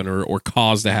have happen or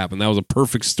caused to happen. That was a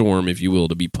perfect storm, if you will,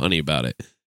 to be punny about it.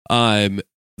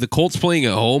 The Colts playing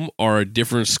at home are a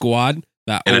different squad.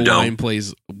 That O-line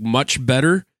plays much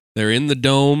better. They're in the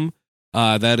dome.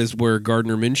 That is where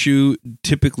Gardner Minshew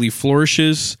typically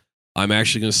flourishes. I'm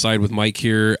actually going to side with Mike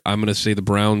here. I'm going to say the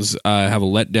Browns have a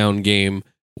letdown game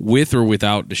with or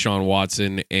without Deshaun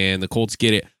Watson, and the Colts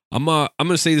get it. I'm going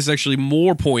to say this actually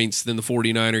more points than the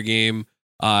 49er game.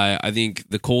 I think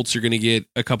the Colts are going to get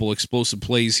a couple explosive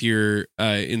plays here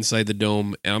inside the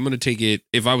dome, and I'm going to take it.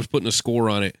 If I was putting a score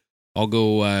on it, I'll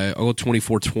go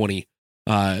 24-20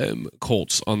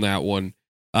 Colts on that one.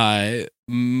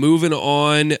 Moving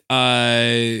on,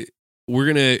 we're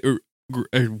gonna.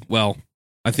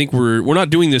 I think we're not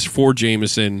doing this for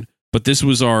Jameson, but this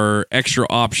was our extra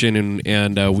option,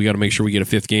 and we got to make sure we get a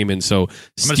 5th game in. So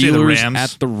Steelers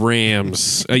at the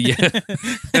Rams. Yeah,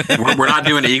 we're not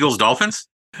doing Eagles Dolphins.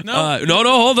 No, no.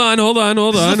 Hold on.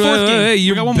 This is the 4th game. Hey,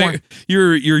 We got one more.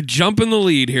 You're jumping the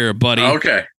lead here, buddy.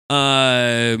 Okay.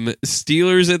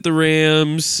 Steelers at the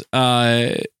Rams.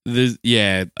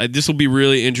 This will be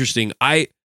really interesting.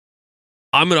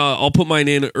 I'll put mine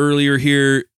in earlier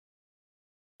here.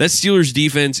 That Steelers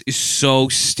defense is so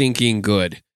stinking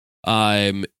good.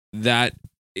 The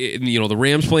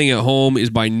Rams playing at home is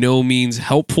by no means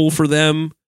helpful for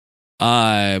them.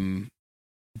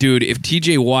 Dude, if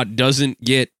TJ Watt doesn't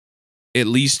get at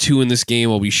least 2 in this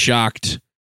game, I'll be shocked.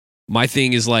 My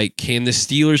thing is can the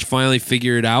Steelers finally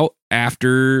figure it out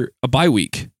after a bye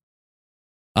week?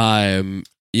 No,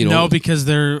 because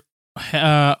their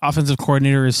offensive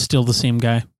coordinator is still the same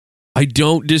guy. I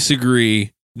don't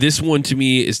disagree. This one to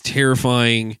me is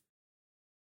terrifying.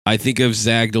 I think I've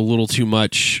zagged a little too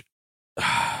much.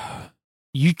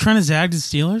 You trying to zag the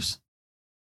Steelers?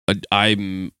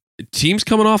 Teams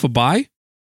coming off a bye?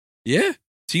 Yeah,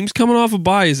 teams coming off a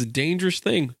bye is a dangerous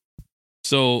thing.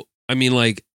 So, I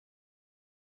know.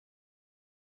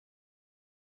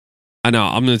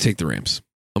 I'm going to take the Rams.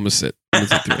 I'm going to sit. I'm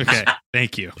gonna take the Rams. Okay,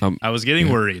 thank you. I was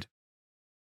getting worried.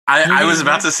 I was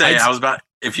about to say,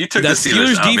 if you took the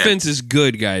Steelers defense is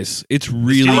good, guys. It's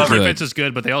really Steelers good. defense is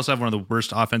good, but they also have one of the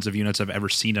worst offensive units I've ever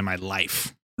seen in my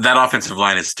life. That offensive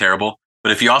line is terrible.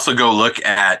 But if you also go look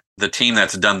at the team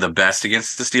that's done the best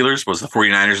against the Steelers was the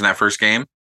 49ers in that first game.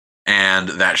 And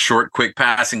that short, quick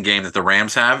passing game that the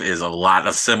Rams have is a lot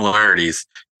of similarities.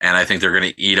 And I think they're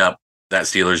going to eat up that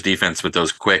Steelers defense with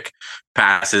those quick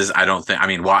passes.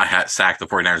 Watt had sacked the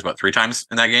 49ers about 3 times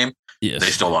in that game. Yes. They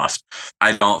still lost.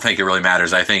 I don't think it really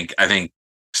matters. I think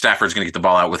Stafford's going to get the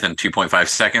ball out within 2.5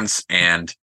 seconds,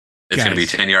 and it's going to be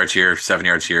 10 yards here, 7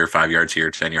 yards here, 5 yards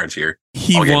here, 10 yards here.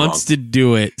 He wants to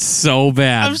do it so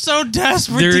bad. I'm so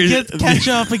desperate to catch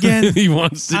up again. He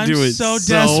wants to do it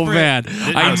so bad.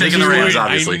 I'm taking the Rams,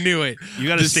 obviously. I knew it. You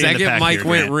got to stay in the second pack Mike here,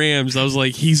 went Grant. Rams, I was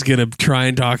like, he's going to try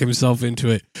and talk himself into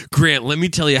it. Grant, let me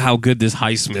tell you how good this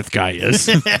Highsmith guy is.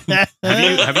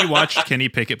 Have you watched Kenny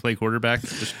Pickett play quarterback?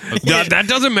 No, that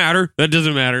doesn't matter. That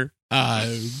doesn't matter.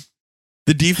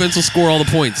 The defense will score all the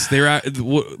points. They're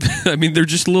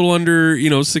just a little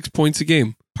under 6 points a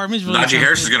game. Part of me is really Najee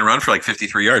Harris is going to run for like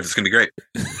 53 yards. It's going to be great.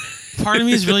 Part of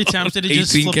me is really tempted to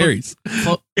just 18 carries.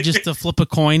 flip a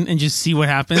coin and just see what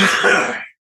happens.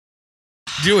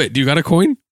 Do it. Do you got a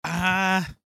coin?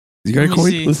 You got a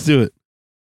coin? See. Let's do it.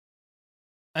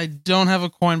 I don't have a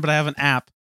coin, but I have an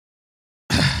app.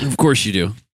 Of course you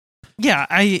do. Yeah,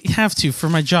 I have to for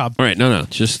my job. All right. No.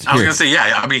 Just I was going to say,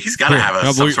 yeah. I mean, he's got to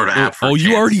have some sort of app. For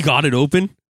you already got it open?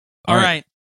 All right.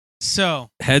 So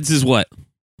heads is what?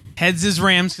 Heads is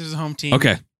Rams because it's a home team.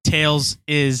 Okay. Tails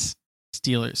is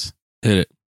Steelers. Hit it.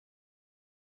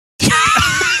 He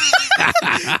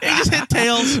just hit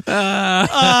tails. All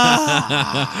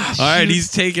right,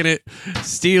 he's taking it.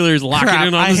 Steelers locking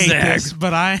in on the hate Zags. this,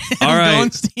 but I am All right. going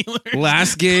Steelers.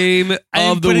 Last game I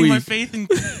am of the putting week. my faith in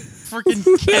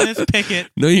freaking Kenneth Pickett.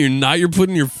 No, you're not. You're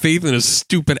putting your faith in a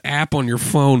stupid app on your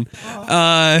phone.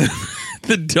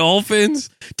 The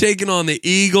Dolphins taking on the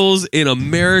Eagles in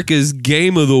America's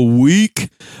game of the week.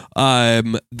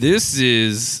 This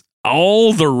is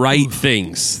all the right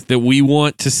things that we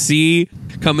want to see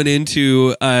coming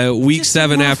into week Just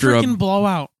 7 after a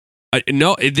blowout.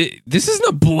 this isn't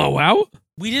a blowout.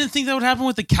 We didn't think that would happen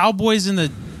with the Cowboys and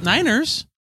the Niners.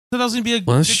 So that was going to be a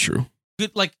That's true. good,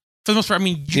 like, for the most part. I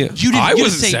mean, you Yeah. didn't. I you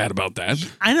wasn't say, sad about that.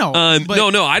 I know. but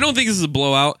No, I don't think this is a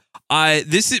blowout.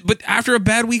 But after a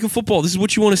bad week of football, this is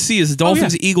what you want to see: is the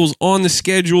Dolphins, Eagles on the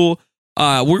schedule.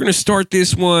 We're gonna start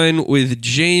this one with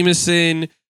Jameson.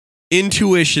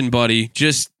 Intuition, buddy.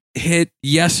 Just hit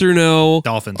yes or no.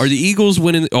 Dolphins. Are the Eagles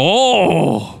winning?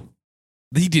 Oh,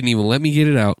 he didn't even let me get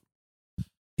it out.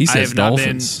 He I says have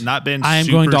Dolphins. not been I am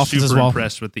super, going Dolphins super as well.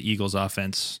 impressed with the Eagles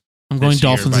offense. I'm going this year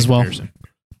Dolphins by as well. comparison.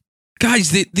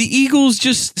 Guys, the Eagles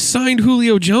just signed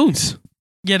Julio Jones.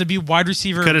 Yeah, to be wide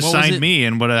receiver. Could have what was signed it? me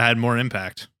and would have had more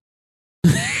impact.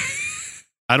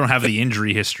 I don't have the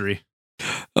injury history.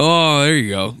 Oh, there you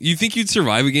go. You think you'd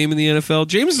survive a game in the NFL?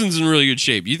 Jameson's in really good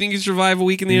shape. You think you'd survive a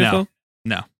week in the NFL?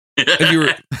 No. If you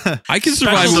were, I could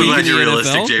survive I'm a so week glad in the you're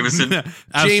realistic, NFL. Jameson.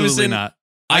 Absolutely Jameson, not.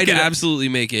 I'd could- absolutely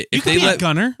make it You if could they be a let.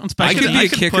 gunner on special I could teams.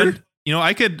 be a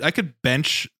kicker. I could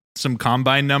bench some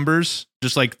combine numbers,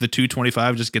 just like the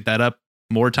 225, just get that up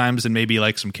more times than maybe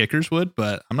like some kickers would,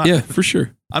 but I'm not. Yeah, for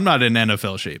sure. I'm not in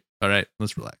NFL shape. All right,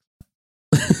 let's relax.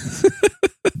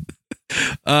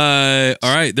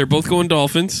 All right, they're both going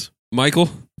Dolphins. Michael,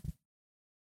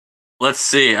 Let's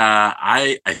see.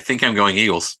 I think I'm going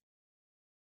Eagles.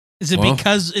 Is it Well.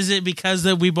 because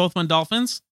that we both went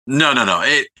Dolphins? No.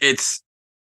 It's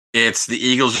the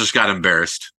Eagles just got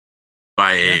embarrassed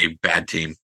by a bad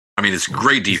team. I mean, it's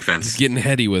great he's defense, getting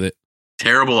heady with it.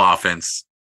 terrible offense.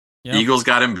 Yep. Eagles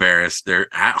got embarrassed. They're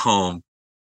at home,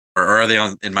 or are they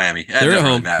in Miami? They're at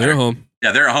home. They're at home.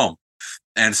 Yeah, they're at home.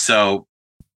 And so,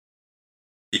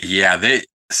 yeah,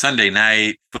 Sunday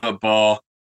night football.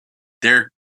 I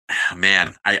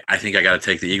think I got to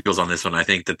take the Eagles on this one. I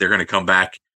think that they're going to come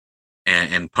back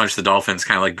and punch the Dolphins,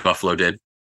 kind of like Buffalo did.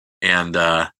 And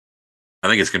I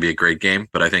think it's going to be a great game.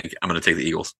 But I think I'm going to take the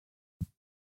Eagles.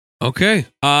 Okay.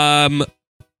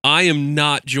 I am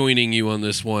not joining you on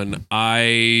this one.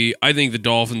 I think the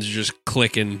Dolphins are just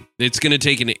clicking. It's going to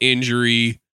take an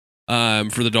injury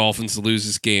for the Dolphins to lose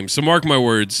this game. So mark my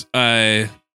words. I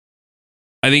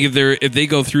think if they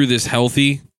go through this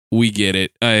healthy, we get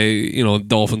it.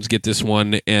 Dolphins get this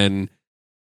one, and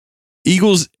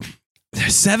Eagles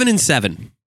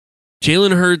 7-7.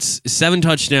 Jalen Hurts 7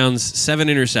 touchdowns, 7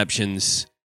 interceptions.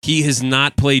 He has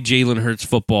not played Jalen Hurts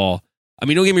football. I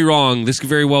mean, don't get me wrong. This could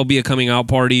very well be a coming out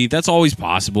party. That's always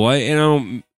possible. I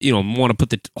don't, want to put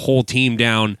the whole team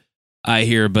down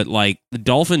here, but like the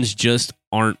Dolphins just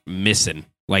aren't missing.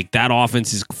 Like that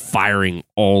offense is firing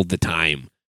all the time.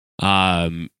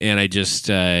 And I just,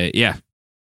 I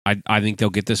think they'll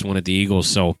get this one at the Eagles.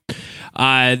 So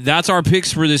that's our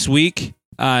picks for this week.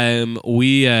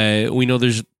 we know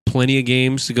there's plenty of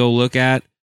games to go look at.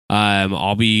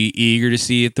 I'll be eager to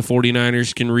see if the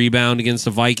 49ers can rebound against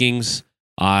the Vikings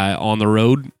on the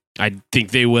road. I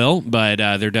think they will, but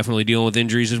they're definitely dealing with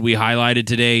injuries as we highlighted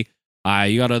today.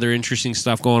 You got other interesting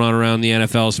stuff going on around the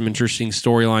NFL, some interesting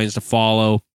storylines to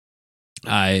follow.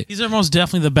 These are most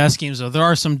definitely the best games, though. There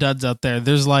are some duds out there.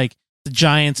 There's like the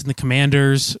Giants and the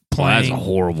Commanders playing. That's a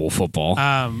horrible football.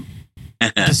 The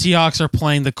Seahawks are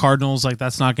playing the Cardinals. Like,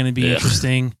 that's not going to be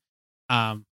interesting.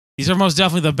 These are most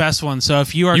definitely the best ones. So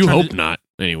if you are, not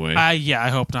anyway. Yeah, I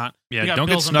hope not. Yeah, don't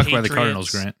get snuck by the Cardinals,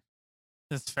 Grant.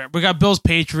 That's fair. We got Bills,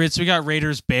 Patriots. We got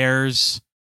Raiders, Bears,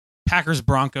 Packers,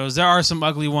 Broncos. There are some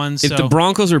ugly ones. If the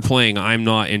Broncos are playing, I'm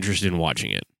not interested in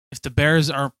watching it. If the Bears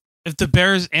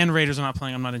and Raiders are not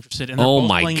playing, I'm not interested. And oh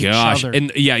my gosh!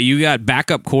 And yeah, you got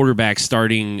backup quarterbacks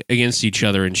starting against each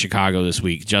other in Chicago this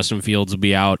week. Justin Fields will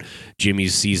be out.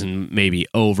 Jimmy's season may be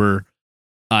over.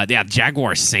 Yeah,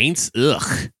 Jaguars Saints.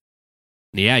 Ugh.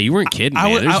 Yeah, you weren't kidding.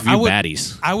 There's a few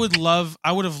baddies. I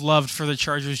would have loved for the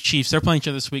Chargers Chiefs. They're playing each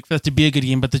other this week for that to be a good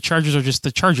game, but the Chargers are just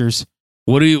the Chargers.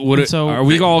 Are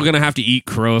we all going to have to eat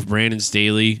crow if Brandon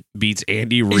Staley beats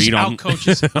Andy Reid on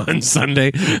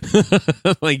Sunday?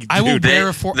 Like, dude, I will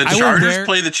wear the Chargers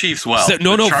play the Chiefs well.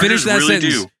 Finish that really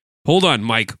sentence. Hold on,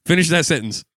 Mike. Finish that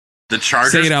sentence. The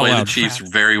Chargers play the Chiefs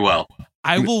very well.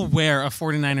 I will wear a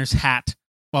 49ers hat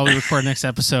while we record next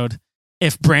episode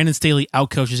if Brandon Staley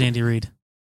outcoaches Andy Reid.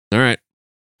 All right,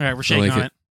 we're shaking on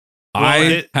it.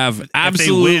 I have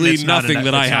absolutely nothing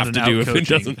that I have to do if it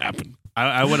doesn't happen.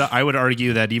 I would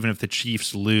argue that even if the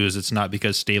Chiefs lose, it's not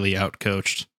because Staley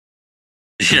outcoached.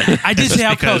 Yeah, I did say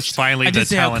outcoached. Finally, the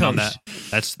talent on that.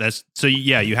 That's so.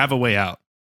 Yeah, you have a way out.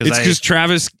 It's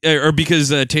because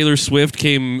Taylor Swift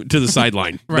came to the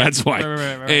sideline. Right, that's why.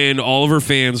 Right. And all of her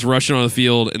fans rushing on the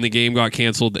field, and the game got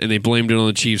canceled, and they blamed it on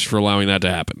the Chiefs for allowing that to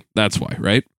happen. That's why,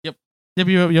 right? Yep.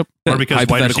 Or because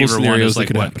wide receiver one is like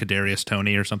what, Kadarius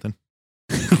Toney or something.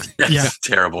 That's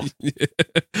terrible.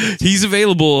 He's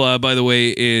available, by the way,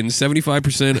 in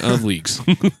 75% of leagues.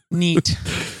 Neat.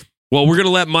 Well, we're going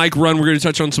to let Mike run. We're going to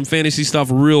touch on some fantasy stuff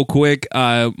real quick.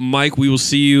 Mike, we will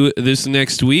see you this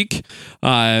next week.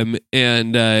 And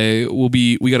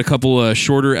we got a couple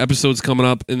shorter episodes coming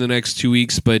up in the next 2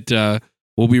 weeks, but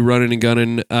we'll be running and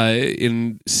gunning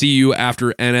and see you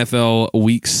after NFL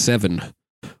Week 7.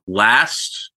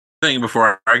 Last thing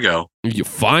before I go. You're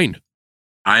fine.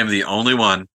 I am the only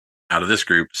one out of this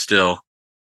group still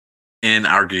in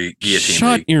our guillotine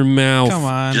Shut league. your mouth. Come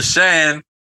on. Just saying.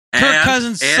 Kirk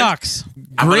Cousins sucks.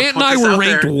 Grant and I were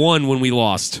ranked 1 when we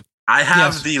lost. I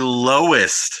have the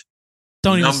lowest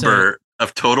number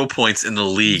of total points in the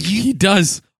league. He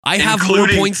does. I have more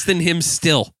points than him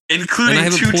still.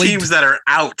 Including 2 teams that are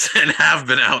out and have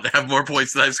been out have more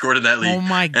points than I've scored in that league. Oh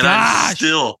my gosh. And I'm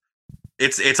still,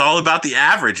 it's all about the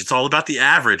average. It's all about the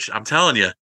average. I'm telling you.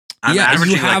 I'm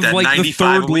averaging you have like that the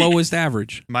third lowest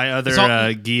average. My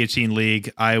other guillotine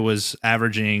league, I was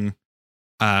averaging,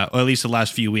 or at least the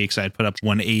last few weeks, I'd put up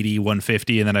 180,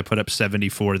 150, and then I put up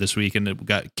 74 this week, and it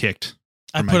got kicked.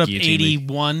 I put up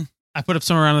 81. League. I put up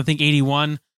somewhere around, I think,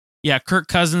 81. Yeah, Kirk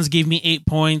Cousins gave me 8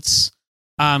 points.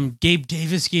 Gabe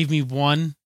Davis gave me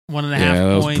 1.5 points.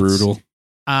 That was brutal.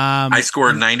 I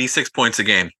scored 96 points a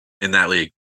game in that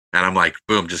league, and I'm like,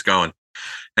 boom, just going.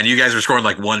 And you guys were scoring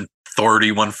like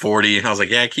 130, 140, and I was like,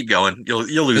 yeah, keep going. You'll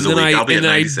lose the league. I'll be at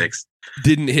 96. I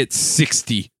didn't hit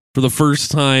 60 for the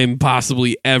first time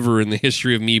possibly ever in the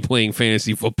history of me playing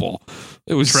fantasy football.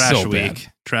 It was trash so week.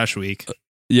 Bad. Trash week.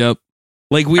 Yep.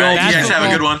 Like we all you guys have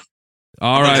a good one.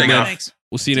 All right, man. Thanks.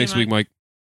 We'll see you next week, Mike.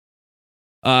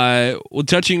 Well,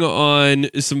 touching on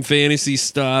some fantasy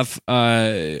stuff,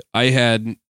 I'm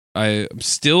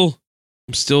still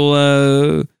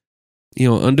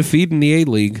undefeated in the A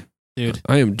League. Dude,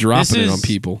 I am dropping it on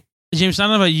people. James, I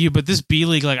don't know about you, but this B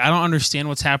League, like, I don't understand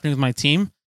what's happening with my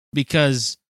team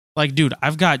because, like, dude,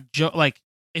 I've got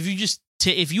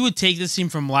if you would take this team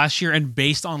from last year and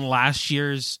based on last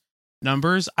year's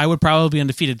numbers, I would probably be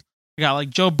undefeated. I got like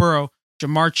Joe Burrow,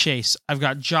 Jamar Chase. I've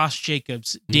got Josh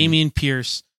Jacobs, Damian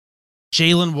Pierce,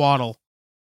 Jalen Waddle.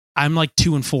 I'm like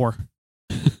 2-4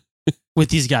 with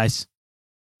these guys.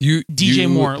 DJ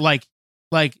Moore, like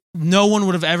no one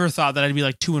would have ever thought that I'd be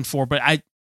like 2-4,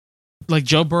 but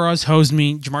Joe Burrow's hosed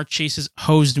me. Jamar Chase has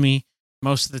hosed me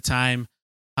most of the time.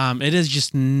 It has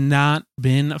just not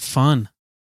been fun.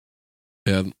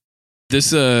 Yeah.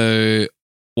 This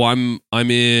I'm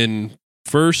in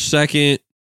first, second,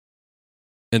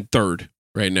 and third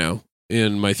right now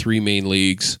in my 3 main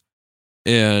leagues.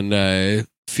 And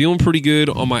feeling pretty good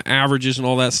on my averages and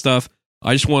all that stuff.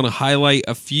 I just want to highlight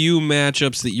a few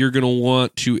matchups that you're going to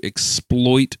want to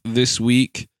exploit this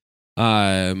week,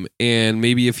 and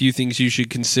maybe a few things you should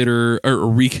consider or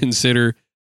reconsider.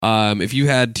 If you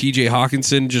had TJ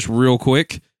Hawkinson, just real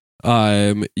quick,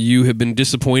 you have been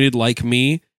disappointed like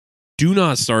me. Do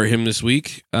not start him this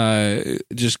week.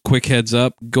 Just quick heads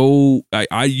up.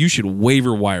 You should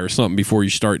waiver wire something before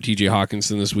you start TJ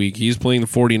Hawkinson this week. He's playing the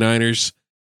 49ers.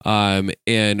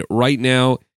 And right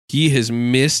now he has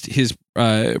missed his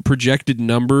projected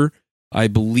number. I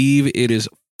believe it is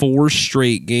 4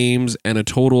 straight games and a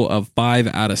total of 5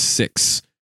 out of 6.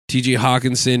 TJ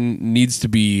Hawkinson needs to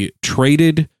be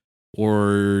traded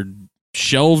or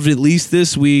shelved at least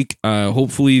this week.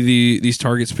 Hopefully these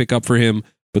targets pick up for him,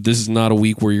 but this is not a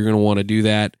week where you're going to want to do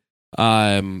that.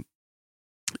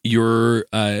 You're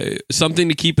something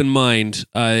to keep in mind,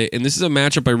 and this is a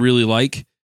matchup I really like.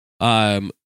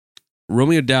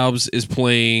 Romeo Doubs is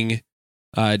playing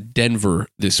Denver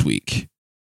this week,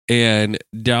 and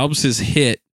Doubs has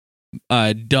hit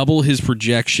double his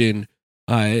projection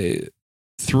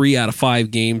 3 out of 5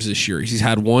 games this year. He's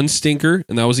had one stinker,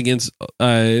 and that was against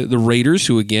the Raiders,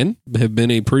 who again have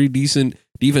been a pretty decent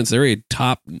defense. They're a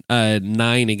top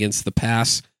 9 against the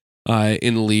pass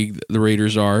in the league. The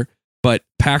Raiders are, but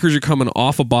Packers are coming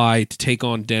off a bye to take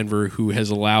on Denver, who has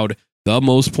allowed the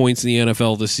most points in the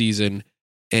NFL this season.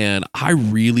 And I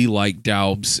really like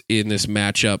Doubs in this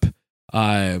matchup,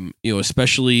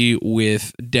 especially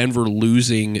with Denver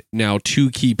losing now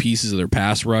 2 key pieces of their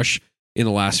pass rush in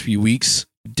the last few weeks.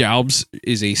 Doubs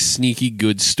is a sneaky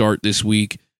good start this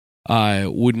week.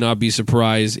 Would not be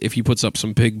surprised if he puts up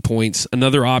some big points.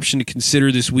 Another option to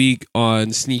consider this week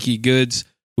on sneaky goods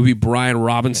would be Brian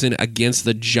Robinson against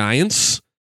the Giants.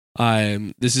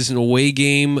 This is an away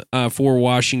game for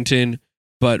Washington,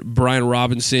 but Brian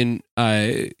Robinson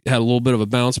had a little bit of a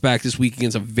bounce back this week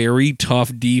against a very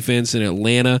tough defense in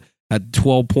Atlanta. Had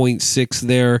 12.6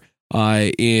 there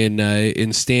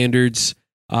in standards.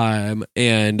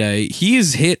 And he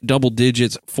has hit double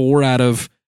digits 4 out of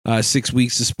 6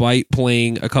 weeks, despite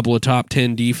playing a couple of top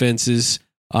 10 defenses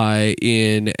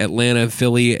in Atlanta,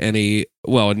 Philly,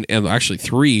 and actually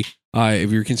 3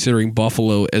 if you're considering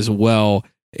Buffalo as well.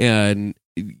 And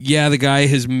yeah, the guy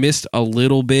has missed a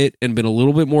little bit and been a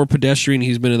little bit more pedestrian.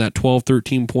 He's been in that 12,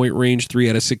 13 point range 3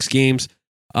 out of 6 games.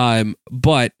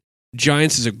 But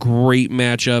Giants is a great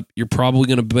matchup. You're probably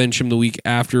going to bench him the week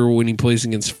after when he plays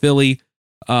against Philly,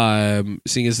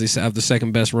 seeing as they have the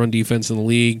second best run defense in the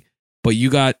league. But you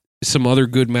got some other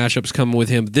good matchups coming with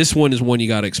him. This one is one you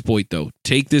got to exploit, though.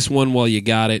 Take this one while you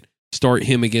got it. Start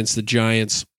him against the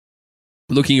Giants.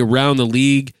 Looking around the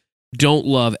league, don't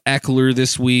love Eckler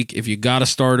this week. If you got to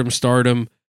start him, start him.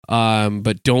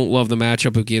 But don't love the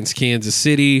matchup against Kansas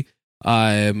City.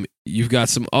 You've got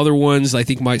some other ones I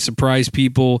think might surprise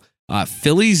people.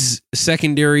 Philly's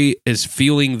secondary is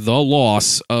feeling the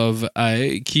loss of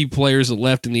key players that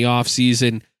left in the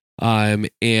offseason.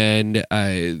 And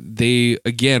they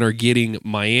again are getting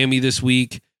Miami this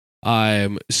week.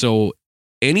 So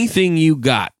anything you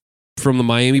got from the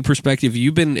Miami perspective,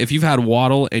 if you've had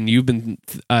Waddle and you've been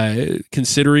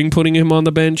considering putting him on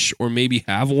the bench or maybe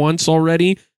have once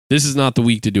already, this is not the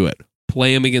week to do it.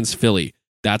 Play him against Philly.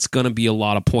 That's going to be a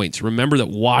lot of points. Remember that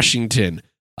Washington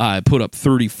put up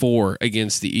 34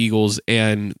 against the Eagles,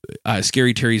 and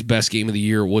Scary Terry's best game of the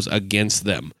year was against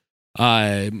them.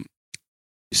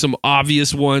 Some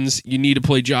obvious ones, you need to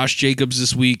play Josh Jacobs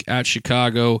this week at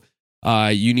Chicago.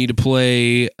 You need to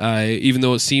play, even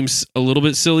though it seems a little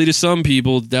bit silly to some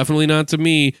people, definitely not to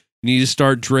me, you need to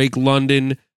start Drake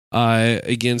London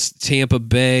against Tampa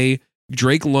Bay.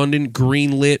 Drake London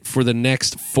greenlit for the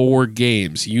next 4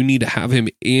 games. You need to have him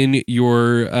in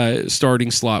your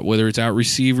starting slot, whether it's out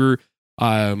receiver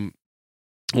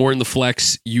or in the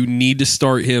flex. You need to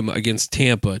start him against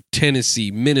Tampa,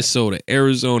 Tennessee, Minnesota,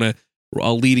 Arizona,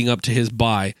 leading up to his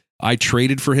bye. I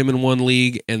traded for him in one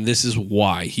league, and this is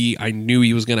why. I knew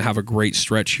he was going to have a great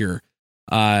stretch here.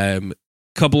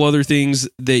 Couple other things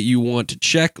that you want to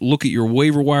check. Look at your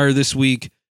waiver wire this week.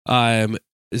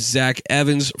 Zach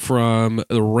Evans from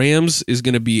the Rams is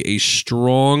going to be a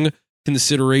strong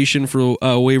consideration for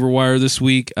waiver wire this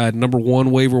week. Number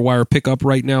 1 waiver wire pickup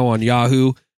right now on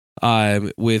Yahoo,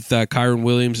 with Kyron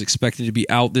Williams expected to be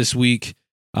out this week.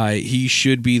 He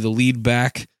should be the lead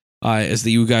back. As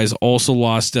you guys also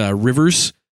lost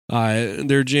Rivers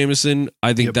there, Jameson.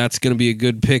 I think that's going to be a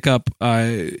good pickup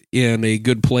and a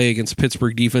good play against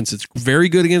Pittsburgh defense. It's very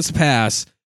good against the pass,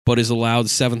 but has allowed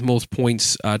 7th most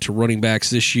points to running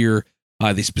backs this year.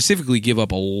 They specifically give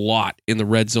up a lot in the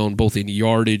red zone, both in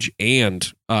yardage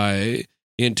and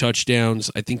in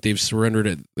touchdowns. I think they've surrendered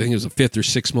at, I think it was the fifth or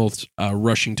sixth most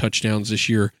rushing touchdowns this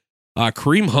year.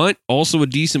 Kareem Hunt, also a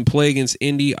decent play against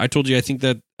Indy. I told you I think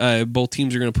that both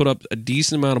teams are going to put up a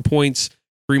decent amount of points.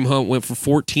 Kareem Hunt went for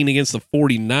 14 against the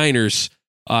 49ers.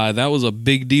 That was a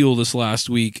big deal this last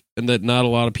week, and that not a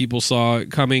lot of people saw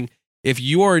coming. If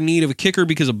you are in need of a kicker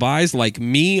because of buys like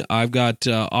me, I've got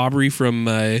Aubrey from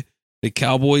the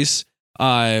Cowboys.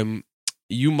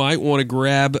 You might want to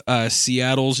grab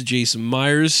Seattle's Jason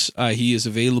Myers. He is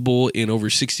available in over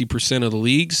 60% of the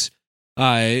leagues.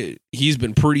 He's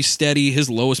been pretty steady. His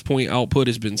lowest point output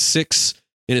has been 6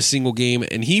 in a single game,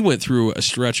 and he went through a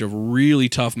stretch of really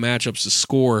tough matchups to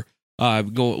score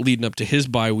leading up to his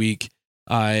bye week.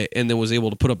 And then was able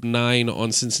to put up 9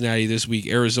 on Cincinnati this week.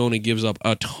 Arizona gives up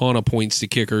a ton of points to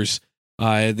kickers.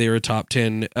 They're a top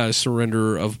 10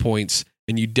 surrenderer of points,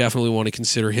 and you definitely want to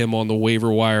consider him on the waiver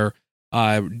wire.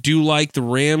 Do like the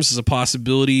Rams as a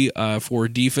possibility for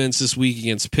defense this week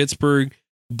against Pittsburgh,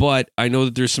 but I know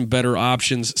that there's some better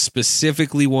options.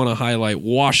 Specifically want to highlight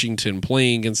Washington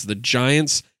playing against the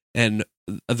Giants and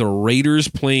the Raiders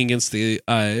playing against the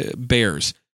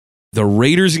Bears. The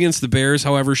Raiders against the Bears,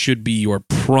 however, should be your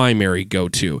primary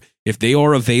go-to. If they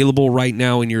are available right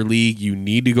now in your league, you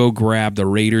need to go grab the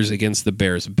Raiders against the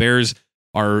Bears. The Bears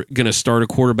are going to start a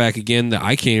quarterback again that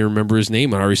I can't even remember his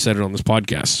name. I already said it on this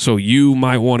podcast. So you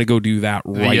might want to go do that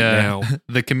right now.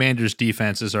 The Commanders'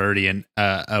 defense is already in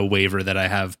a waiver that I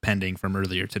have pending from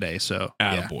earlier today. So,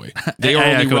 boy, they are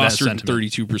only rostered at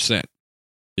 32%.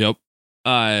 Yep.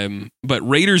 But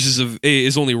Raiders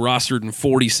is only rostered in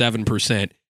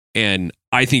 47%. And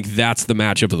I think that's the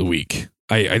matchup of the week.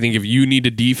 I think if you need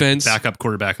a defense, backup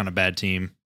quarterback on a bad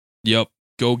team, yep,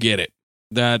 go get it.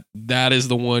 That is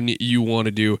the one you want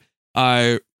to do.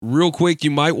 Real quick,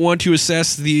 you might want to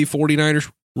assess the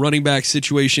 49ers running back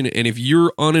situation. And if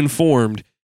you're uninformed,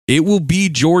 it will be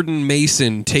Jordan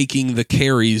Mason taking the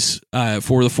carries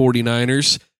for the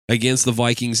 49ers against the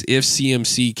Vikings if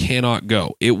CMC cannot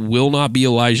go. It will not be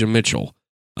Elijah Mitchell.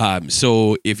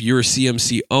 So if you're a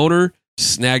CMC owner,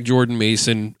 snag Jordan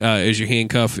Mason as your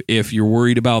handcuff. If you're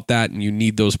worried about that and you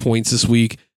need those points this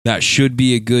week, that should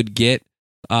be a good get.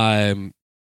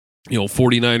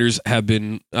 49ers have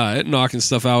been knocking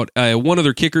stuff out. One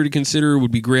other kicker to consider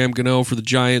would be Graham Gano for the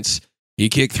Giants. He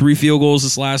kicked 3 field goals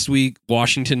this last week.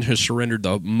 Washington has surrendered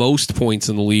the most points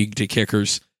in the league to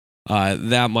kickers.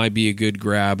 That might be a good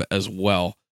grab as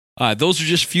well. Those are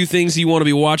just a few things you want to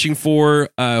be watching for.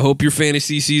 Hope your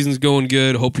fantasy season's going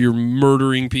good. Hope you're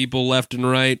murdering people left and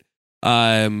right.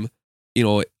 I'm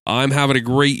having a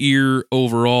great year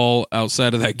overall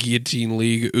outside of that guillotine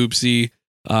league. Oopsie.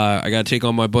 I got to take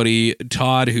on my buddy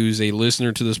Todd, who's a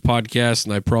listener to this podcast,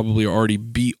 and I probably already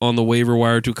beat on the waiver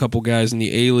wire to a couple guys in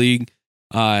the A League.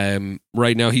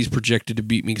 Right now, he's projected to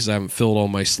beat me because I haven't filled all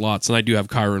my slots, and I do have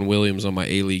Kyron Williams on my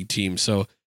A League team, so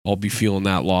I'll be feeling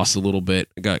that loss a little bit.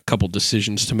 I got a couple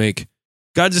decisions to make.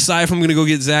 Got to decide if I'm going to go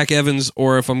get Zach Evans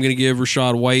or if I'm going to give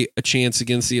Rachaad White a chance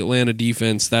against the Atlanta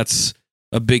defense. That's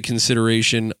a big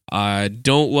consideration. I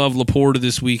don't love Laporta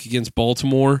this week against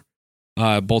Baltimore.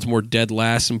 Baltimore dead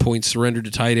last in points surrendered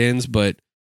to tight ends, but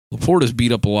Laporta's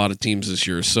beat up a lot of teams this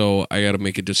year, so I got to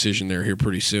make a decision there here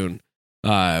pretty soon.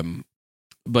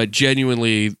 But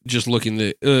genuinely, just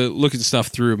looking stuff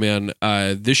through, man,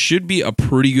 this should be a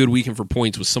pretty good weekend for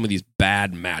points with some of these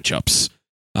bad matchups.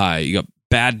 You got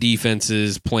bad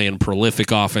defenses playing prolific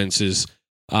offenses,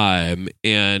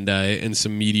 and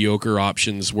some mediocre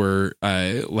options where,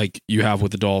 like you have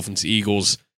with the Dolphins,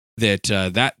 Eagles.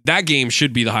 That game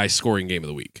should be the highest scoring game of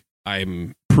the week.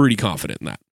 I'm pretty confident in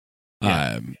that.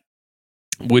 Yeah.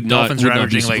 Dolphins are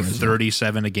averaging like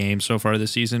 37 a game so far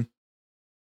this season.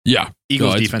 Yeah.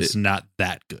 Eagles defense is not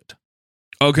that good.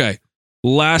 Okay.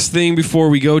 Last thing before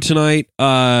we go tonight.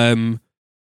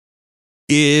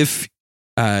 If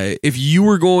you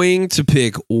were going to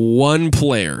pick one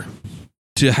player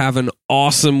to have an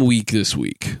awesome week this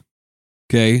week,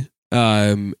 okay?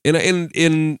 And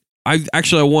I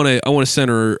want to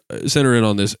center in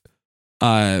on this.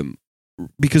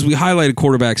 Because we highlighted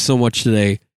quarterbacks so much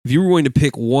today. If you were going to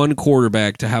pick one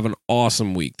quarterback to have an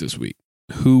awesome week this week,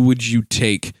 who would you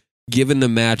take given the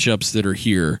matchups that are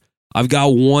here? I've got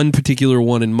one particular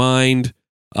one in mind,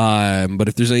 but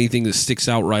if there's anything that sticks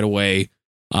out right away,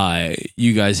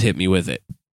 you guys hit me with it.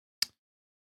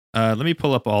 Let me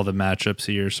pull up all the matchups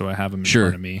here so I have them in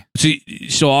front of me.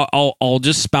 So I'll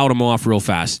just spout them off real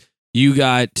fast. You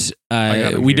got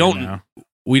we don't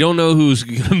know who's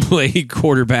going to play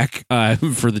quarterback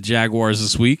for the Jaguars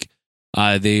this week.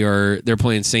 They're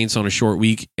playing Saints on a short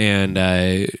week,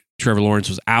 and Trevor Lawrence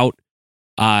was out.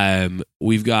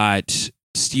 We've got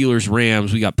Steelers,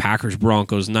 Rams. We got Packers,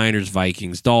 Broncos, Niners,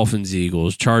 Vikings, Dolphins,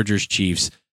 Eagles, Chargers,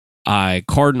 Chiefs,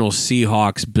 Cardinals,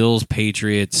 Seahawks, Bills,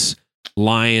 Patriots,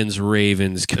 Lions,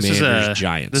 Ravens, Commanders,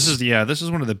 Giants. This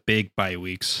is one of the big bye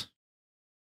weeks.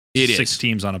 It is 6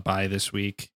 teams on a bye this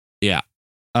week. Yeah.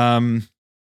 One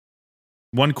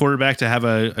quarterback to have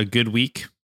a good week.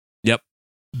 Yep.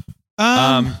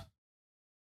 I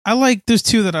like. There's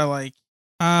 2 that I like.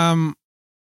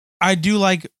 I do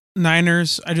like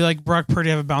Niners. I do like Brock Purdy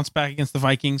have a bounce back against the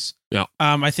Vikings. Yeah.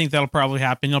 I think that'll probably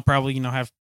happen. He'll probably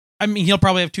he'll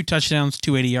probably have 2 touchdowns,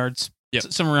 280 yards. Yep.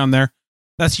 Somewhere around there.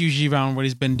 That's usually around what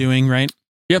he's been doing, right?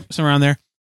 Yep. Somewhere around there.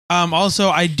 Also,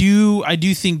 I do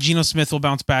think Geno Smith will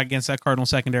bounce back against that Cardinal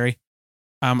secondary.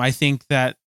 I think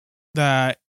that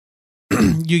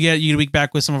you get a week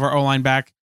back with some of our O-line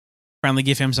back. Finally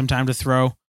give him some time to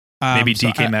throw. Maybe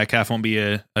DK Metcalf won't be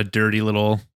a dirty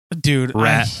little dude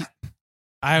rat.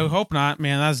 I hope not,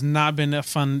 man. That's not been a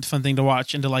fun thing to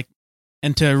watch and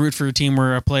to root for a team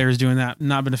where a player is doing that.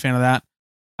 Not been a fan of that.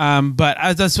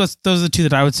 But those are the 2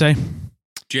 that I would say.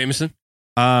 Jameson?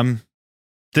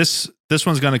 This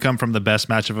one's going to come from the best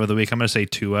matchup of the week. I'm going to say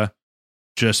Tua,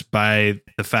 just by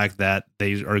the fact that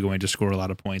they are going to score a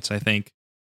lot of points, I think.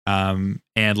 And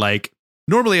like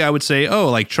normally I would say,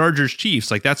 Chargers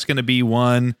Chiefs, like that's going to be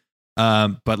one.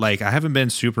 But like I haven't been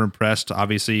super impressed,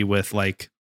 obviously, with like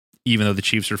even though the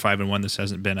Chiefs are 5-1, this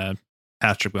hasn't been a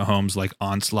Patrick Mahomes like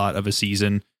onslaught of a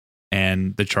season,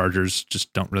 and the Chargers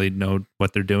just don't really know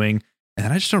what they're doing.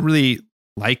 And I just don't really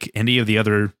like any of the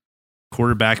other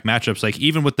quarterback matchups. Like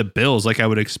even with the Bills, like I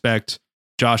would expect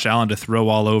Josh Allen to throw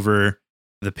all over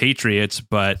the Patriots,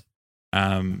 but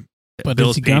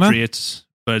Bills Patriots,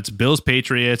 but it's Bills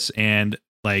Patriots, and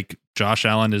like Josh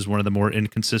Allen is one of the more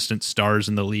inconsistent stars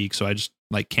in the league, so I just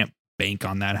like can't bank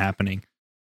on that happening.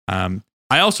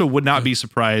 I also would not be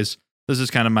surprised. This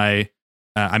is kind of my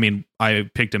I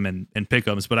picked him in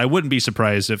pick'ems, but I wouldn't be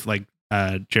surprised if like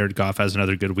Jared Goff has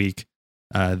another good week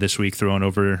this week throwing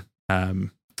over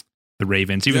the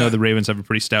Ravens, even though the Ravens have a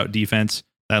pretty stout defense.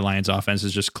 That Lions offense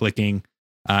is just clicking.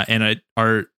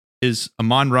 Is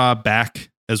Amon-Ra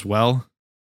back as well?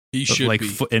 He should like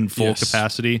be in full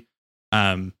capacity.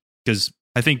 Because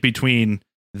I think between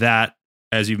that,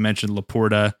 as you've mentioned,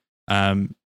 Laporta,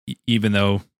 even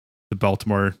though the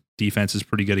Baltimore defense is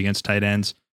pretty good against tight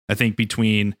ends, I think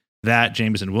between that,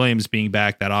 Jameson Williams being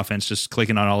back, that offense just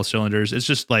clicking on all cylinders, it's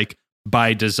just like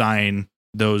by design,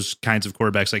 those kinds of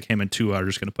quarterbacks like him and Tua are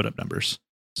just going to put up numbers.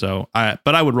 So I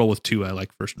would roll with Tua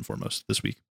like first and foremost this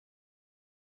week.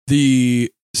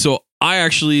 So I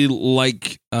actually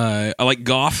like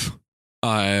Goff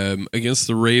against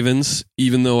the Ravens,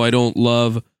 even though I don't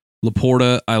love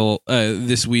Laporta.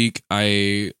 This week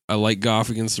I like Goff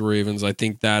against the Ravens. I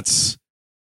think that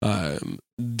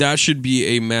should be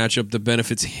a matchup that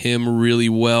benefits him really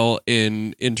well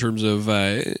in terms of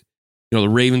the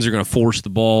Ravens are going to force the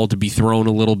ball to be thrown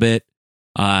a little bit.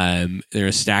 They're going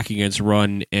to stack against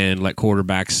run and let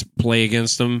quarterbacks play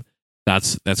against them.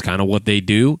 That's kind of what they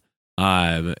do.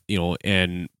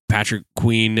 And Patrick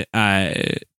Queen,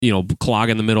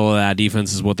 clogging the middle of that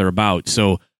defense is what they're about.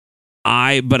 So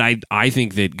I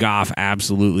think that Goff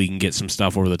absolutely can get some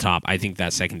stuff over the top. I think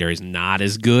that secondary is not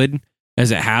as good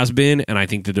as it has been, and I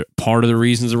think that part of the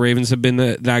reasons the Ravens have been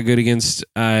that good against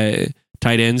tight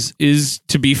ends is,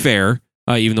 to be fair,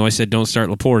 even though I said don't start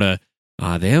Laporta,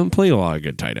 they haven't played a lot of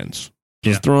good tight ends.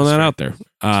 Just throwing that out there.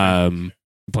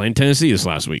 Playing Tennessee this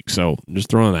last week, so just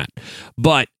throwing that.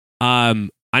 But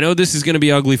I know this is going to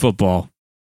be ugly football,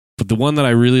 but the one that I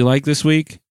really like this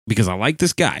week, because I like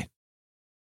this guy,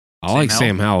 I like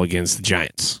Sam Howell against the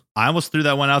Giants. I almost threw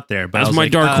that one out there, but that's my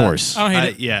dark horse. I don't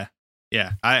hate it.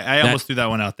 Yeah. I almost threw that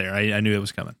one out there. I knew it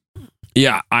was coming.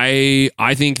 Yeah, I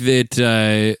think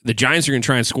that the Giants are going to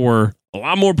try and score a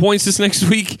lot more points this next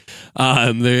week.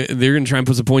 They're going to try and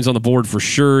put some points on the board for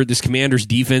sure. This Commanders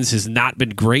defense has not been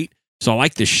great, so I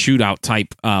like this shootout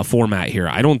type format here.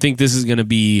 I don't think this is going to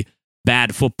be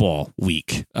bad football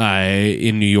week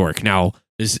in New York. Now,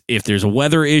 if there's a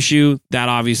weather issue, that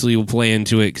obviously will play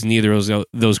into it because neither of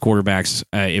those quarterbacks,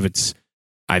 I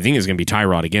think it's going to be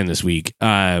Tyrod again this week.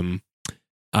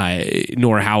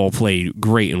 Nor Howell played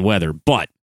great in weather, but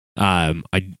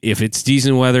if it's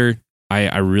decent weather,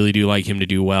 I really do like him to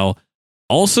do well.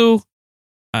 Also,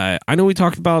 I know we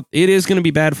talked about it is going to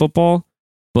be bad football,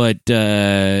 but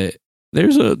there's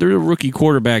a rookie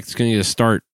quarterback that's going to get a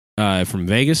start from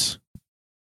Vegas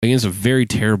against a very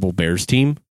terrible Bears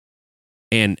team,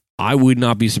 and I would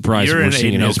not be surprised if we're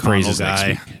singing his praises next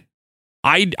week.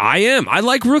 I am. I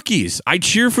like rookies. I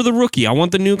cheer for the rookie. I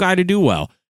want the new guy to do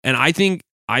well, and I think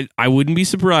I wouldn't be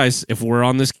surprised if we're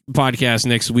on this podcast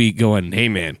next week going, hey,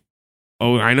 man,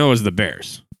 I know it was the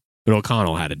Bears, but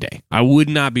O'Connell had a day. I would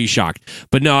not be shocked.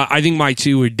 But no, I think my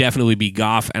two would definitely be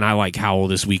Goff, and I like Howell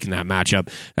this week in that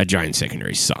matchup. That Giants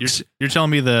secondary sucks. You're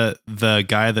telling me the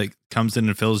guy that comes in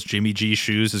and fills Jimmy G's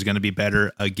shoes is going to be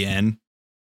better again?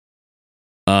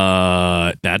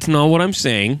 That's not what I'm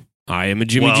saying. I am a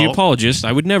Jimmy G apologist.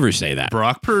 I would never say that.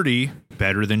 Brock Purdy,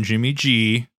 better than Jimmy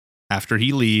G. After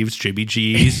he leaves, Jimmy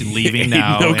G's leaving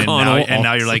now, and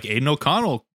now you're like, Aiden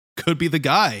O'Connell could be the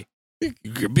guy. It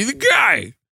could be the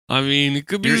guy. I mean, it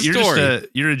could be the story.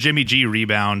 You're a Jimmy G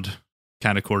rebound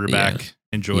kind of quarterback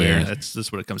enjoyer. Yeah.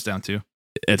 That's what it comes down to.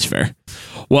 It's fair.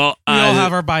 Well, we all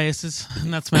have our biases,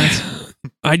 and that's Matt.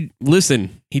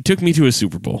 Listen. He took me to a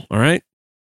Super Bowl. All right.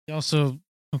 He also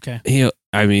okay.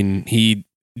 He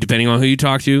depending on who you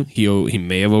talk to, he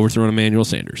may have overthrown Emmanuel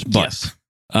Sanders. But yes.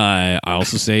 I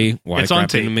also say why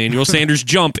crap in Emmanuel Sanders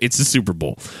jump? It's the Super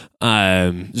Bowl.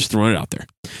 Just throwing it out there.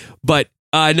 But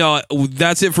no,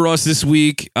 that's it for us this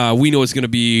week. We know it's going to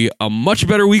be a much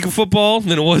better week of football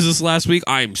than it was this last week.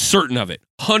 I'm certain of it.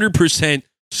 100%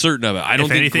 certain of it. I don't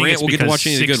think Grant will get to watch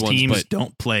any of the good ones. Teams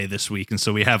don't play this week, and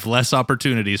so we have less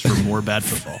opportunities for more bad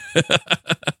football.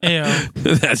 Yeah.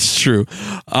 That's true.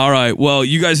 All right. Well,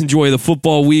 you guys enjoy the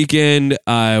football weekend.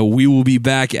 We will be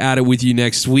back at it with you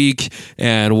next week,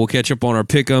 and we'll catch up on our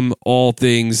pick'em, all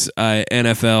things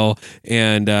NFL,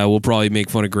 and we'll probably make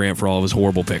fun of Grant for all of his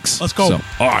horrible picks. Let's go. So,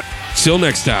 all right. Till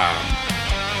next time.